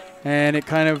 and it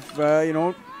kind of,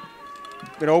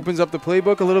 it opens up the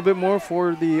playbook a little bit more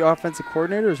for the offensive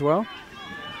coordinator as well.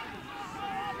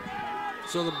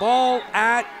 So the ball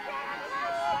at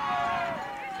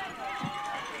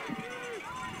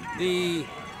the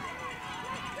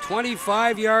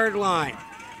 25-yard line.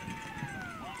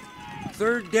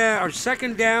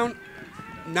 Second down,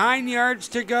 9 yards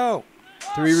to go.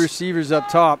 3 receivers up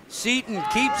top. Seaton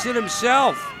keeps it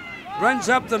himself, runs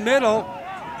up the middle,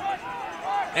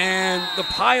 and the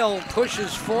pile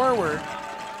pushes forward.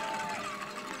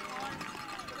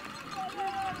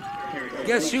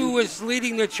 Guess who was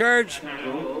leading the charge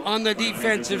on the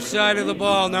defensive side of the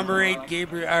ball? Number 8,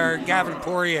 Gavin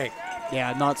Poirier.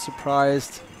 Yeah, not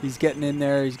surprised. He's getting in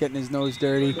there. He's getting his nose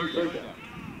dirty.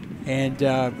 And,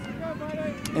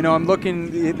 I'm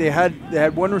looking. They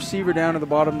had 1 receiver down at the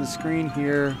bottom of the screen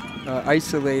here,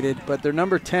 isolated. But their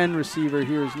number 10 receiver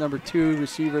here is number 2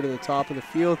 receiver to the top of the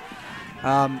field.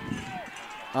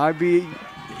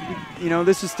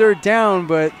 This is third down,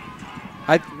 but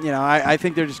I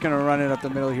think they're just going to run it up the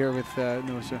middle here with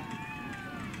Nosa.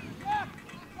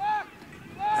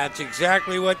 That's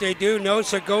exactly what they do.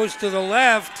 Nosa goes to the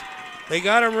left. They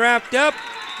got him wrapped up,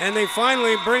 and they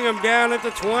finally bring him down at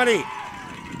the 20.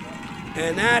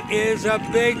 And that is a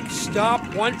big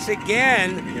stop once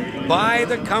again by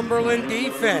the Cumberland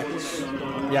defense.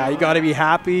 Yeah, you got to be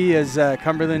happy as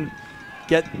Cumberland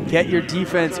get your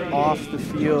defense off the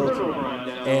field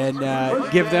and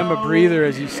give them a breather.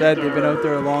 As you said, they've been out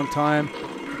there a long time.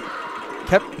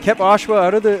 Kept Oshawa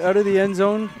out of the end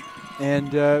zone,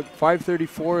 and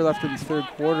 5:34 left in the third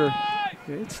quarter.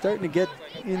 It's starting to get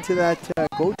into that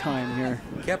go time here.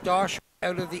 Kept Oshawa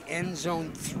out of the end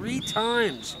zone 3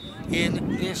 times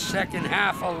in this second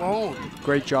half alone.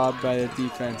 Great job by the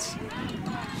defense.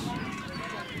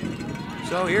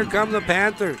 So here come the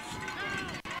Panthers.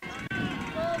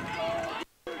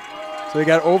 So they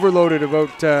got overloaded,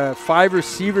 about 5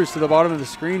 receivers to the bottom of the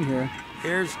screen here.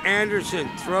 Here's Anderson,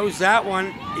 throws that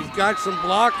one. He's got some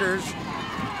blockers.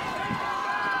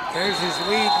 There's his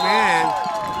lead man.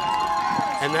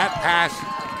 And that pass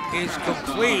is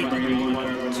complete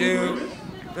to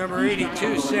number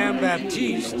 82, Sam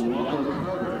Baptiste.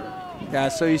 Yeah,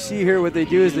 so you see here what they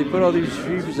do is they put all these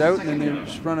receivers out and then they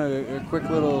just run a quick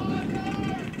little,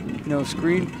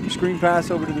 screen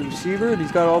pass over to the receiver, and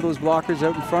he's got all those blockers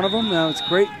out in front of him. Now it's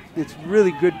great. It's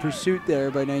really good pursuit there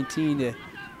by 19 to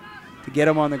get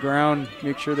him on the ground,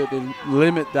 make sure that they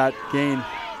limit that gain.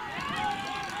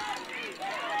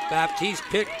 Baptiste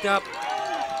picked up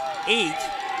 8.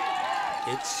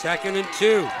 It's 2nd and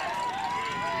 2.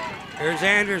 There's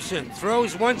Anderson,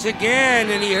 throws once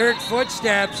again, and he heard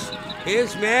footsteps.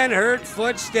 His man heard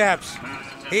footsteps.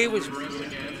 He was,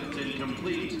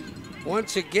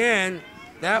 once again,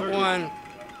 that one,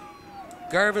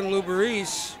 Garvin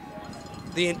Luberis,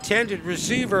 the intended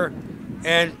receiver,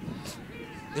 and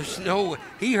there's no,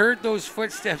 he heard those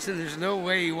footsteps, and there's no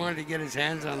way he wanted to get his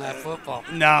hands on that football.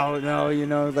 No,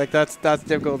 like that's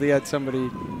difficult. He had somebody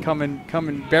coming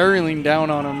barreling down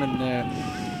on him, and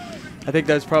I think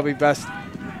that's probably best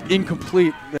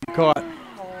incomplete than caught.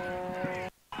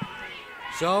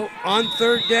 So on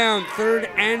 3rd down, 3rd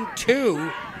and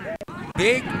 2,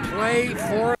 big play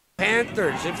for the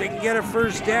Panthers. If they can get a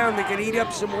 1st down, they can eat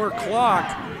up some more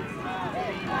clock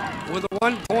with a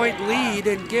 1-point lead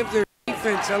and give their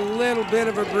defense a little bit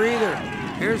of a breather.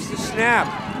 Here's the snap.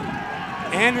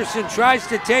 Anderson tries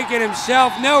to take it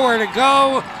himself, nowhere to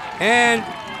go, and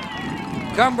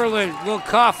Cumberland will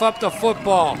cough up the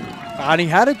football. And he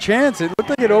had a chance. It looked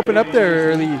like it opened up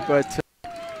there early, but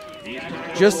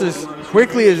just as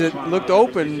quickly as it looked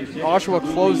open, Oshawa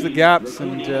closed the gaps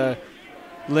and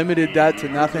limited that to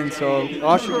nothing. So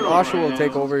Oshawa will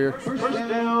take over here. First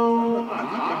down,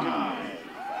 Hawkeye.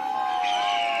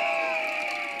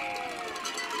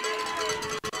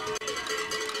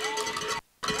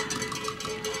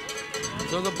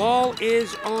 So the ball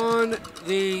is on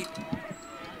the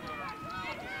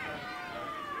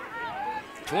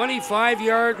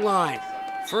 25-yard line.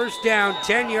 1st down,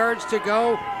 10 yards to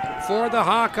go for the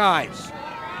Hawkeyes.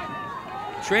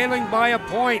 Trailing by a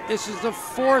point. This is the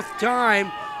 4th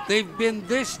time they've been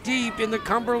this deep in the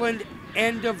Cumberland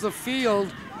end of the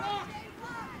field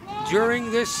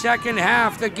during this 2nd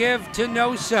half. The give to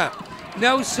Nosa.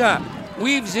 Nosa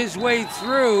weaves his way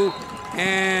through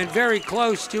and very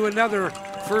close to another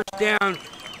 1st down.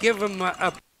 Give him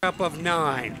a pickup of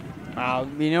 9.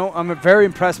 I'm very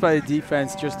impressed by the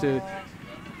defense just to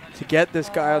get this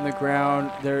guy on the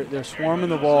ground. They're swarming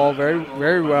the ball very,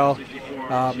 very well,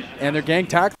 and they're gang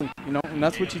tackling. And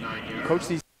that's what you coach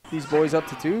these boys up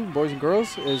to too, boys and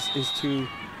girls, is to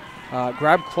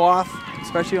grab cloth,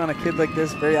 especially on a kid like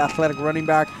this, very athletic running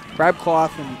back. Grab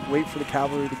cloth and wait for the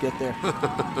cavalry to get there.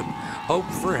 Hope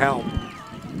for help.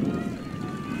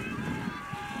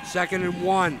 2nd and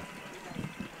 1.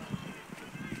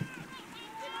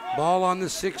 Ball on the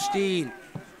 16.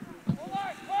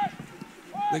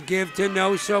 The give to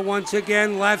Nosa once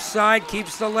again, left side,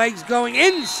 keeps the legs going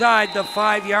inside the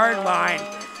 5-yard line.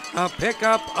 A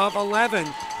pickup of 11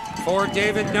 for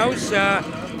David Nosa,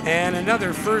 and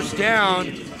another 1st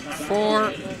down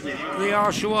for the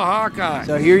Oshawa Hawkeyes.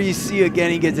 So here you see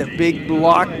again, he gets a big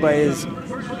block by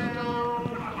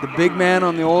the big man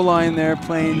on the O-line there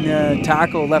playing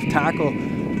left tackle,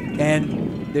 and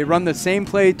they run the same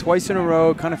play twice in a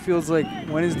row. Kind of feels like,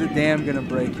 when is the dam going to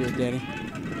break here, Danny?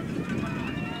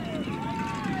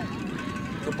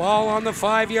 The ball on the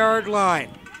 5-yard line.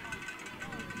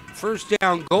 1st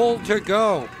down, goal to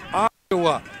go.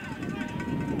 Oshawa.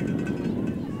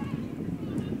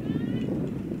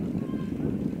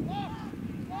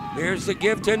 Here's the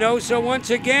give to Nosa once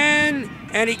again,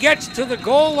 and he gets to the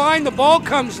goal line. The ball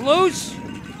comes loose.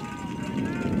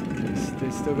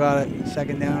 They still got it.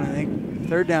 2nd down, I think.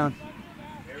 3rd down.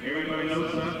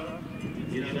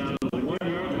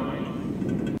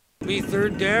 Be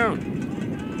 3rd down.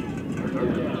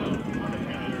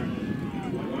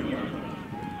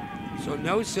 So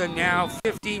Nosa now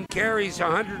 15 carries,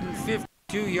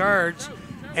 152 yards,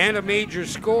 and a major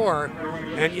score.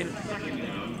 And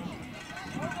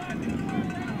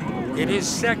it is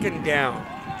 2nd down.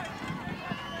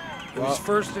 It was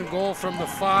 1st and goal from the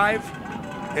 5,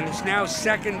 and it's now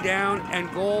 2nd down and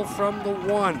goal from the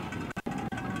 1.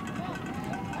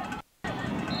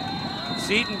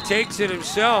 Seaton takes it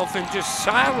himself and just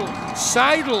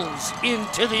sidles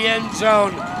into the end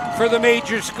zone for the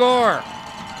major score.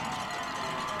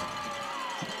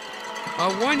 A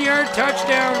 1-yard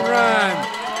touchdown run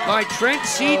by Trent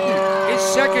Seaton, his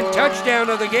 2nd touchdown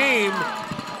of the game,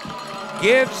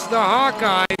 gives the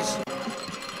Hawkeyes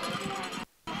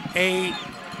a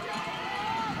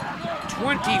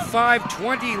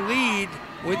 25-20 lead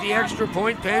with the extra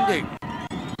point pending.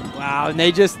 Wow, and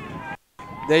they just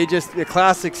the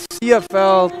classic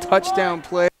CFL touchdown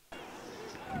play.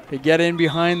 They get in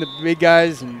behind the big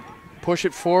guys and push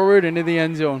it forward into the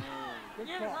end zone.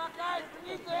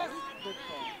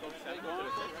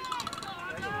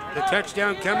 The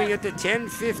touchdown coming at the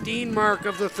 10:15 mark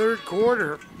of the third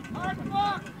quarter.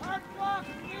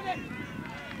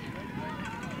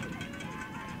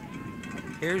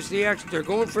 Here's the extra. They're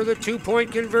going for the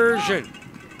 2-point conversion.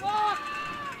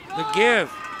 The give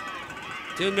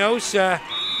to Nosa,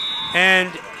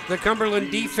 and the Cumberland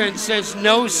defense says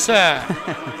no, sir.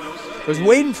 I was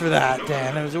waiting for that,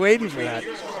 Dan. I was waiting for that.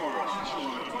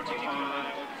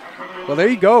 Well, there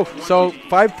you go. So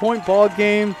 5-point ball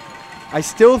game. I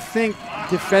still think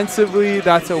defensively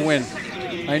that's a win.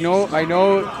 I know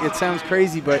it sounds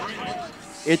crazy, but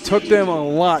it took them a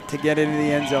lot to get into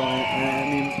the end zone. I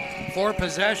mean, 4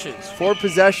 possessions. 4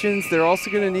 possessions. They're also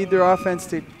going to need their offense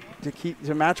to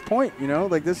match point. You know,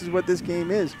 like this is what this game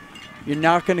is. You're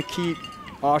not going to keep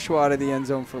Oshawa out of the end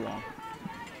zone for long.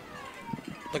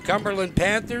 The Cumberland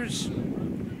Panthers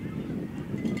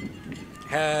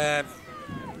have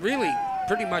really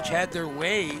pretty much had their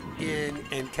way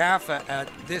in CAFA at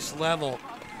this level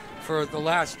for the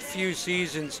last few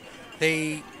seasons.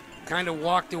 They kind of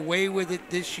walked away with it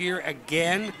this year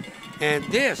again, and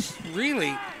this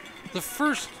really the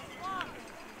first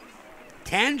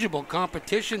tangible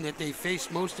competition that they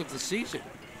faced most of the season.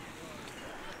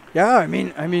 Yeah, I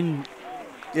mean,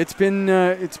 it's been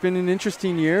an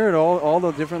interesting year at all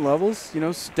the different levels. You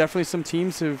know, definitely some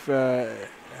teams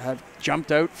have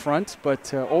jumped out front,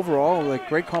 but overall, like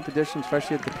great competition,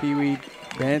 especially at the Pee-wee,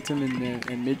 Bantam,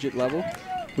 and midget level.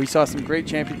 We saw some great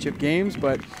championship games,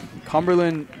 but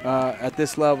Cumberland at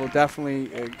this level definitely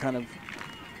kind of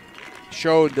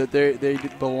showed that they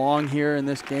belong here in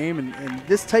this game, and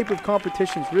this type of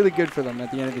competition is really good for them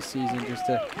at the end of the season, just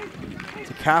to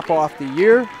cap off the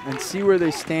year and see where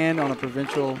they stand on a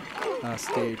provincial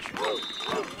stage.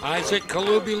 Isaac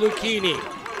Kalubi-Lukini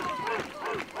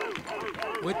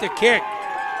with the kick,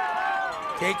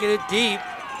 taking it deep.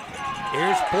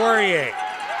 Here's Poirier.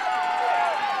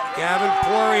 Gavin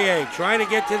Poirier trying to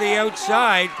get to the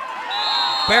outside,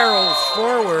 barrels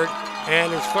forward,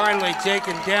 and is finally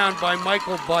taken down by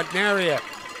Michael Bodnaria.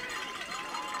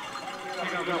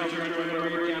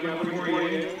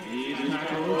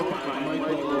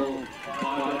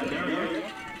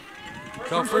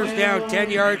 So first down, 10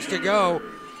 yards to go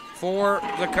for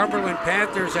the Cumberland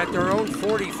Panthers at their own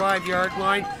 45-yard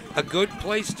line. A good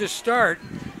place to start,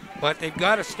 but they've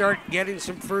got to start getting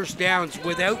some first downs.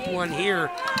 Without one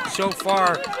here so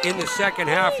far in the second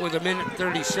half with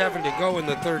 1:37 to go in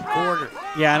the third quarter.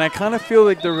 Yeah, and I kind of feel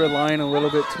like they're relying a little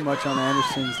bit too much on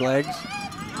Anderson's legs.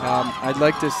 I'd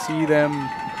like to see them,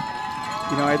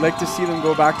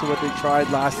 go back to what they tried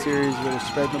last series, where they're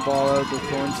spreading the ball out, they're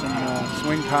throwing some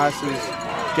swing passes,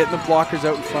 getting the blockers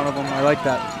out in front of them. I like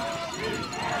that.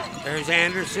 There's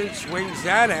Anderson, swings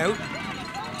that out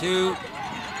to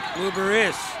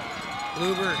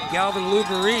Galvin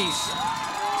Luberis,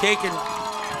 taken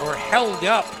or held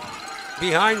up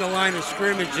behind the line of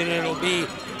scrimmage, and it'll be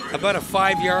about a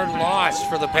 5-yard loss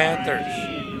for the Panthers.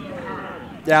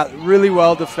 Yeah, really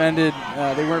well defended.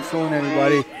 They weren't fooling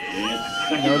anybody.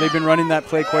 You know, they've been running that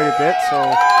play quite a bit, so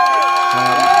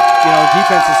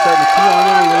defense is starting to key on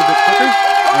it a little bit quicker,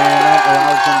 and that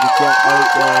allows them to get out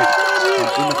there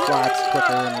in the flats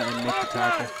quicker and make the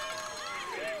tackle.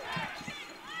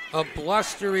 A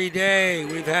blustery day.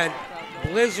 We've had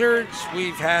blizzards,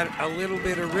 we've had a little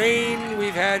bit of rain,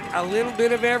 we've had a little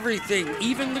bit of everything,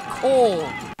 even the cold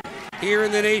here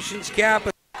in the nation's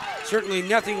capital. Certainly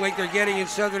nothing like they're getting in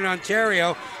Southern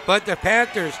Ontario, but the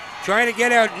Panthers trying to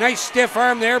get out. Nice stiff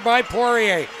arm there by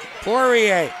Poirier.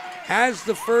 Poirier has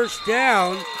the first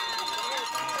down,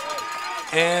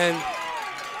 and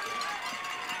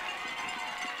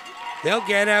they'll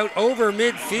get out over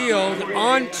midfield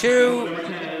onto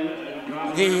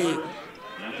the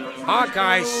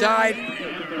Hawkeye side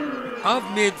of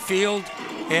midfield,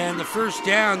 and the first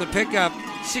down, the pickup,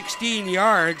 16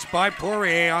 yards by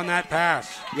Poirier on that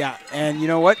pass. Yeah, and you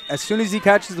know what? As soon as he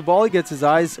catches the ball, he gets his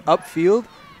eyes upfield,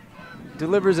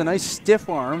 delivers a nice stiff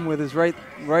arm with his right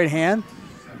hand,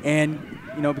 and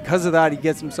because of that, he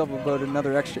gets himself about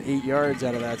another extra 8 yards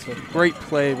out of that. So great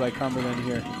play by Cumberland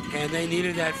here. And they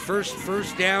needed that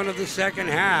first down of the second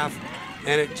half,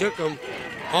 and it took them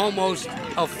almost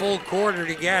a full quarter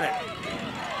to get it.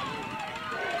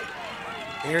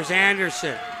 Here's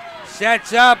Anderson.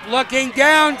 Sets up, looking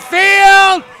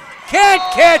downfield. Can't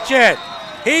catch it.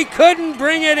 He couldn't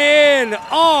bring it in,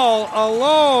 all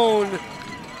alone.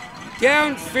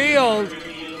 Downfield,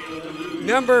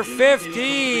 number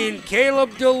 15,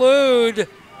 Caleb Delude,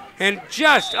 and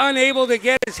just unable to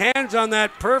get his hands on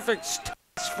that perfect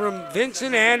toss from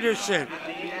Vincent Anderson.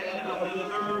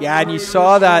 Yeah, and you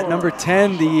saw that number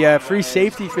 10, the free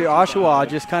safety for Oshawa,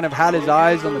 just kind of had his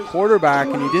eyes on the quarterback,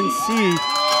 and he didn't see,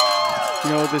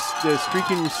 the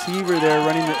streaking receiver there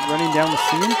running down the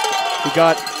seam. He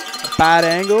got a bad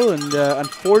angle, and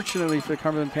unfortunately for the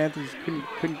Cumberland Panthers,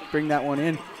 couldn't bring that one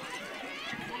in.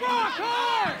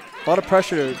 A lot of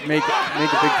pressure to make a big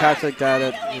catch like that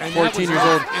at 14 years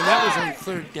old. And that was on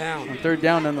third down. On third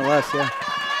down, nonetheless, yeah.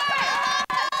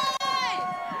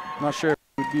 I'm not sure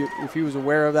if he was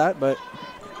aware of that, but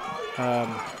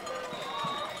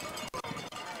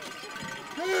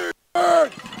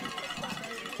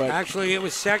actually it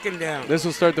was second down. This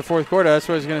will start the fourth quarter. That's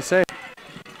what I was going to say.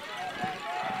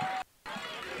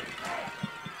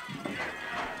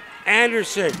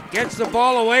 Anderson gets the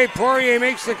ball away. Poirier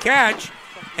makes the catch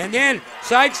and then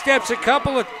sidesteps a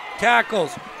couple of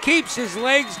tackles, keeps his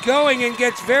legs going and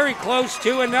gets very close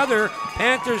to another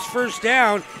Panthers first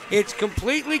down. It's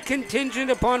completely contingent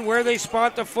upon where they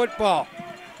spot the football.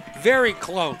 Very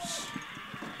close.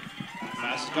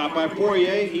 Pass caught by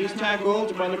Poirier. He's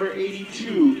tackled by number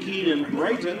 82, Keenan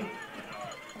Brighton.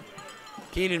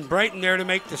 Keenan Brighton there to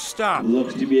make the stop.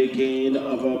 Looks to be a gain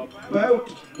of about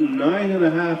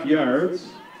 9.5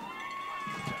 yards.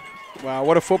 Wow,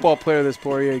 what a football player this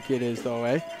Poirier kid is, though,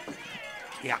 eh?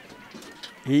 Yeah.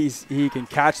 He can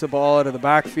catch the ball out of the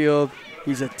backfield.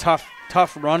 He's a tough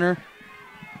runner,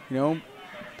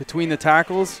 between the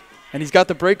tackles. And he's got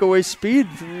the breakaway speed,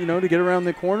 to get around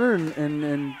the corner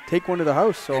and take one to the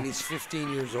house. So. And he's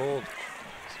 15 years old.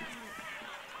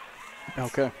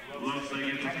 Okay. Looks like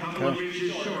it's a couple of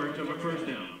inches short of a first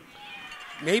down.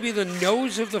 Maybe the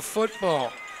nose of the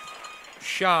football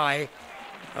shy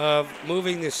of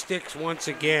moving the sticks once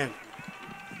again.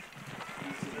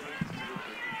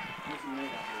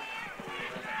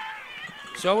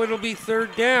 So it'll be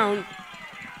third down.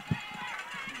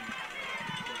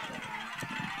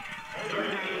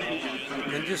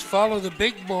 And just follow the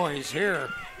big boys here.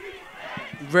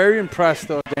 Very impressed,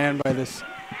 though, Dan, by this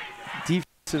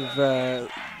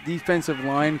defensive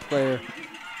line player,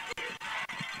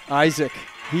 Isaac.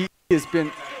 He has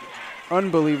been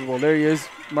unbelievable. There he is,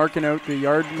 marking out the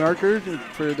yard marker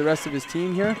for the rest of his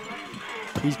team here.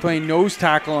 He's playing nose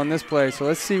tackle on this play, so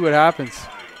let's see what happens.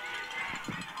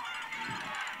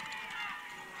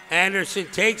 Anderson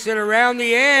takes it around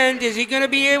the end. Is he going to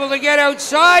be able to get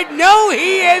outside? No,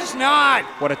 he is not.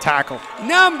 What a tackle.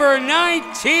 Number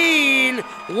 19,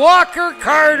 Walker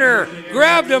Carter,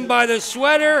 grabbed him by the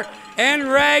sweater and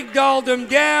ragdolled him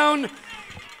down.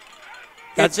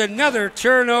 That's another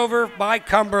turnover by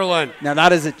Cumberland. Now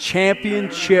that is a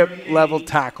championship level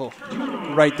tackle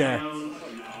right there.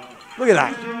 Look at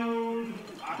that.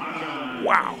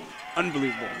 Wow.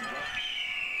 Unbelievable.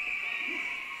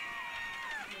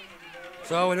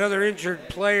 So another injured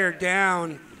player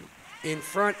down in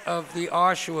front of the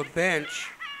Oshawa bench.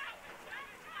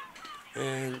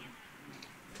 And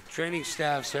training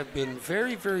staffs have been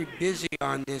very, very busy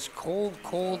on this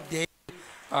cold day.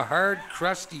 A hard,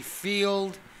 crusty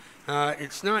field.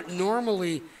 It's not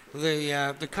normally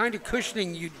the kind of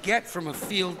cushioning you'd get from a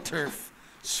field turf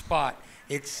spot.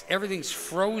 Everything's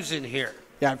frozen here.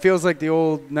 Yeah, it feels like the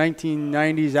old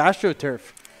 1990s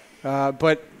AstroTurf.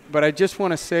 But I just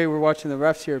want to say, we're watching the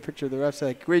refs here, a picture of the refs.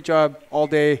 Like, great job all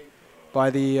day by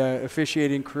the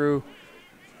officiating crew.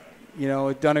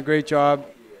 Done a great job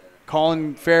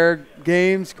calling fair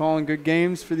games, calling good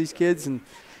games for these kids. And,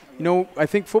 I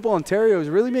think Football Ontario is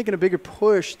really making a bigger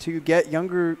push to get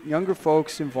younger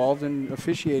folks involved in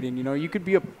officiating.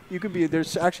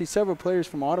 There's actually several players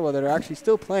from Ottawa that are actually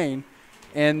still playing,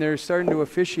 and they're starting to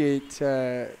officiate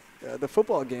the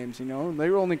football games. They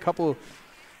were only a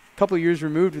couple years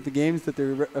removed with the games that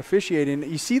they're officiating.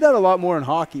 You see that a lot more in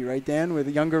hockey, right, Dan, with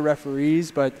younger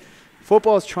referees, but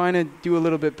football is trying to do a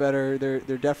little bit better. They're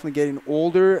definitely getting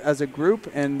older as a group,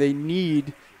 and they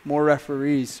need more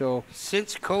referees. So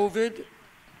since COVID,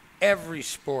 every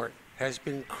sport has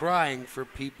been crying for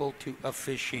people to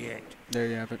officiate. There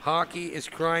you have it. Hockey is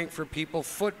crying for people.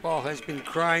 Football has been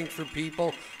crying for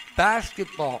people.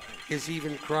 Basketball is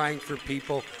even crying for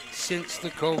people since the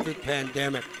COVID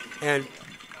pandemic. And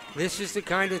this is the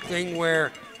kind of thing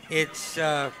where it's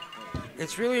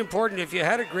really important. If you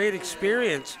had a great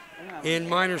experience in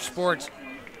minor sports,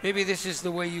 maybe this is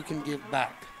the way you can give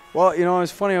back. Well,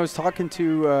 it's funny. I was talking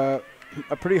to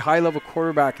a pretty high-level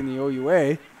quarterback in the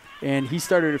OUA, and he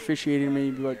started officiating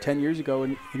maybe about 10 years ago,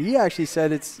 and he actually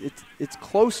said it's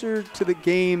closer to the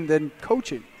game than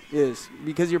coaching is,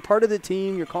 because you're part of the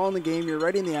team, you're calling the game, you're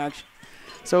writing the action.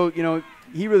 So, you know,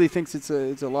 he really thinks it's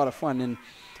a lot of fun, and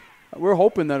we're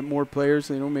hoping that more players,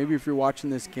 you know, maybe if you're watching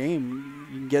this game,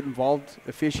 you can get involved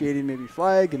officiating, maybe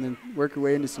flag, and then work your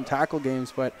way into some tackle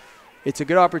games. But it's a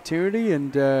good opportunity,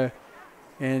 and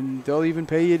they'll even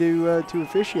pay you to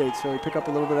officiate, so you pick up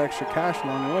a little bit of extra cash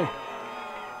along the way.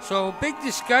 So big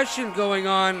discussion going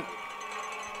on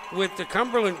with the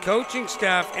Cumberland coaching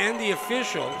staff and the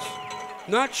officials.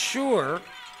 Not sure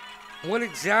what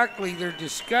exactly they're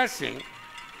discussing,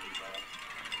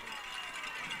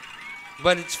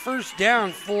 but it's first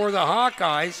down for the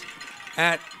Hawkeyes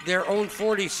at their own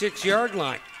 46-yard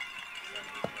line.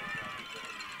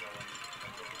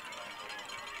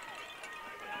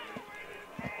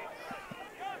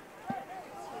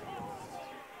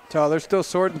 So they're still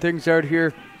sorting things out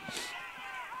here,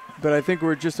 but I think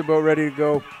we're just about ready to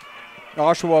go.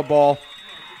 Oshawa ball,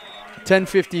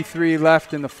 10:53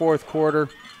 left in the fourth quarter.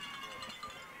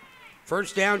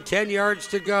 First down, 10 yards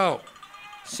to go.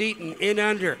 Seaton in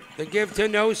under. The give to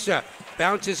Nosa.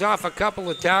 Bounces off a couple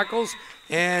of tackles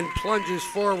and plunges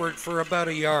forward for about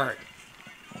a yard.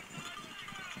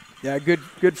 Yeah,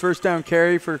 good first down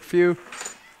carry for a few.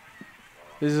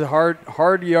 This is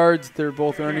hard yards they're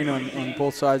both earning on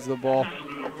both sides of the ball.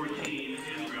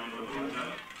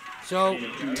 So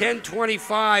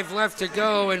 10:25 left to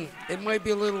go, and it might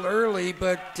be a little early,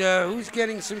 but who's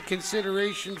getting some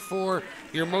consideration for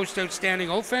your most outstanding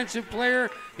offensive player,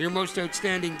 your most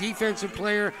outstanding defensive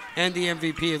player, and the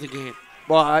MVP of the game?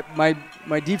 Well,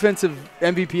 my defensive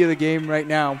MVP of the game right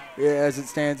now, as it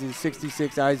stands, is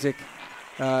 66 Isaac.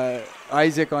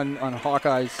 Isaac on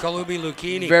Hawkeyes. Kalubi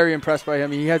Lucchini. Very impressed by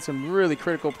him. He had some really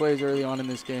critical plays early on in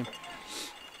this game.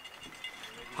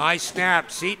 High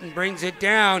snap. Seaton brings it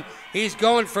down. He's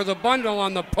going for the bundle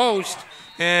on the post,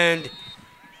 and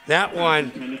that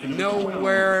one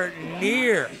nowhere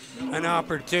near an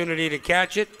opportunity to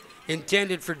catch it.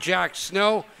 Intended for Jack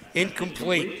Snow.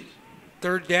 Incomplete.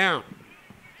 Third down.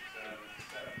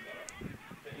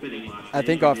 I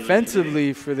think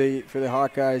offensively for the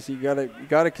Hawkeyes, you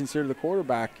gotta consider the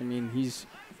quarterback. I mean, he's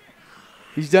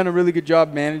done a really good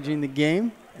job managing the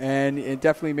game, and it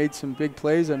definitely made some big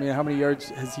plays. I mean, how many yards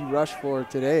has he rushed for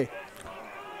today?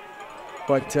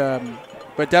 But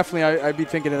definitely, I'd be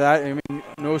thinking of that. I mean,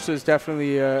 Nosa is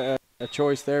definitely a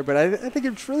choice there. But I think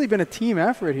it's really been a team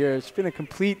effort here. It's been a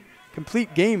complete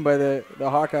game by the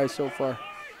Hawkeyes so far.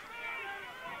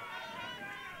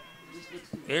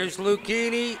 Here's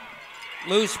Lucchini.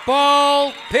 Loose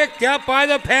ball picked up by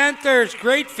the Panthers.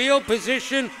 Great field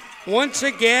position once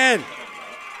again.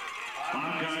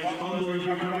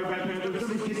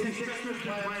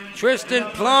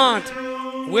 Tristan Plant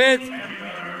with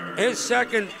his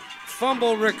second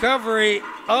fumble recovery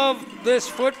of this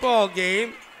football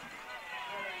game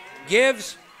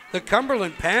gives the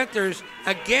Cumberland Panthers,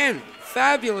 again,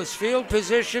 fabulous field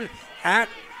position at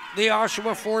the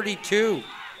Oshawa 42.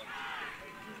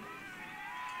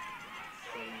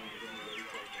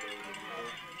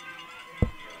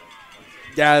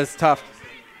 Yeah, it's tough.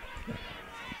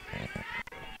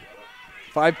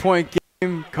 5-point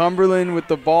game. Cumberland with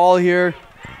the ball here.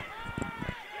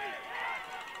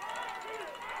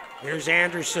 Here's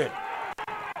Anderson.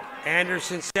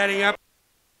 Anderson setting up,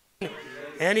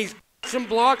 and he's got some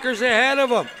blockers ahead of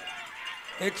him.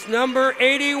 It's number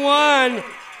 81,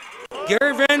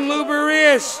 Gervin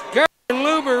Luberis. Gervin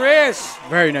Luberis.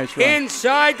 Very nice run.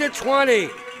 Inside the 20.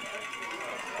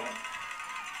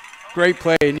 Great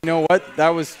play, and you know what? That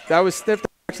was sniffed.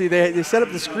 Actually, they set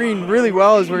up the screen really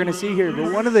well, as we're going to see here.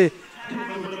 But one of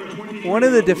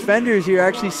the defenders here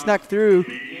actually snuck through.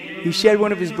 He shed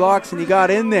one of his blocks, and he got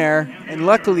in there. And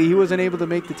luckily, he wasn't able to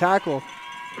make the tackle.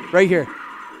 Right here,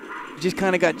 he just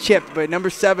kind of got chipped. But number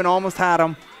 7 almost had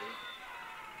him.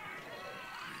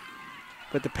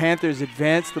 But the Panthers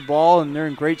advanced the ball, and they're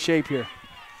in great shape here.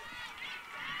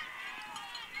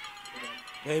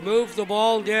 They move the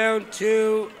ball down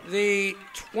to the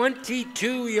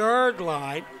 22-yard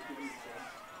line.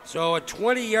 So a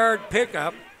 20-yard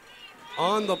pickup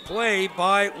on the play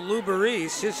by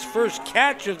Luberis, his first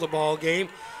catch of the ball game,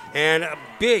 and a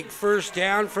big first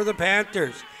down for the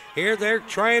Panthers. Here they're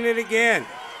trying it again.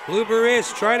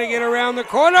 Luberis trying to get around the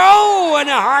corner. Oh, and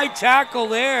a high tackle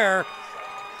there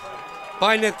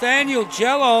by Nathaniel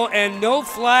Jello, and no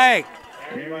flag.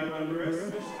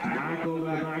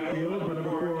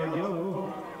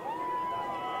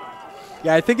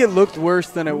 Yeah, I think it looked worse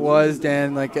than it was,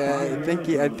 Dan. Like I think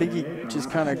he just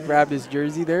kind of grabbed his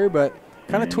jersey there, but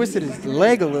kind of twisted his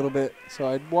leg a little bit. So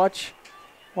I'd watch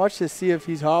Watch to see if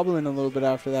he's hobbling a little bit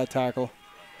after that tackle.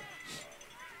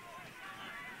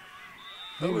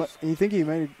 You think he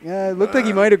might? Yeah, it looked like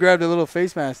he might have grabbed a little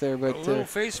face mask there, but a little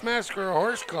face mask or a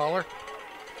horse collar.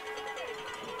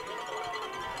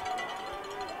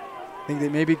 I think they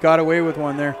maybe got away with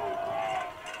one there.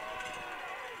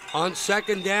 On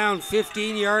second down,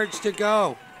 15 yards to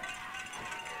go.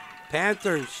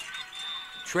 Panthers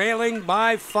trailing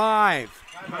by 5.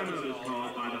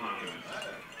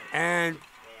 And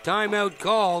timeout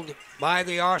called by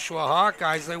the Oshawa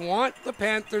Hawkeyes. They want the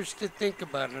Panthers to think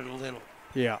about it a little.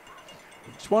 Yeah.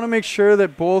 Just want to make sure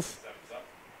that both,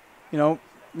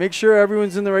 make sure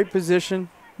everyone's in the right position.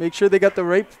 Make sure they got the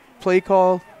right play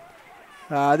call.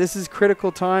 This is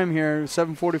critical time here.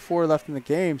 7:44 left in the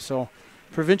game, so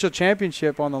provincial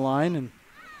championship on the line, and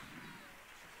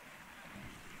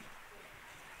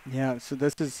yeah. So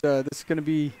this is going to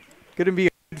be a good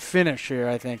finish here,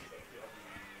 I think.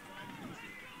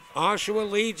 Oshawa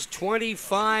leads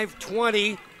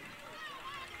 25-20.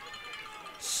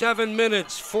 7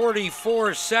 minutes,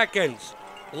 44 seconds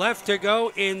left to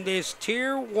go in this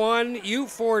Tier 1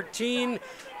 U14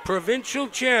 Provincial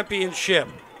Championship.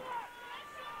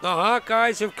 The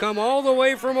Hawkeyes have come all the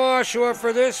way from Oshawa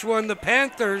for this one. The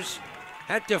Panthers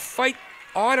had to fight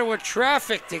Ottawa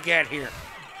traffic to get here.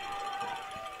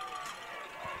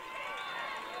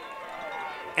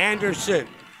 Anderson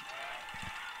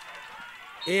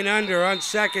in under on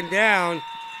second down,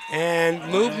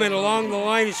 and movement along the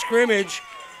line of scrimmage.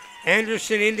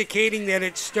 Anderson indicating that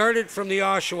it started from the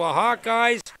Oshawa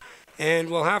Hawkeyes, and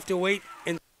we'll have to wait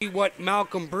and see what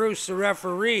Malcolm Bruce, the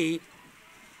referee,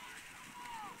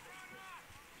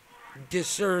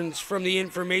 discerns from the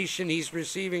information he's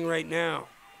receiving right now.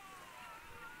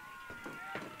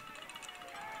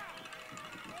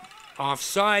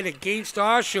 Offside against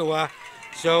Oshawa,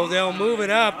 so they'll move it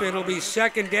up. It'll be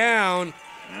second down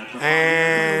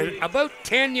and about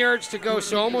 10 yards to go,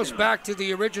 so almost back to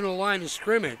the original line of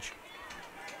scrimmage,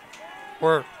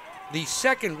 or the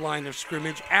second line of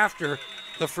scrimmage after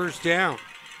the first down.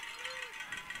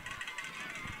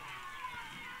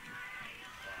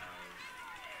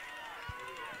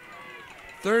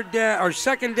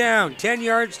 Second down, 10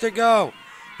 yards to go.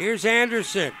 Here's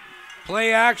Anderson.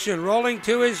 Play action, rolling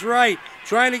to his right,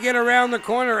 trying to get around the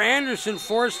corner. Anderson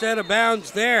forced out of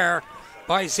bounds there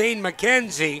by Zane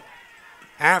McKenzie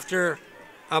after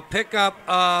a pickup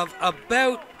of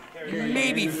about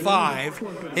maybe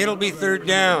 5. It'll be third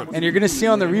down. And you're going to see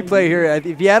on the replay here,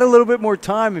 if he had a little bit more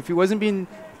time, if he wasn't being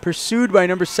pursued by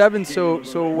number 7 so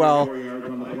well,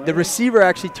 the receiver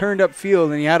actually turned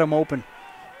upfield and he had him open.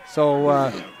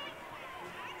 So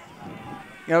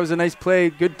that was a nice play,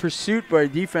 good pursuit by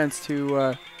defense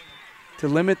to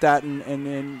limit that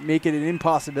and make it an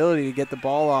impossibility to get the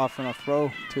ball off on a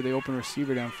throw to the open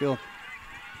receiver downfield.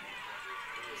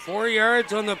 4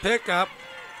 yards on the pickup.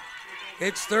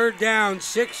 It's third down,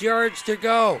 6 yards to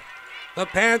go. The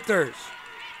Panthers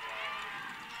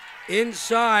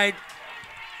inside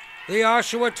the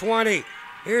Oshawa 20.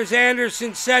 Here's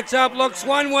Anderson, sets up, looks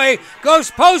one way, goes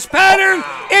post pattern,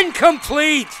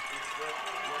 incomplete.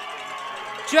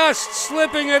 Just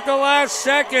slipping at the last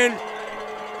second.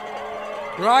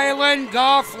 Ryland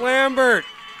Goff-Lambert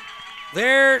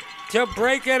there to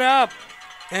break it up.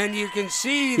 And you can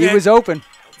see that he was open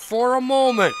for a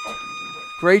moment.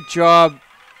 Great job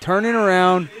turning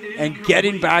around and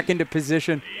getting back into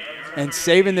position and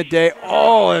saving the day.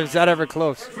 Oh, is that ever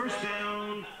close? First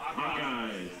down,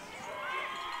 Hawkeyes.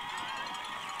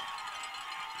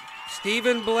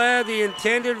 Stephen Blad, the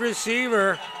intended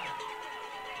receiver.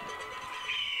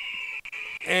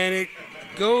 And it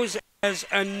goes as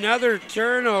another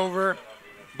turnover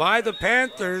by the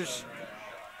Panthers.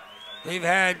 They've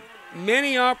had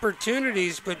many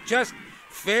opportunities, but just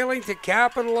failing to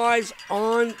capitalize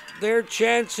on their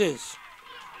chances.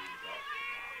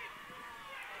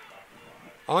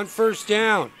 On first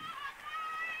down,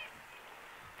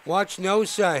 watch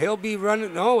Nosa. He'll be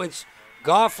running. No, it's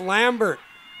Goff-Lambert.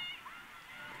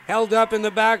 Held up in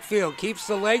the backfield, keeps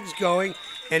the legs going,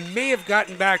 and may have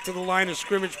gotten back to the line of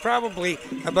scrimmage, probably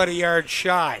about a yard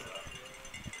shy.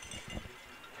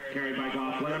 Carried by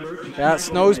Goff-Lambert. Yeah,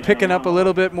 snow's picking up a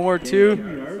little bit more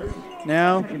too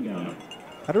now.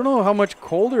 I don't know how much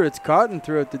colder it's gotten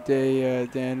throughout the day,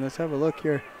 Dan. Let's have a look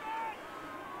here.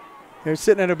 They're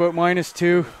sitting at about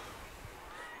 -2.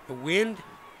 The wind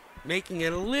making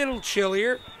it a little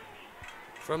chillier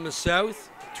from the south,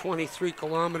 23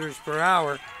 kilometers per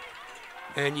hour.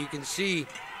 And you can see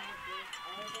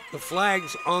the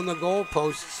flags on the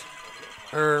goalposts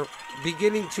are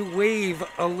beginning to wave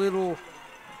a little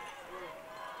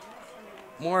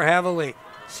more heavily.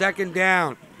 Second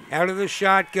down. out of the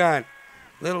shotgun.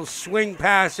 Little swing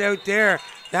pass out there.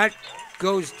 That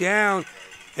goes down.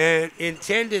 And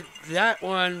that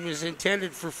one was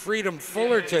intended for Freedom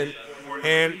Fullerton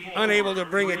and unable to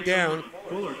bring it down.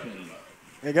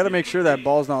 They got to make sure that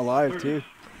ball's not live, too.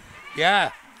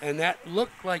 Yeah, and that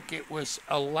looked like it was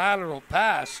a lateral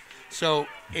pass, so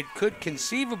it could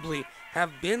conceivably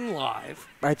have been live.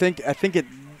 I think it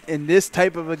in this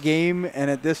type of a game and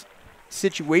at this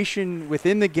situation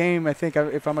within the game, I think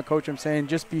if I'm a coach, I'm saying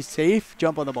just be safe,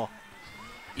 jump on the ball.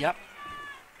 Yep.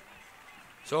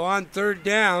 So on third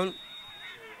down,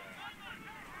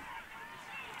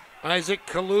 Isaac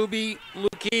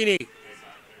Kalubi-Lucchini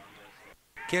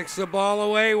kicks the ball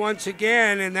away once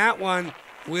again, and that one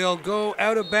will go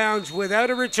out of bounds without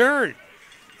a return.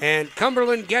 And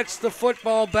Cumberland gets the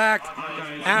football back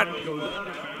at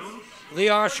the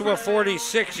Oshawa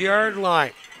 46-yard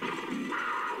line.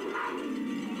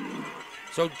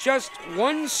 So just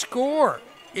one score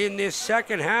in this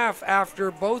second half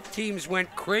after both teams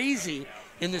went crazy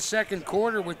in the second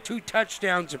quarter with 2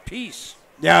 touchdowns apiece.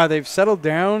 Yeah, they've settled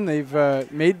down. They've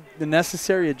made the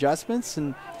necessary adjustments,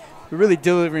 and they're really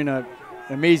delivering an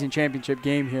amazing championship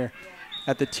game here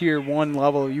at the Tier 1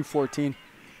 level, U14.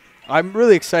 I'm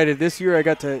really excited. This year I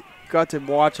got to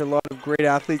watch a lot of great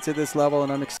athletes at this level,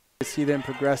 and I'm excited to see them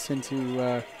progress into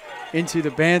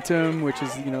the Bantam, which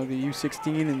is, the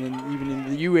U16, and then even in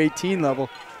the U18 level.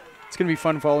 It's going to be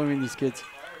fun following these kids.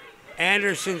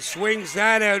 Anderson swings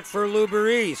that out for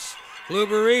Luberis.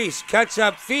 Luberis cuts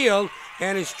upfield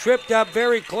and is tripped up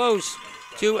very close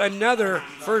to another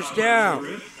first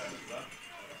down.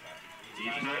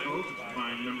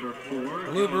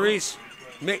 Luberis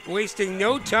wasting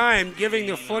no time giving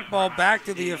the football back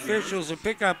to the officials. The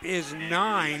pickup is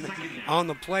 9 on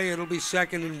the play. It'll be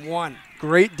 2nd and 1.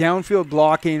 Great downfield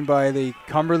blocking by the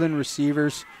Cumberland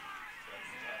receivers,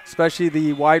 especially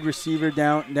the wide receiver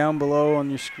down below on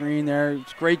your screen there.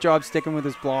 It's a great job sticking with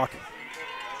his block.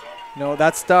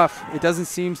 That stuff, it doesn't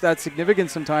seem that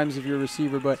significant sometimes if you're a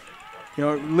receiver, but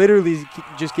literally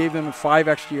just gave them 5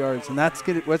 extra yards, and that's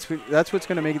what's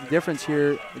going to make the difference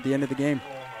here at the end of the game.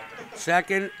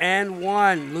 2nd and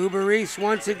 1. Luberis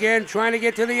once again trying to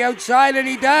get to the outside, and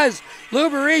he does.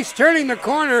 Luberis turning the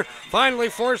corner, finally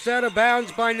forced out of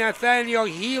bounds by Nathaniel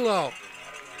Hilo.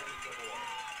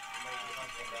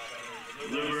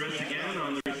 Luberis again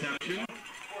on the reception.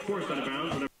 Forced out of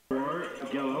bounds, number 4,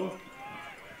 Gello.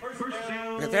 First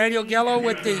down. Nathaniel Gello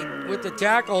with the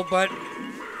tackle, but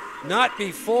not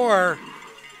before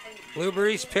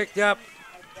Luberis picked up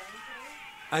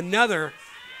another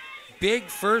big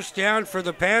first down for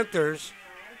the Panthers.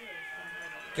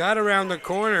 Got around the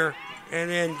corner, and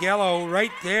then Gello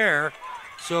right there.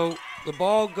 So the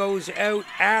ball goes out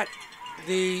at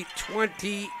the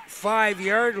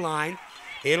 25-yard line.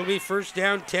 It'll be first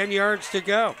down, 10 yards to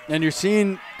go. And you're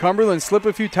seeing Cumberland slip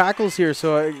a few tackles here,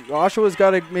 so Oshawa's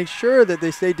got to make sure that they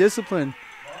stay disciplined.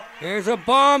 There's a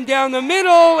bomb down the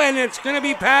middle, and it's going to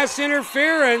be pass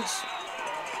interference.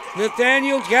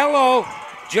 Nathaniel Gello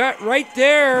right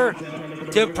there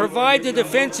to provide the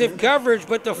defensive coverage,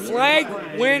 but the flag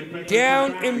went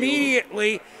down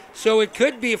immediately, so it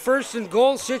could be a 1st and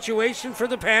goal situation for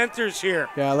the Panthers here.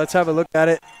 Yeah, let's have a look at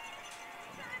it.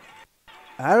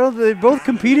 They're both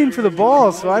competing for the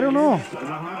ball, so I don't know.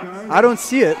 I don't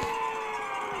see it.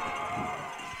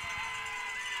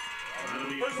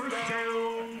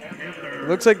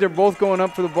 Looks like they're both going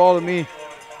up for the ball to me.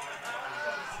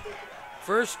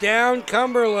 First down,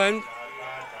 Cumberland.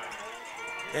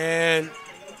 And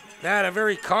that a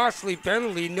very costly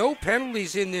penalty. No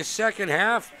penalties in this second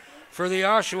half for the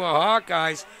Oshawa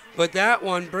Hawkeyes, but that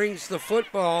one brings the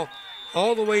football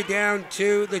all the way down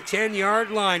to the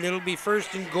 10-yard line. It'll be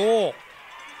 1st and goal.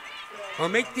 Or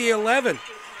make the 11.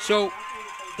 So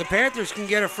the Panthers can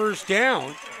get a first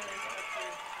down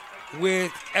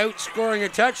without scoring a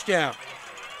touchdown.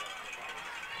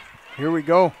 Here we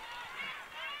go.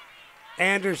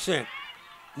 Anderson.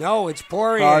 No, it's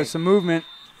Poirier. Some movement.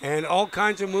 And all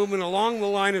kinds of movement along the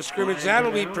line of scrimmage.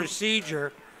 That'll be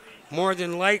procedure, more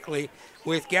than likely,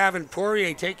 with Gavin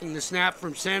Poirier taking the snap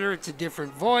from center. It's a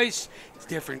different voice. It's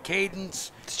different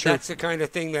cadence. It's true. That's the kind of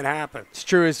thing that happens. It's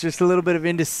true. It's just a little bit of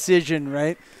indecision,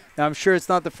 right? Now, I'm sure it's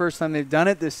not the first time they've done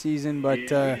it this season, but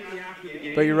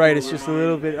you're right. It's just a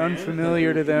little bit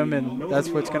unfamiliar to them, and that's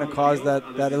what's going to cause that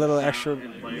a little extra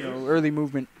early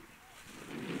movement.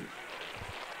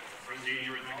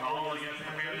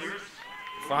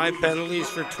 5 penalties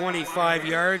for 25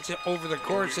 yards over the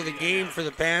course of the game for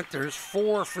the Panthers.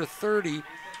 4 for 30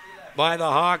 by the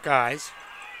Hawkeyes.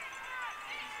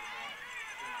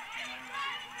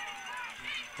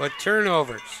 But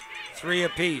turnovers, 3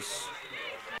 apiece.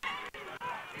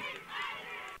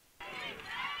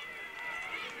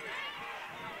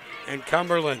 And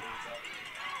Cumberland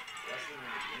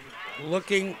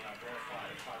looking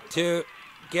to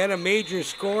get a major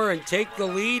score and take the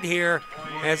lead here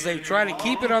as they try to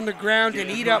keep it on the ground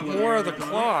and eat up more of the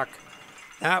clock.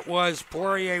 That was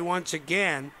Poirier once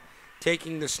again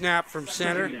taking the snap from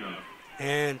center,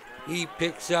 and he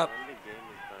picks up.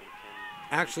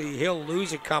 Actually, he'll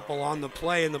lose a couple on the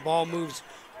play, and the ball moves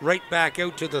right back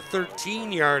out to the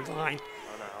 13-yard line.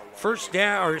 First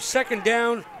down, or second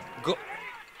down,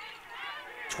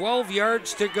 12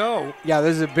 yards to go. Yeah,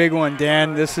 this is a big one,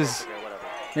 Dan. This is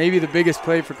maybe the biggest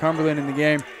play for Cumberland in the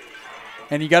game.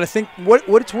 And you got to think what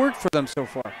it's worked for them so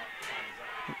far.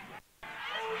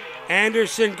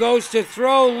 Anderson goes to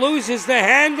throw, loses the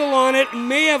handle on it, and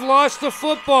may have lost the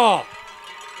football.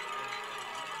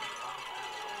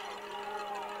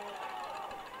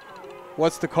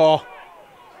 What's the call?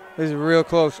 This is real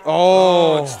close.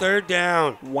 Oh, it's third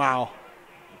down. Wow.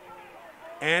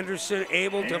 Anderson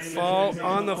able to fall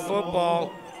on the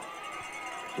football.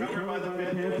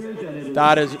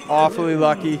 That is awfully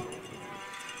lucky.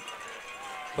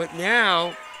 But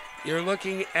now you're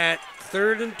looking at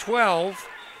 3rd and 12.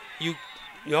 You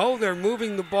know they're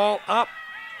moving the ball up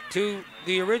to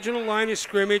the original line of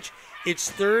scrimmage.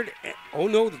 It's third. Oh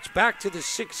no, it's back to the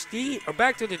 16 or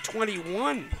back to the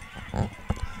 21.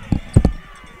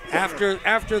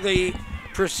 After the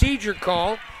procedure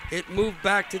call, it moved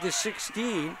back to the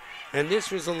 16, and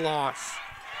this was a loss.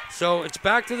 So it's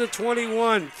back to the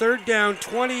 21. Third down,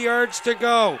 20 yards to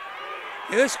go.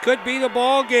 This could be the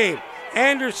ball game.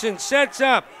 Anderson sets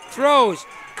up, throws,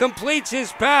 completes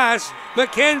his pass.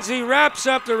 McKenzie wraps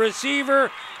up the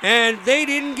receiver, and they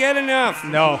didn't get enough.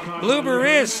 No.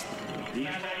 Blueberist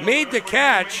made the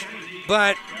catch,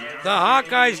 but the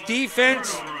Hawkeyes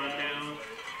defense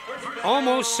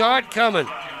almost saw it coming.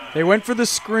 They went for the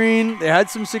screen. They had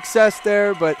some success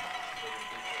there, but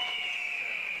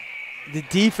the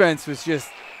defense was just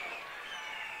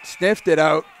sniffed it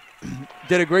out.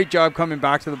 Did a great job coming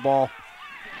back to the ball.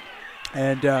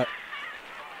 And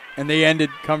they ended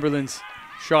Cumberland's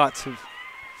shots of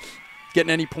getting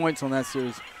any points on that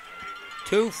series.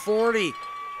 2:40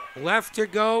 left to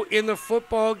go in the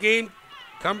football game.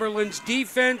 Cumberland's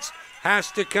defense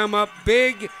has to come up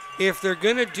big if they're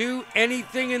going to do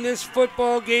anything in this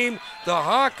football game. The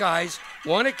Hawkeyes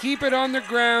want to keep it on the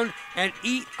ground and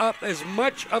eat up as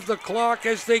much of the clock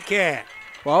as they can.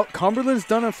 Well, Cumberland's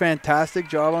done a fantastic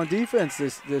job on defense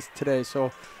this today,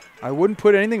 so I wouldn't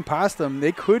put anything past them.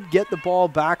 They could get the ball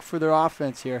back for their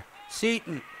offense here.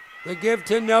 Seaton, the give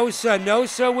to Nosa.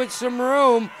 Nosa with some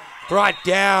room, brought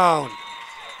down.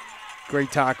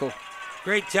 Great tackle.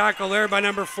 Great tackle there by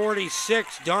number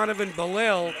 46, Donovan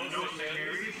Belil.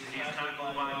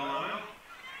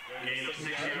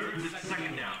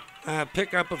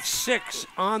 Pickup of 6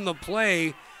 on the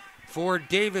play for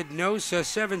David Nosa.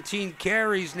 17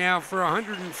 carries now for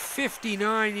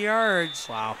 159 yards.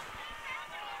 Wow.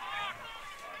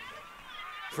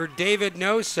 For David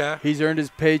Nosa. He's earned his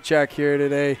paycheck here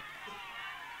today.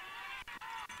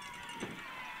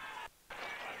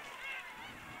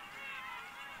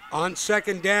 On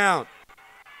second down.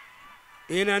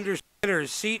 In under center,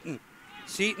 Seaton.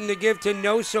 Seaton to give to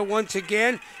Nosa once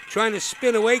again. Trying to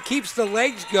spin away, keeps the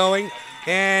legs going,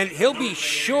 and he'll be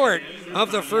short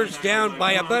of the first down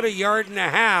by about 1.5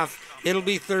 yards. It'll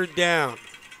be third down.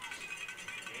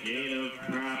 Gain of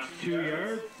perhaps 2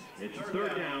 yards. It's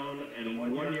third down and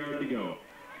 1 yard to go.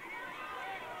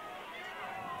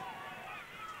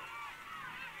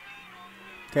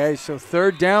 Okay, so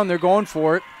third down, they're going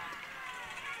for it.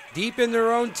 Deep in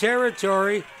their own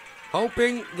territory,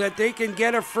 hoping that they can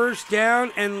get a first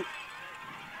down and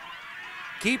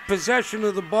keep possession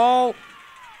of the ball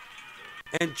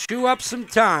and chew up some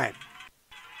time.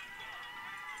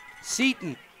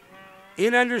 Seaton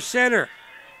in under center.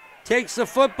 Takes the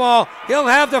football. He'll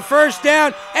have the first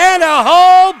down and a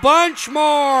whole bunch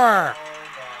more.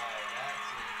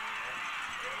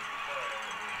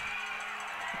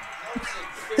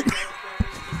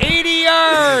 $80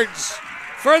 yards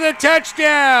for the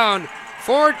touchdown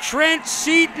for Trent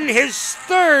Seaton, his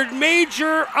third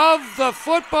major of the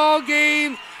football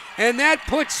game, and that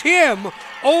puts him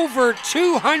over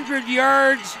 200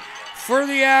 yards for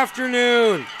the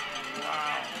afternoon.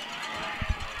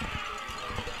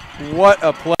 What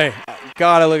a play.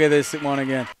 Gotta look at this one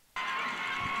again.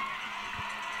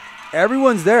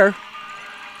 Everyone's there.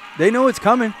 They know it's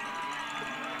coming.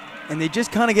 And they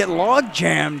just kind of get log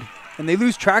jammed and they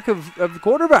lose track of the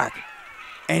quarterback.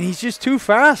 And he's just too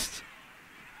fast.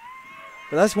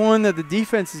 But that's one that the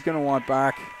defense is going to want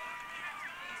back.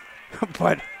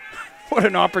 But what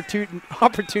an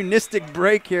opportunistic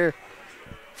break here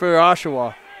for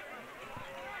OSHAWA.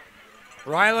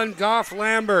 Ryland Goff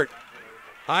Lambert.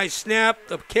 High snap,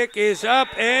 the kick is up,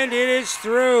 and it is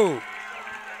through.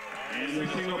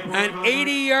 An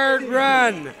 80-yard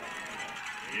run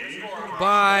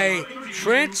by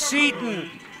Trent Seaton.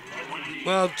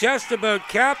 Well, just about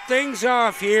capped things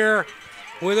off here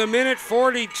with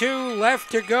 1:42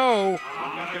 left to go.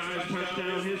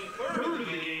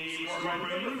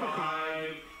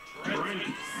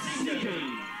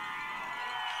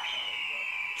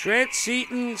 Trent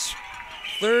Seaton's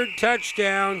third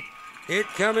touchdown, it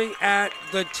coming at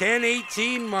the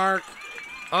 10:18 mark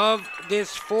of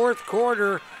this fourth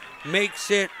quarter, makes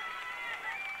it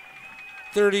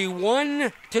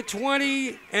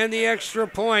 31-20, and the extra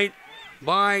point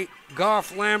by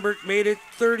Goff Lambert made it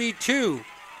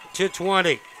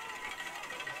 32-20.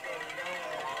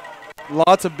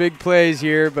 Lots of big plays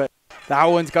here, but that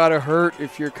one's got to hurt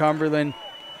if you're Cumberland.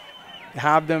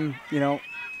 Have them,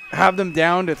 have them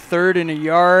down to third and a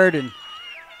yard and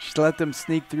just let them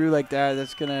sneak through like that.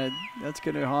 That's gonna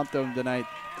haunt them tonight.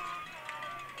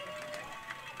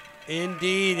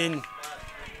 Indeed, and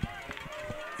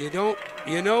you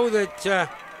know that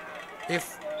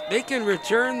if they can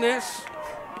return this,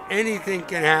 anything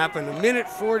can happen.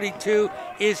 1:42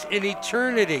 is an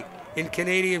eternity in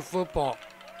Canadian football.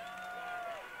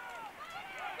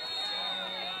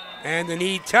 And the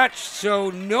knee touched, so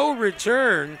no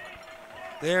return.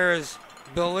 There's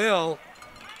Belil.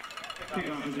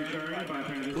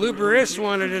 Luberis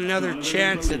wanted another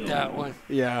chance at that one.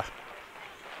 Yeah.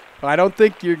 I don't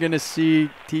think you're going to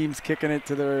see teams kicking it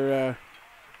to their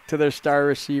star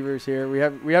receivers here.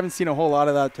 We haven't seen a whole lot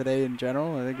of that today in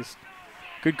general. I think it's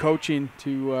good coaching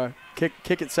to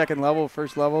kick at second level,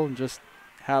 first level, and just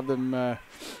have them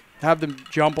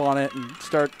jump on it and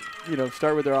start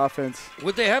with their offense.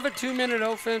 Would they have a 2-minute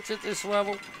offense at this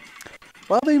level?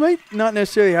 Well, they might not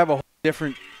necessarily have a whole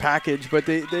different package, but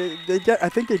I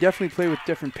think they definitely play with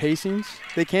different pacings.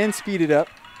 They can speed it up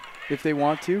if they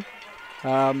want to.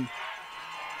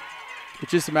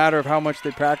 It's just a matter of how much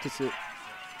they practice it.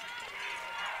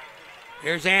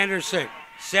 Here's Anderson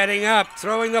setting up,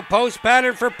 throwing the post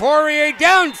pattern for Poirier,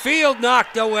 downfield,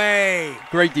 knocked away.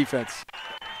 Great defense.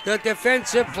 The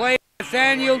defensive play,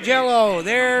 Nathaniel Jello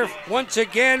there once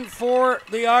again for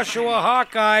the Oshawa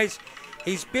Hawkeyes.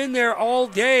 He's been there all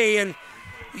day, and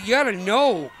you got to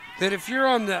know that if you're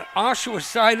on the Oshawa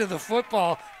side of the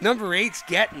football, number 8's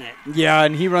getting it. Yeah,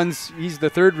 and he's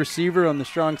the third receiver on the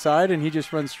strong side, and he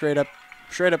just runs straight up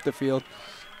the field.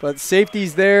 But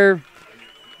safety's there,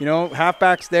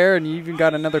 halfback's there, and you even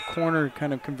got another corner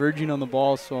kind of converging on the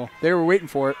ball, so they were waiting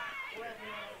for it.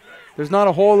 There's not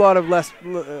a whole lot of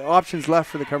options left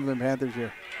for the Cumberland Panthers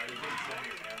here.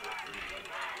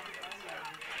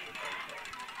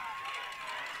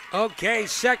 Okay,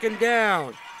 second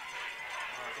down.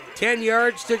 10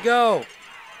 yards to go.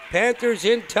 Panthers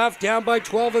in tough, down by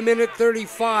 12,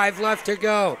 1:35 left to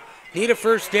go. Need a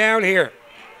first down here.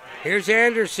 Here's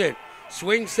Anderson.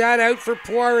 Swings that out for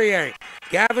Poirier.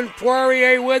 Gavin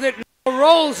Poirier with it.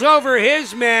 Rolls over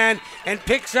his man and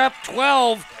picks up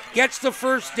 12. Gets the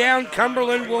first down.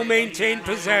 Cumberland will maintain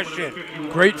possession.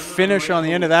 Great finish on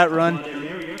the end of that run.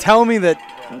 Tell me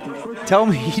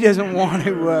he doesn't want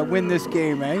to win this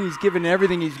game, eh? He's given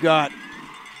everything he's got.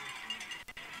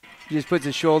 He just puts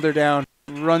his shoulder down,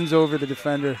 runs over the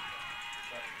defender.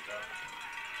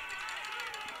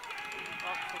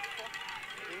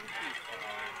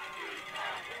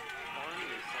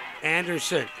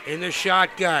 Anderson in the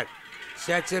shotgun.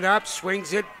 Sets it up,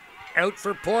 swings it out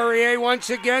for Poirier once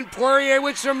again. Poirier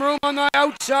with some room on the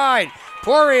outside.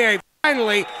 Poirier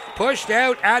finally pushed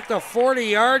out at the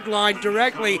 40-yard line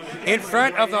directly in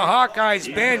front of the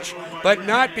Hawkeyes bench, but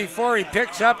not before he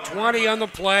picks up 20 on the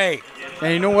play.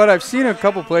 And you know what? I've seen a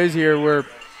couple plays here where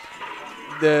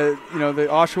the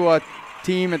Oshawa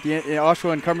team at the end,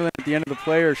 Oshawa and Cumberland at the end of the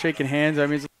play are shaking hands. I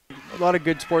mean, it's a lot of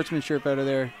good sportsmanship out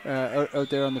there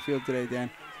on the field today, Dan.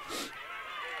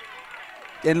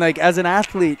 And as an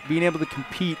athlete, being able to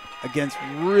compete against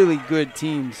really good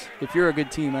teams, if you're a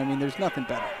good team, I mean, there's nothing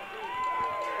better.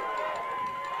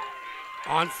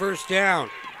 On first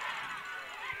down,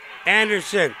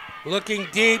 Anderson looking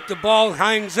deep, the ball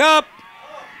hangs up,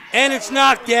 and it's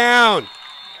knocked down.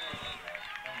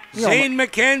 Zane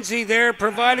McKenzie there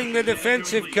providing the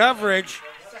defensive coverage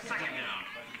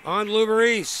on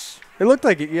Luberis. It looked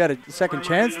like you had a second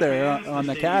chance there on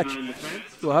the catch.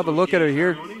 We'll have a look at it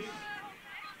here.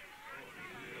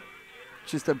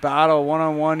 Just a battle,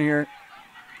 one-on-one here.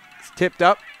 It's tipped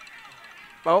up.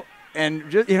 Oh, and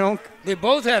just, they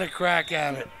both had a crack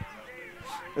at it.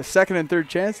 A second and third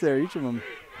chance there, each of them.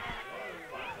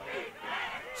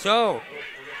 So,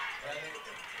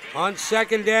 on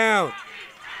second down,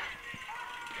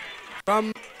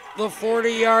 from the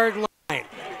 40-yard line.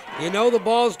 You know the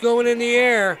ball's going in the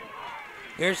air.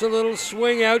 There's a little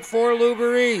swing out for Lou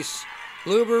Baris.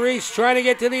 Lou Baris trying to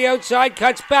get to the outside,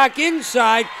 cuts back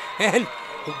inside, and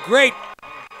great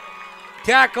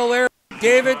tackle there,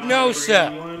 David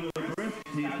Nosa.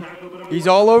 He's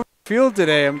all over the field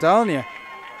today, I'm telling you.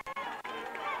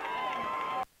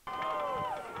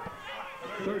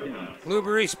 Lou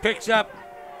Baris picks up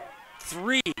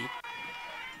 3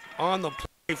 on the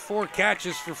play, 4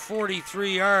 catches for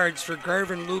 43 yards for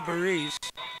Garvin Lou Baris.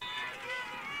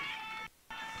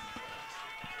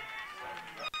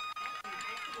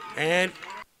 And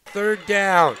 3rd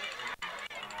down.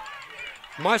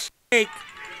 Must take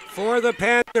for the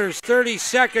Panthers. 30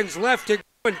 seconds left to go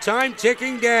and time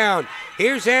ticking down.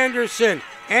 Here's Anderson.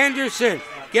 Anderson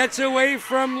gets away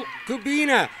from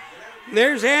Kubina.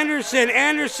 There's Anderson.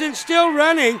 Anderson still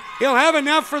running. He'll have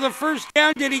enough for the first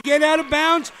down. Did he get out of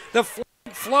bounds? The flag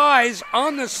flies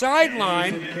on the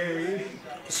sideline.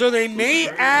 So they may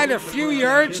add a few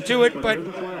yards to it,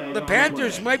 but the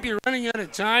Panthers might be running out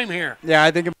of time here. Yeah,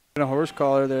 I think it might have been a horse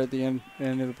collar there at the end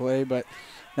of the play, but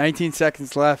 19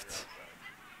 seconds left.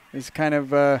 It's kind of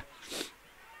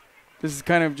this is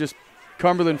kind of just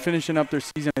Cumberland finishing up their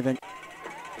season, I think.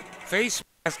 Face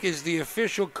mask is the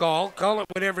official call. Call it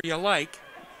whatever you like.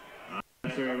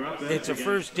 It's a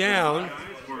first down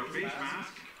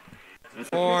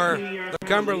for the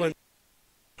Cumberland.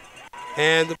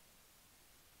 And the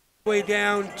way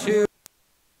down to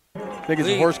I think it's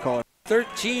a horse collar.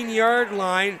 13-yard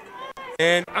line.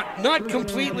 And not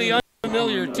completely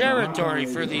unfamiliar territory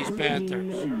for these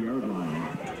Panthers.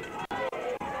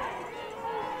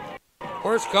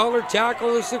 Horse collar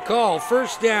tackle is the call.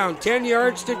 First down, 10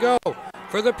 yards to go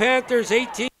for the Panthers.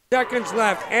 18 seconds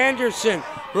left. Anderson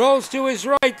rolls to his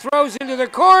right, throws into the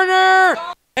corner,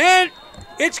 and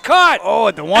it's caught. Oh,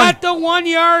 at the 1. At the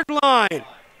 1-yard line.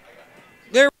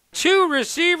 There were 2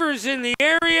 receivers in the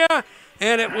area,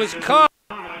 and it was caught.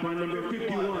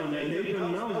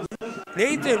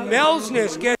 Nathan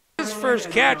Melsness gets his first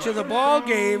catch of the ball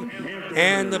game,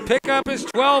 and the pickup is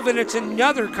 12, and it's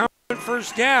another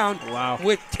first down. Wow.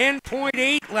 With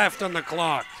 10.8 left on the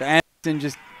clock. So Anderson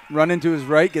just running to his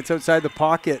right, gets outside the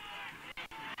pocket,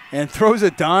 and throws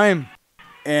a dime.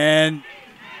 And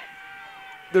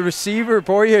the receiver,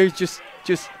 Poirier, just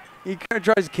he kind of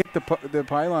tries to kick the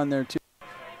pylon there too,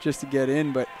 just to get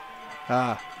in. But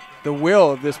the will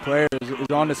of this player is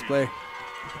on display.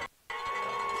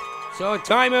 So a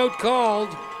timeout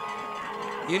called.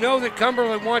 You know that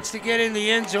Cumberland wants to get in the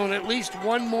end zone at least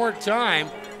one more time,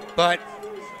 but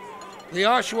the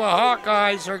Oshawa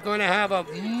Hawkeyes are going to have a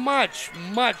much,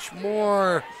 much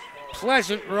more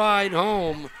pleasant ride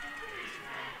home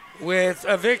with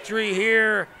a victory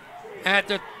here at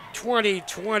the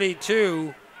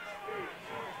 2022.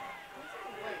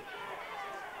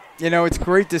 You know, it's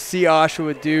great to see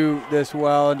Oshawa do this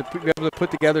well and to be able to put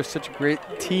together such a great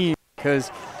team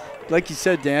because, like you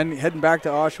said, Dan, heading back to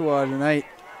Oshawa tonight,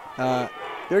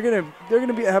 they're gonna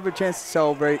have a chance to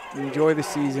celebrate, enjoy the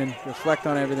season, reflect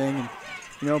on everything,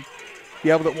 and be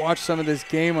able to watch some of this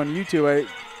game on YouTube.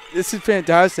 This is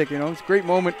fantastic. It's a great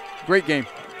moment, great game.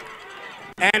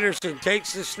 Anderson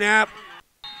takes the snap,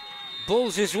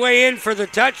 pulls his way in for the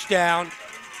touchdown,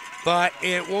 but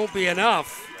it won't be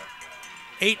enough.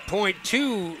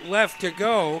 8.2 left to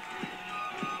go.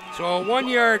 So a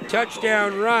 1-yard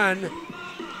touchdown run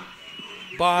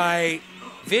by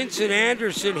Vincent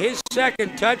Anderson, his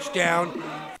second touchdown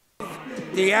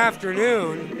the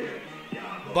afternoon,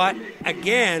 but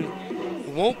again,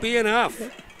 won't be enough.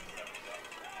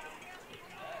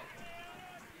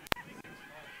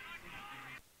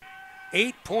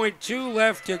 $8.2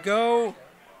 left to go.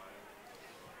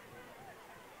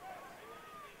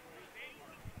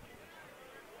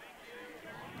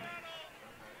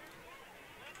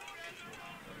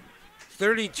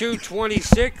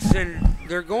 $32-26, and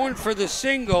they're going for the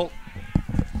single.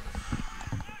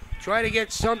 Try to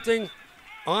get something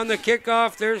on the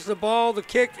kickoff. There's the ball. The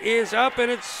kick is up, and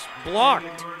it's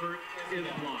blocked.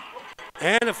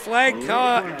 And a flag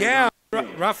down,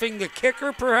 roughing the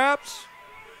kicker, perhaps,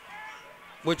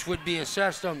 which would be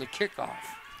assessed on the kickoff.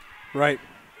 Right.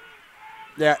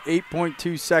 Yeah,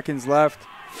 8.2 seconds left.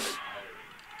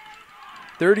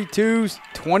 32-26,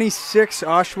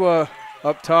 Oshawa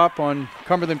up top on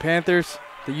Cumberland Panthers,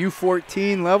 the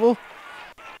U14 level,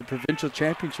 the provincial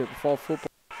championship, the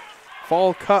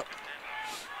fall cup.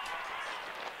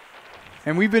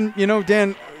 And we've been,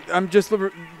 Dan, I'm just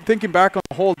thinking back on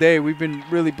the whole day. We've been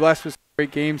really blessed with some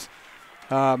great games.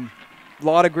 A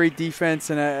lot of great defense,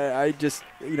 and I just,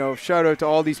 shout out to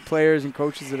all these players and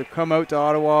coaches that have come out to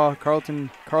Ottawa,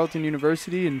 Carleton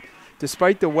University, and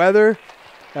despite the weather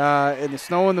and the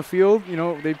snow on the field,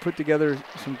 they put together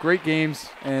some great games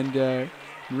and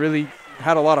really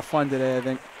had a lot of fun today, I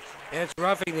think. It's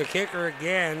roughing the kicker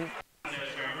again.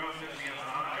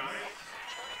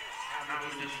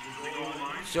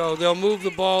 So they'll move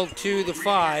the ball to the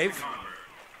 5.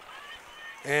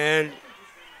 And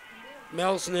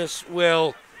Melsness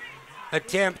will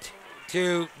attempt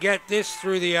to get this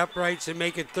through the uprights and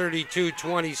make it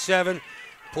 32-27.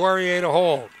 Poirier to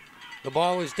hold. The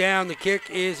ball is down, the kick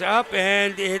is up,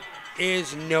 and it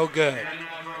is no good.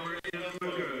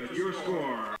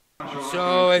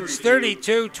 So it's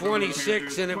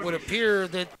 32-26, and it would appear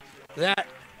that that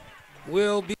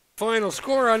will be the final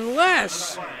score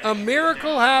unless a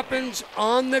miracle happens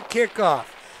on the kickoff.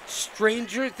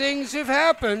 Stranger things have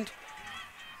happened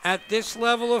at this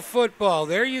level of football.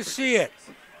 There you see it.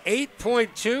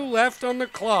 8.2 left on the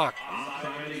clock.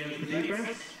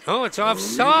 Oh, it's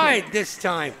offside this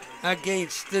time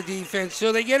against the defense,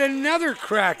 so they get another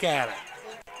crack at it.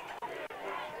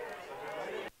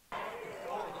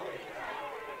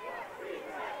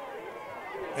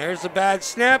 There's a bad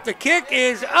snap. The kick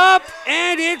is up,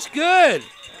 and it's good.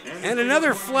 And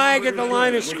another flag at the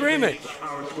line of scrimmage.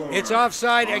 It's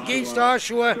offside against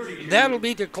Oshawa. That'll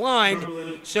be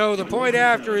declined. So the point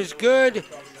after is good.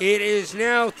 It is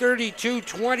now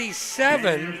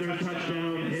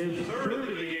 32-27.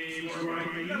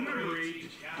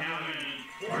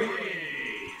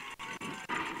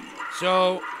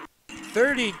 So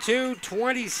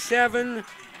 32-27.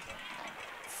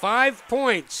 5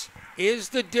 points is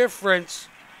the difference.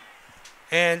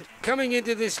 And coming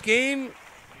into this game,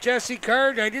 Jesse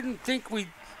Card, I didn't think we'd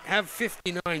have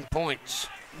 59 points.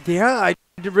 Yeah, I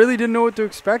really didn't know what to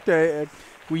expect.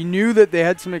 We knew that they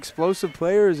had some explosive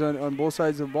players on both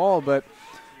sides of the ball, but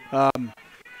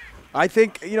I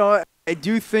think, I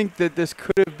do think that this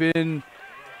could have been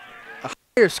a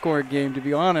higher scoring game, to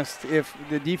be honest, if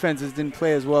the defenses didn't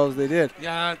play as well as they did.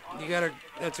 Yeah,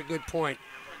 that's a good point.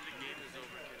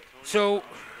 So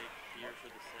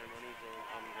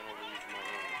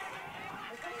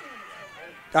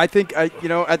I think, at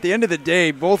the end of the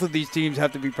day, both of these teams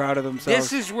have to be proud of themselves.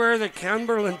 This is where the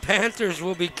Cumberland Panthers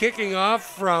will be kicking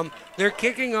off from. They're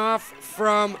kicking off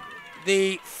from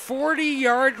the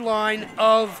 40-yard line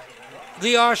of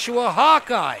the Oshawa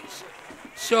Hawkeyes.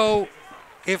 So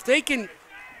if they can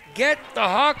get the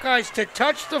Hawkeyes to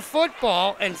touch the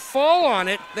football and fall on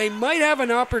it, they might have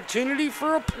an opportunity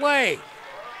for a play.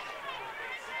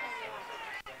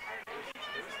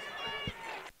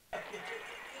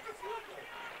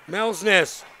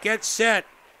 Melsness gets set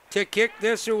to kick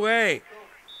this away.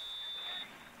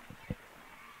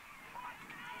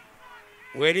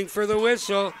 Waiting for the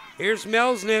whistle. Here's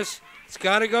Melsness. It's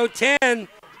got to go 10.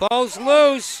 Ball's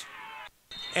loose.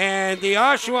 And the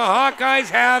Oshawa Hawkeyes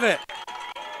have it.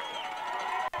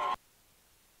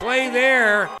 Play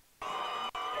there.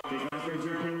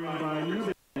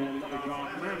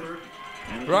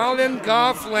 Roland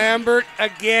Goff-Lambert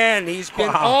again. He's been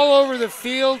all over the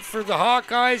field for the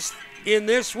Hawkeyes in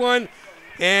this one,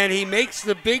 and he makes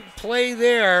the big play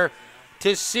there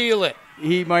to seal it.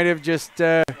 He might have just,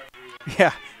 won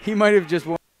the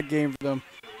game for them.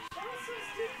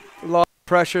 A lot of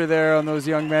pressure there on those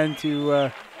young men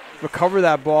to recover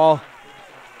that ball.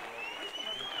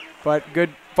 But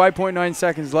good 5.9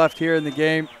 seconds left here in the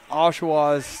game.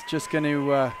 Oshawa is just going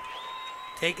to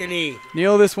take a knee,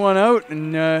 kneel this one out,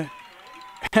 and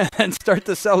and start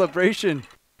the celebration.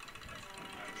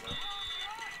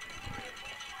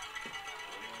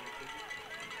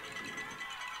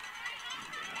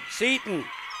 Seaton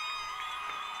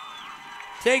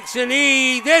takes a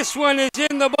knee. This one is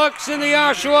in the books, and the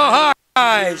Oshawa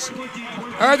Hawkeyes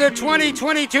are the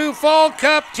 2022 Fall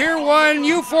Cup Tier 1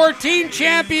 U14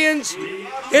 champions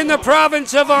in the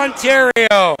province of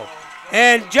Ontario.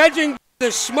 And judging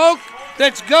the smoke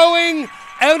that's going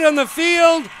out on the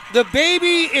field, the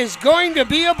baby is going to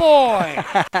be a boy.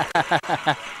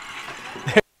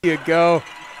 There you go.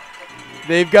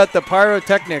 They've got the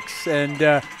pyrotechnics, and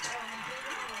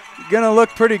going to look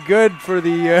pretty good for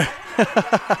the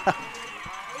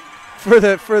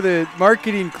for the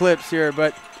marketing clips here.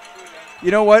 But you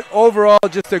know what? Overall,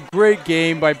 just a great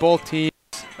game by both teams.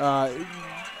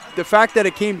 The fact that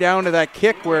it came down to that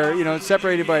kick where, it's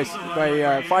separated by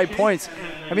 5 points,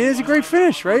 I mean, it's a great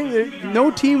finish, right? No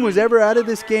team was ever out of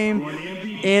this game,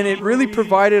 and it really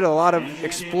provided a lot of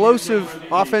explosive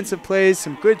offensive plays,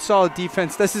 some good, solid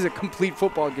defense. This is a complete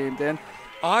football game, Dan.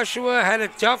 Oshawa had a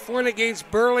tough one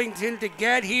against Burlington to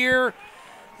get here.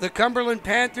 The Cumberland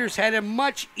Panthers had a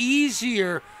much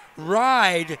easier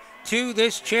ride to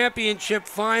this championship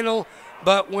final,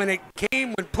 but when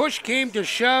push came to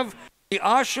shove, The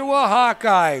Oshawa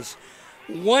Hawkeyes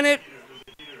won it.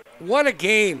 What a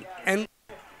game. And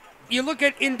you look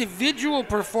at individual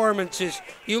performances.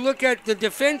 You look at the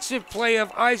defensive play of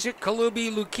Isaac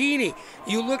Kalubi-Lukini.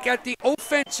 You look at the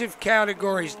offensive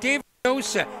categories. David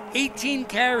Nosa, 18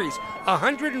 carries,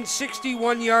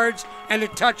 161 yards, and a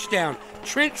touchdown.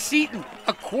 Trent Seaton,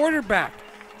 a quarterback,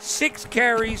 6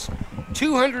 carries,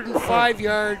 205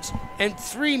 yards, and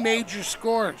 3 major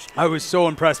scores. I was so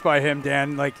impressed by him,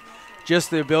 Dan. Like,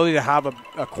 just the ability to have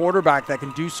a quarterback that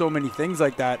can do so many things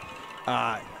like that.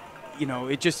 You know,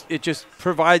 it just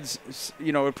provides,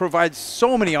 you know, it provides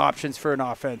so many options for an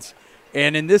offense.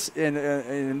 And in this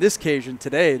occasion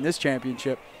today, in this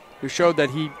championship, we showed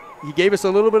that he gave us a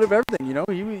little bit of everything. You know,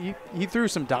 he threw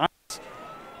some dimes.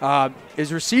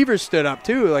 His receivers stood up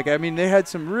too. Like, I mean, they had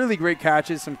some really great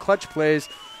catches, some clutch plays.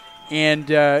 And,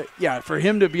 yeah, for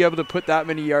him to be able to put that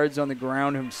many yards on the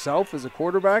ground himself as a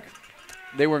quarterback,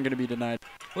 they weren't going to be denied.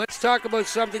 Let's talk about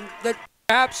something that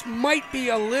perhaps might be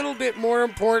a little bit more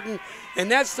important,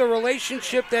 and that's the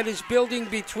relationship that is building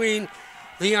between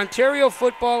the Ontario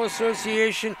Football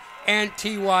Association and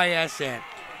TYSN.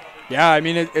 Yeah, I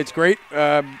mean, it's great.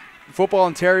 Football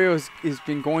Ontario has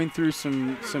been going through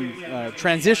some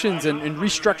transitions and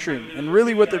restructuring, and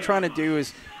really what they're trying to do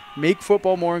is make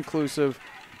football more inclusive,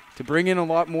 to bring in a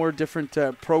lot more different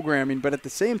programming, but at the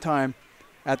same time,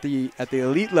 at the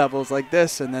elite levels like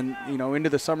this, and then, you know, into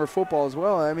the summer football as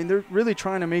well. I mean, they're really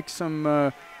trying to make some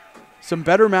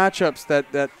better matchups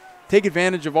that take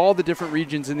advantage of all the different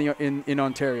regions in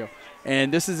Ontario.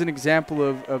 And this is an example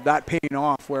of that paying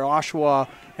off, where Oshawa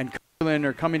and Cumberland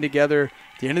are coming together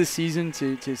at the end of the season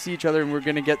to see each other, and we're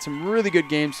going to get some really good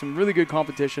games, some really good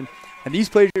competition. And these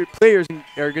players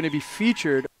are going to be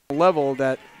featured on a level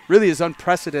that really is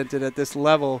unprecedented at this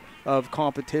level of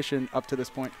competition up to this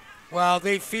point. Well,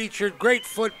 they featured great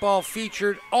football,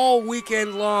 featured all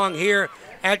weekend long here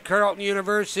at Carleton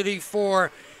University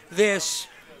for this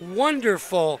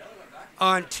wonderful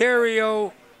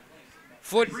Ontario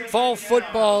Fall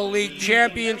Football League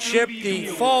Championship, the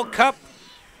Fall Cup.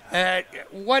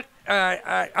 What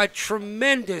a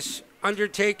tremendous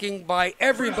undertaking by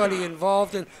everybody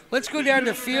involved. And let's go down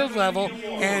to field level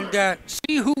and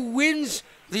see who wins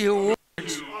the awards.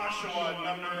 Oshawa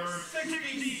number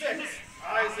 66,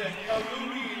 Isaac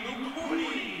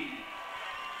Kalubi-Lukini.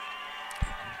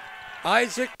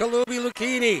 Isaac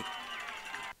Kalubi-Lukini,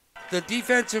 the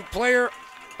defensive player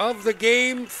of the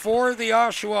game for the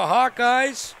Oshawa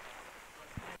Hawkeyes.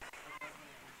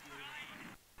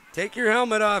 Take your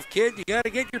helmet off, kid. You got to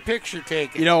get your picture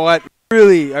taken. You know what?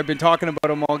 Really, I've been talking about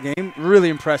him all game. Really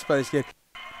impressed by this kid.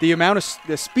 The amount of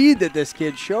the speed that this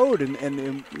kid showed,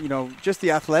 and you know, just the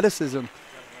athleticism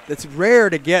that's rare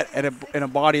to get in a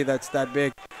body that's that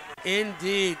big.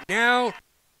 Indeed. Now,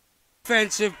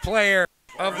 defensive player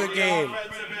of the game.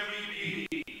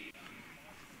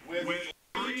 With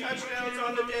 3 touchdowns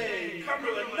on the day,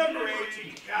 Cumberland number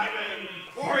 8, Gavin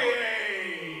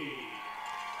Poirier.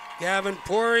 Gavin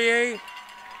Poirier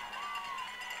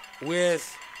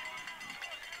with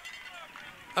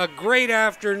a great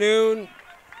afternoon.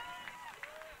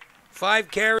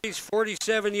 5 carries,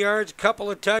 47 yards,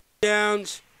 couple of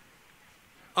touchdowns.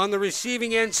 On the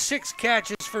receiving end, 6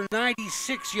 catches for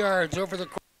 96 yards over the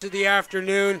course of the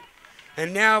afternoon.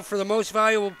 And now for the most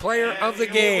valuable player of the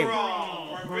game.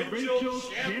 Provincial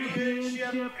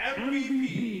Championship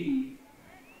MVP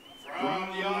from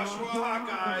the Oshawa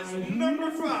Hawkeyes,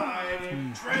 number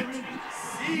 5, Trent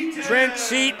Seaton. Trent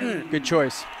Seaton. Good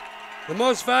choice. The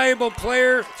most valuable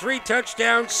player, 3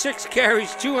 touchdowns, 6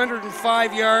 carries,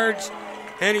 205 yards,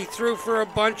 and he threw for a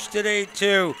bunch today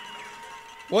too.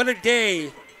 What a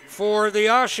day for the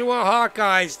Oshawa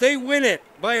Hawkeyes. They win it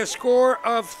by a score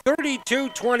of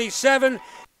 32-27.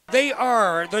 They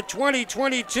are the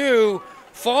 2022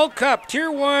 Fall Cup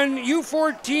Tier 1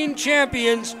 U14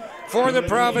 champions for the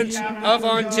province of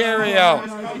Ontario.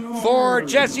 For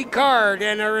Jesse Card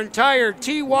and our entire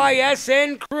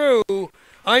TYSN crew,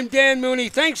 I'm Dan Mooney.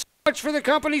 Thanks so much for the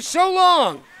company so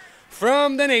long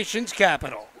from the nation's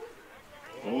capital.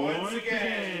 Once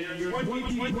again, your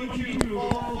 2022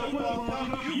 Fall Football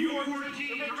Cup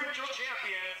U14 provincial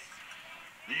champions,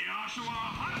 the Oshawa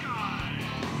Hawkeyes.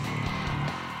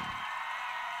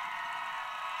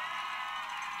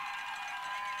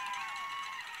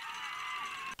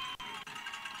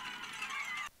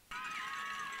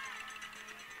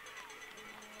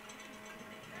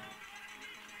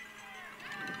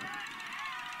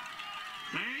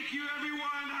 Thank you,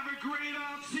 everyone. Have a great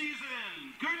off season.